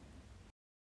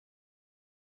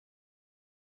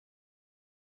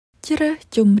ជ្រើស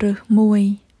ជម្រើសមួយ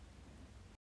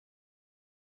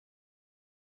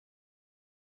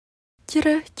ជ្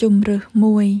រើសជម្រើស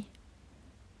មួយ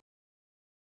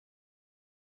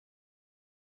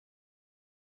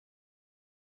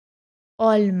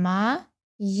Olma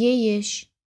yeyish.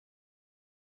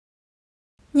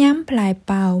 ញ៉ាំផ្លែ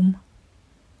ប៉ោម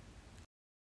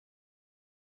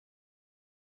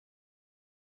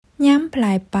ញ៉ាំផ្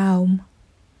លែប៉ោម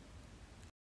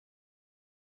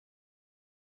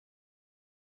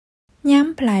ញ៉ាំ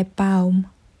ផ្លែប៉ោម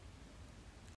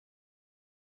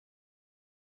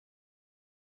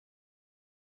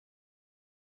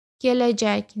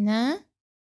Kelajakni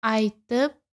aytib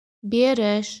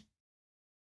berish.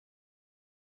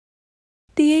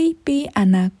 ទាយពីអ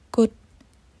នាគត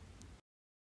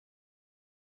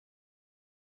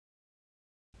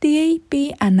ទាយពី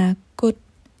អនាគត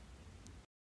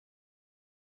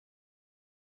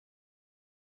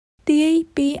ទាយ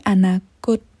ពីអនាគ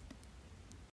ត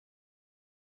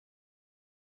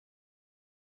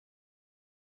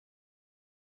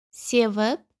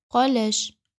Sevib qolish.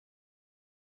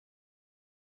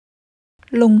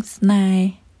 លង់ស្នេហ៍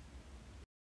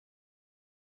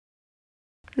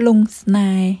លង់ស្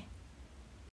នេហ៍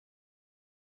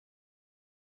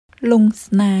លង់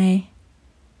ស្នេហ៍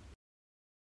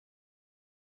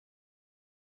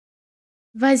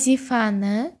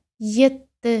Vazifani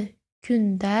 7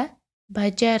 kunda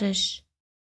bajarish.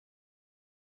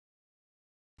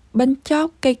 បញ្ច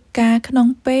ប់កិច្ចការក្នុង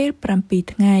ពេល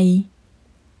7ថ្ងៃ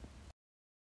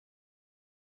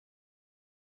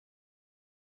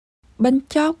បញ្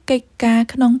ចប់កិច្ចការ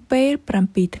ក្នុងពេល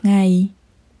7ថ្ងៃ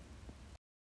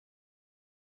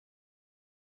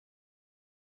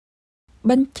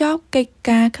បញ្ចប់កិច្ច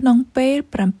ការក្នុងពេល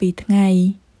7ថ្ងៃ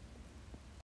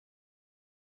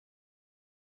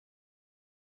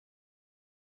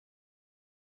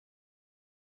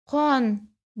Qon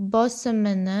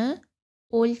bosimini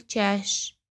o'lchash.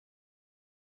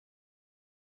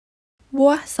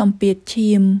 វាស់សម្ពាធ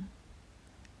ឈាម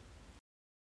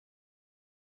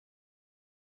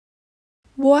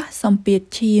វាស់សម្ពាធ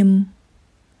ឈាម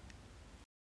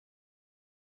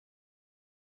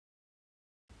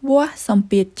វាស់សម្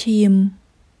ពាធឈាម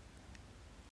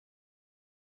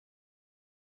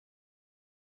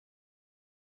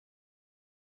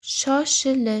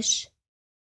Shoshilish.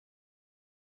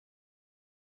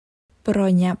 ប្រ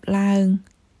ញាប់ឡើង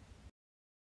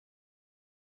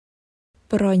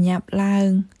ប្រញាប់ឡើង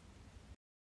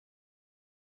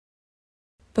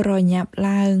ប្រញាប់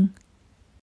ឡើង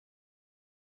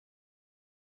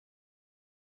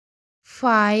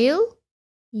Fayl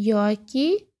yoki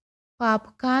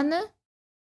papkani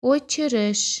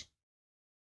o'chirish.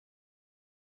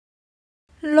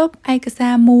 លុបឯកសា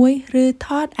រមួយឬថ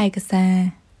តឯកសារ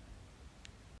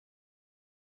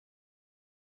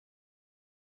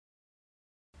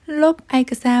លុបឯ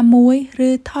កសារមួយឬ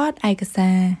ថតឯក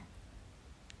សារ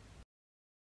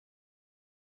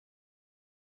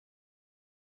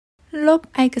លុប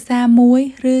ឯកសារមួយ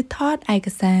ឬថតឯក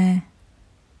សារ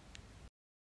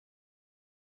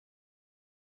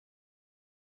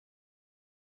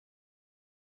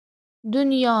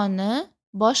Dunyoni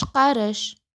boshqarish.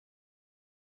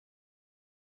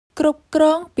 គ្រប់គ្រ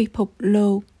ងពិភពលោ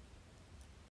ក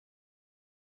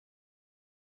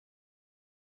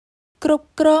គ្រប់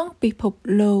គ្រងពិភព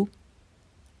លោក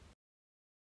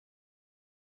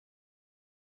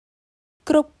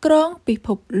គ្រប់គ្រងពិភ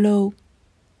ពលោក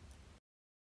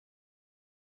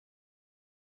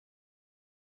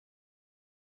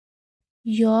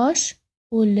Yosh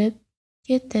o'lib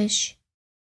ketish.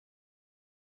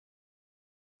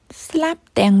 ស្លាប់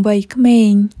ទាំងវ័យក្មេ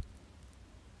ង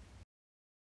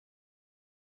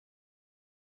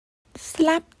ស្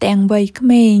លាប់ទាំងវ័យក្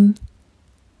មេង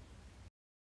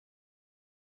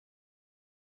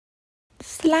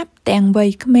ស្លាប់ទាំងវ័យ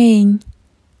ក្មេង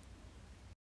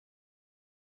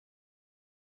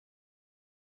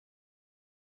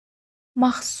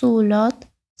Mahsulot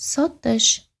sotish.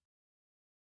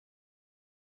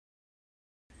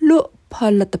 លក់ផ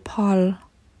លិតផល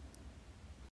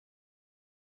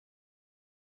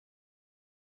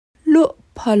លក់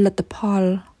ផលិតផល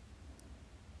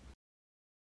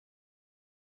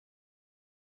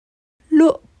ល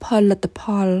ក់ផលិតផ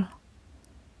ល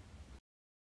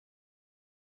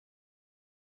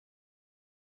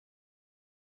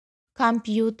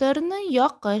Kompyuterni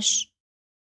yoqish.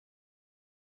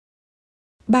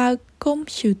 បើកកុំ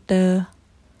ព្យូទ័រ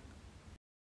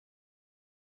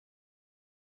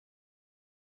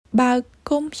បើក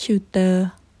កុំព្យូទ័រ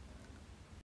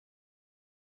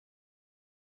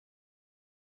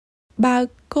បើក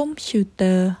កុំព្យូ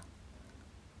ទ័រ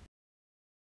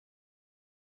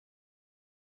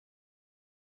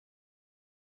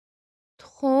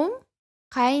Tuxum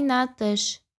qaynatish.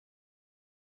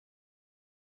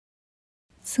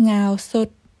 ស្ងោរស៊ុត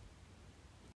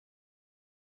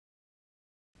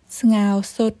ស្ងោរ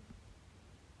ស៊ុត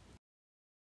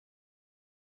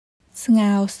ស្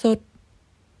ងោរស៊ុត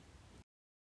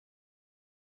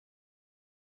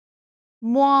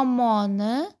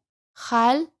Muammoni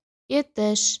hal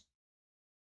etish.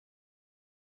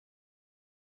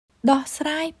 ដោះស្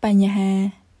រាយបញ្ហា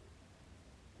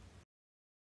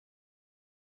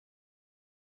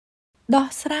ដោះ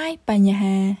ស្រាយបញ្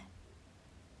ហា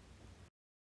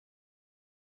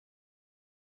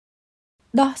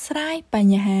ដោះស្រាយប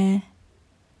ញ្ហា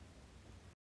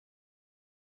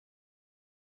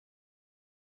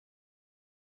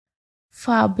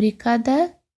Fabrikada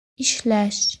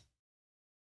ishlash.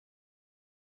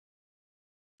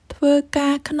 ធ្វើកា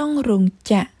រក្នុងរោង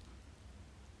ចក្រ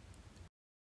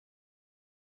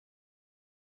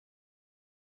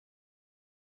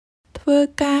ធ្វើ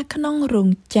ការក្នុងរោង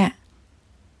ចក្រ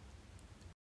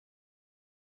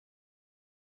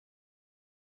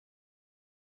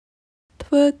ធ្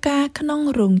វើការក្នុង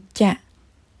រោងចក្រ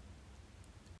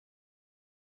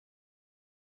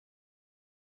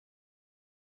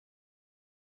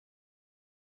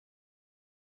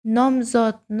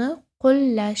Nomzodni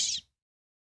qo'llash.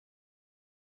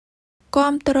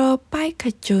 គាំទ្របេក្ខ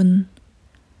ជន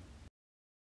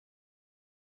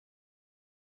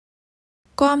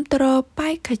គាំទ្របេ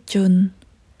ក្ខជន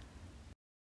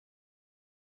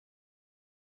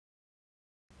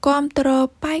គាំទ្រ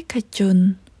បេក្ខជន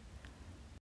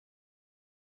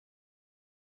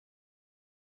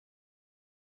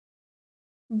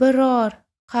Biror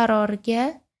qarorga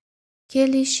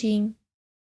kelishing.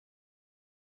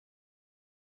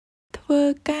 ធ្វើ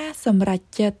ការសម្រេច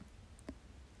ចិត្ត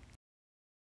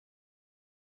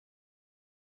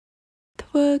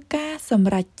ធ្វើការស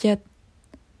ម្រេចចិត្ត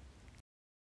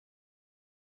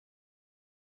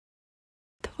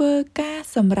ធ្វើការ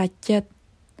សម្រេចចិត្ត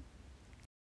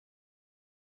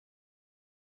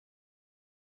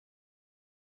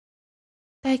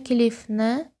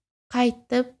Taklifni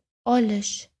qaytib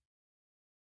olish.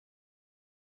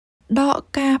 ដក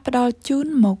ការផ្ដល់ជូន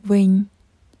មកវិញ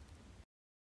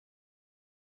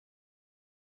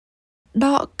ដ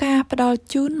កការផ្ដល់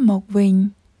ជូនមកវិញ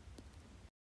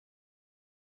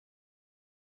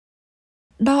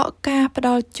ដកការផ្ដ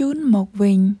ល់ជូនមក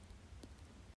វិញ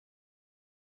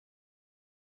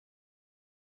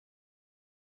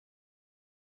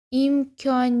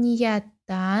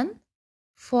imkoniyatdan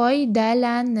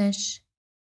foydalanish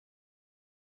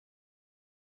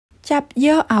ចាប់យ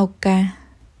កឱកាស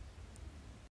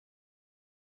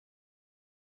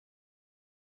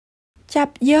ចា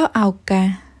ប់យកឱកាស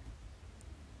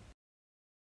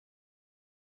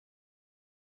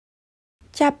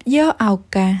ចាប់យកឱ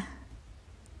កាស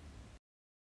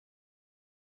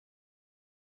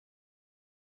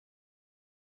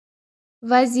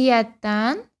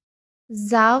vaziyatdan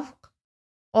zavq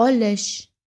olish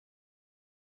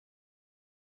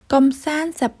កំសាន្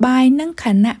តសប្បាយនឹងខ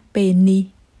ណៈពេលនេះ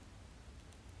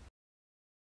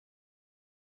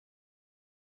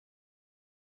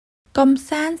កំ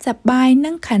សាន្តសប្បាយនឹ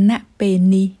ងខណៈពេល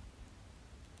នេះ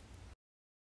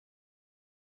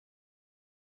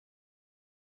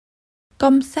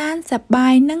កំសាន្តសប្បា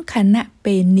យនឹងខណៈ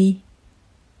ពេលនេះ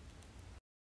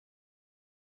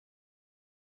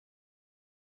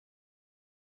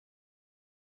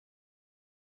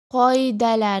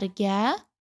qoidalarga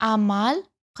amal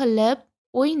qilib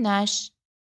o'ynash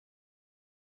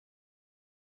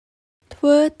ធ្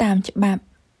វើតាមច្បាប់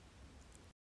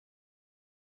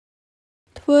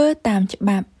ធ្វើតាមច្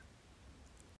បាប់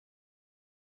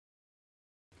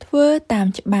ធ្វើតាម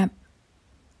ច្បាប់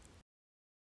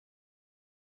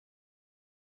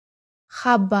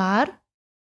xabar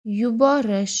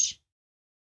yuborish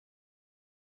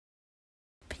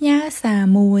ផ្ញើសារ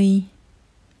មួយ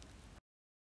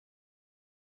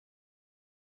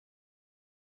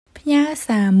ផ្ញើ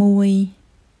សារមួយ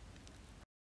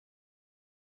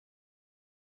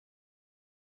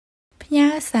ផ្ញើ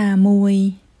សារមួយ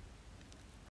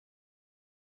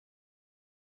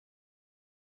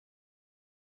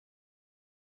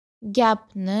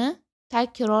gapni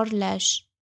takrorlash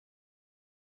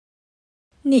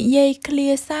និយាយឃ្លា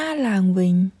សារឡើងវិ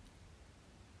ញ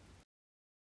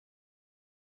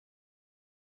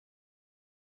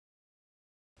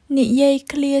និយាយ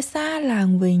ឃ្លាសារឡើង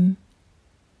វិញ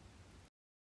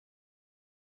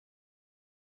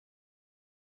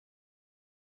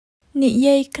និ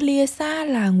យាយឃ្លាសារ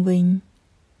ឡើងវិញ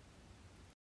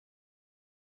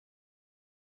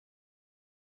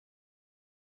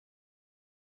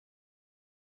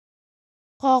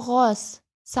qog'oz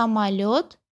samolyot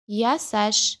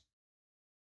yasash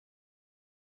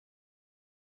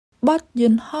បត់យ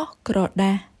ន្តហោះក្រ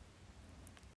ដាស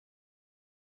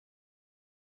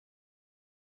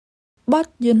ប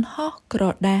ត់យន្តហោះក្រ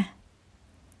ដាស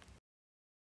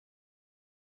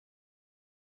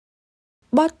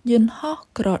បត់យន្តហោះ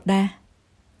ក្រដាស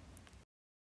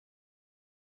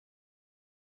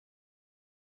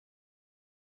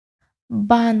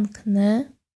bankni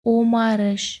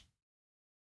o'marish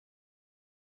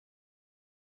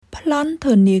ប្លន់ធ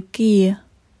នាគារ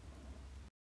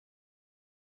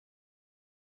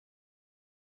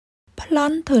ប្ល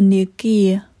ន់ធនាគារ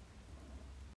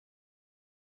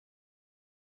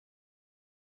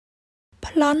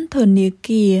ប្លន់ធនា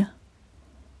គារ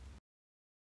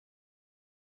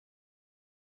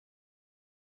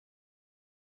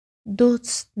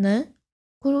do'stni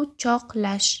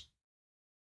quchoqlash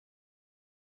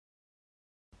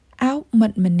អោបមិ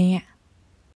ត្តម្នាក់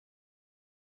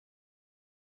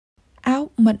អោប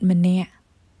មិត្តម្នាក់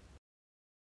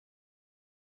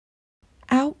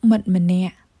អោបមិត្តម្នា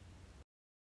ក់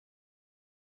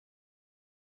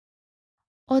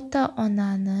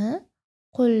ota-onani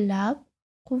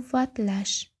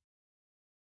qo'llab-quvvatlash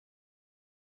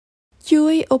ជួ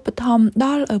យឧបត្ថម្ភដ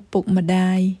ល់ឪពុកម្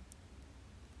ដាយ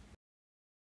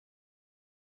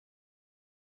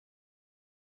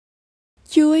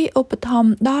ជួយឧបត្ថម្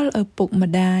ភដល់ឪពុក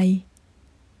ម្ដាយ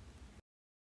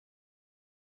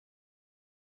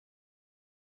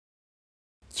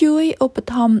ជួយឧបត្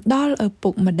ថម្ភដល់ឪពុ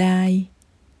កម្ដាយ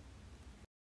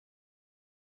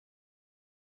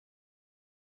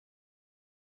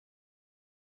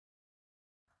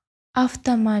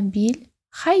avtomobil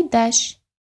haydash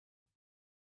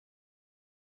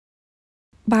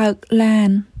បើកឡា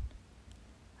ន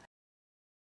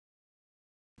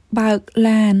បើក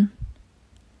ឡាន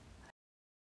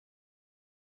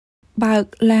បើក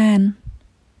ឡាន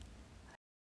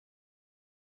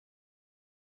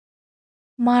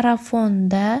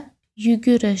marafonda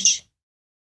yugurish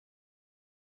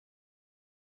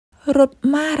រត់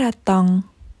ម៉ារ៉ាតុង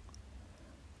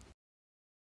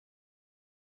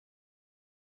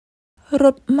រ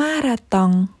ត់ម៉ារ៉ាតុ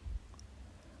ង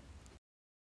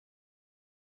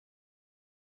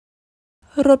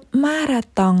รถมารา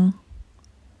ธอน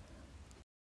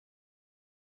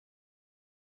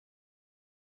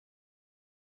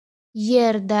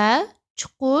Yerda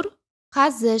chuqur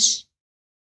qazish.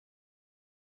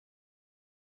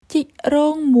 ជីករ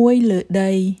ងមួយលើ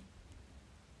ដី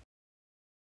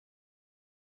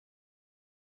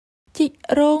ជីក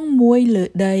រងមួយលើ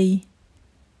ដី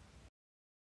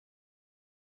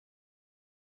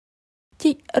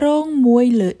ជីករងមួយ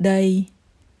លើដី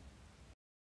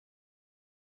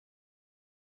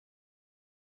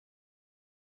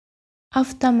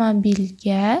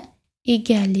Avtomobilga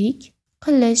egalik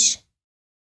qilish.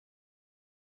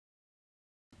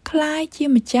 คล้ายជា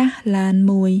ម្ចាស់ឡាន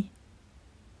មួយ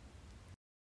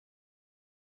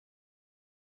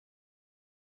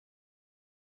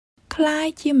คล้าย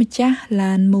ជាម្ចាស់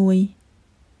ឡានមួយ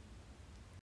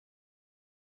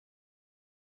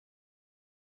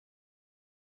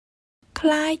ค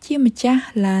ล้ายជាម្ចាស់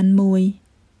ឡានមួយ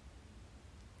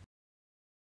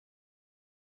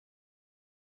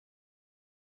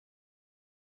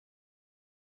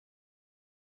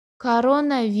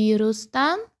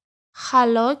Koronavirusdan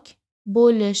halok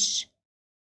bo'lish.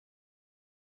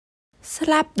 ស្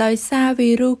លាប់ដោយសារវី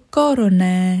រុសកូវីដ -19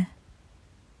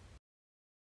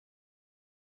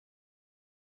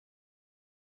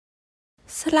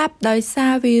 ស្លាប់ដោយសា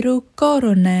រវីរុសកូ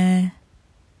វីដ -19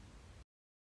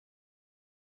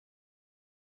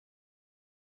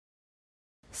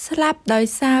 ស្លាប់ដោយ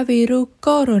សារវីរុស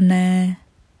កូវីដ -19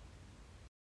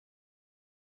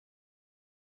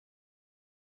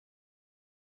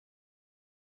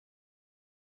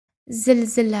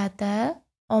 Zilzilada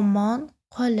omon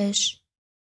qolish.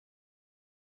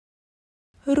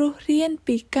 រស់រាន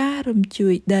ពីការរំជួ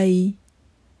យដី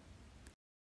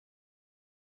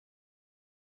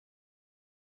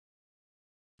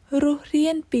រស់រា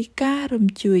នពីការរំ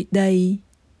ជួយដី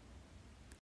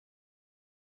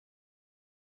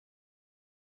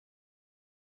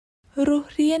រស់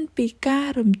រានពីការ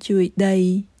រំជួយដី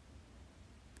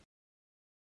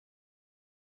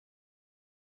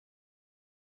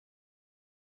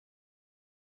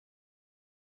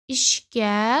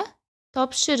Ishga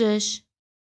topshirish.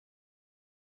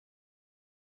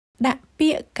 ដាក់ពា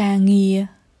ក្យការងារ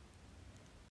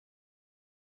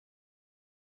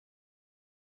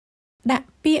ដាក់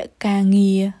ពាក្យការ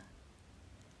ងារ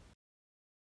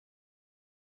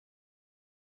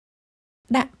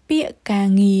ដាក់ពាក្យការ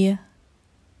ងារ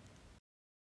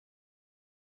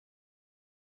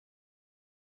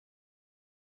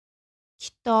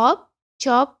Kitob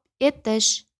chop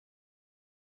etish.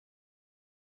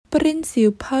 ព្រិនសៀវ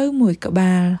ភៅមួយក្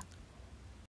បាល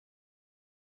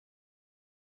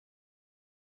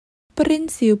ព្រិន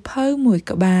សៀវភៅមួយ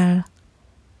ក្បាល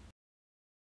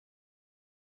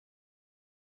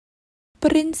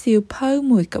ព្រិនសៀវភៅ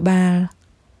មួយក្បាល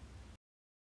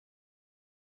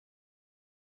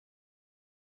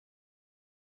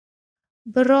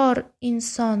Biror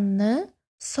insonni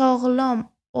sog'lom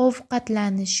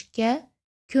ovqatlanishga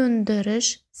ko'ndirish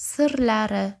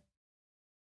sirlari.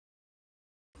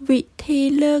 វិធី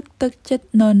លើកទឹកចិត្ត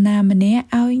នរណាម្នាក់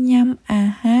ឲ្យញ៉ាំអា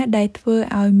ហារដែលធ្វើ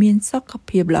ឲ្យមានសុខ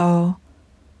ភាពល្អ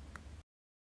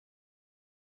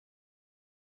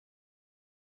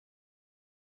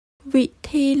វិ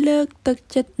ធីលើកទឹក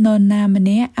ចិត្តនរណាម្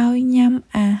នាក់ឲ្យញ៉ាំ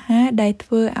អាហារដែលធ្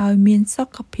វើឲ្យមានសុ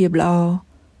ខភាពល្អ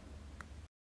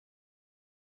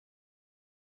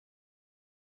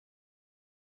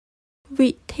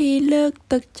វិធីលើក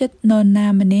ទឹកចិត្តនរណា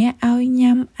ម្នាក់ឲ្យ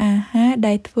ញ៉ាំអាហារ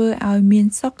ដែលធ្វើឲ្យមាន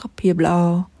សុខភាពល្អ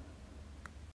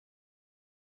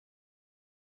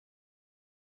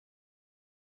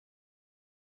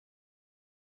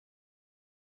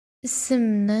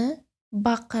Ismni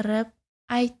baqirib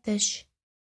aytish.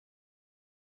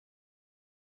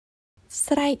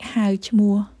 ស្រែកហៅឈ្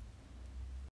មោះ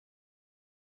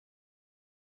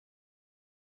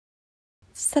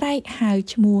ស្រែកហៅ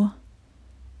ឈ្មោះ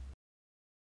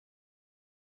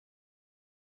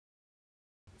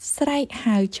ស្រែក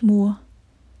ហៅឈ្មោះ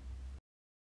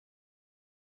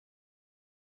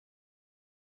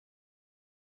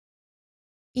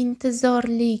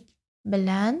Intizorlik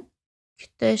bilan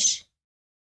kutish.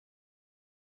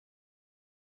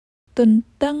 ទន្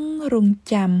ទឹងរង់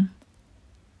ចាំ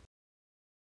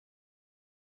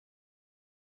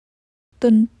ទ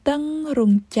ន្ទឹងរ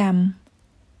ង់ចាំ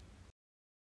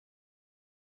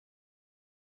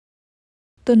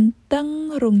ទន្ទឹង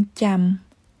រង់ចាំ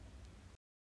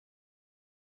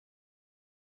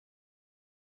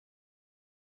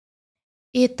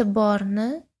E'tiborni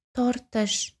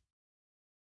tortish.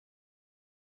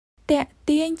 ទាក់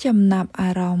ទាញចំណាប់អា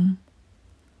រម្មណ៍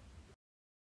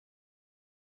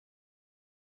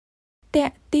ទា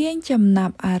ក់ទាញចំណា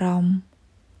ប់អារម្មណ៍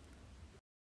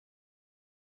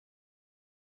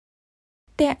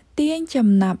តាក់ទាញចំ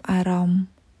ណាប់អារម្មណ៍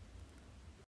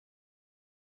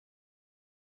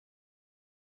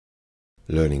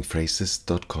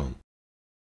learningphrases.com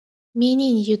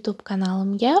Mening YouTube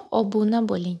kanalimga obuna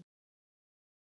bo'ling.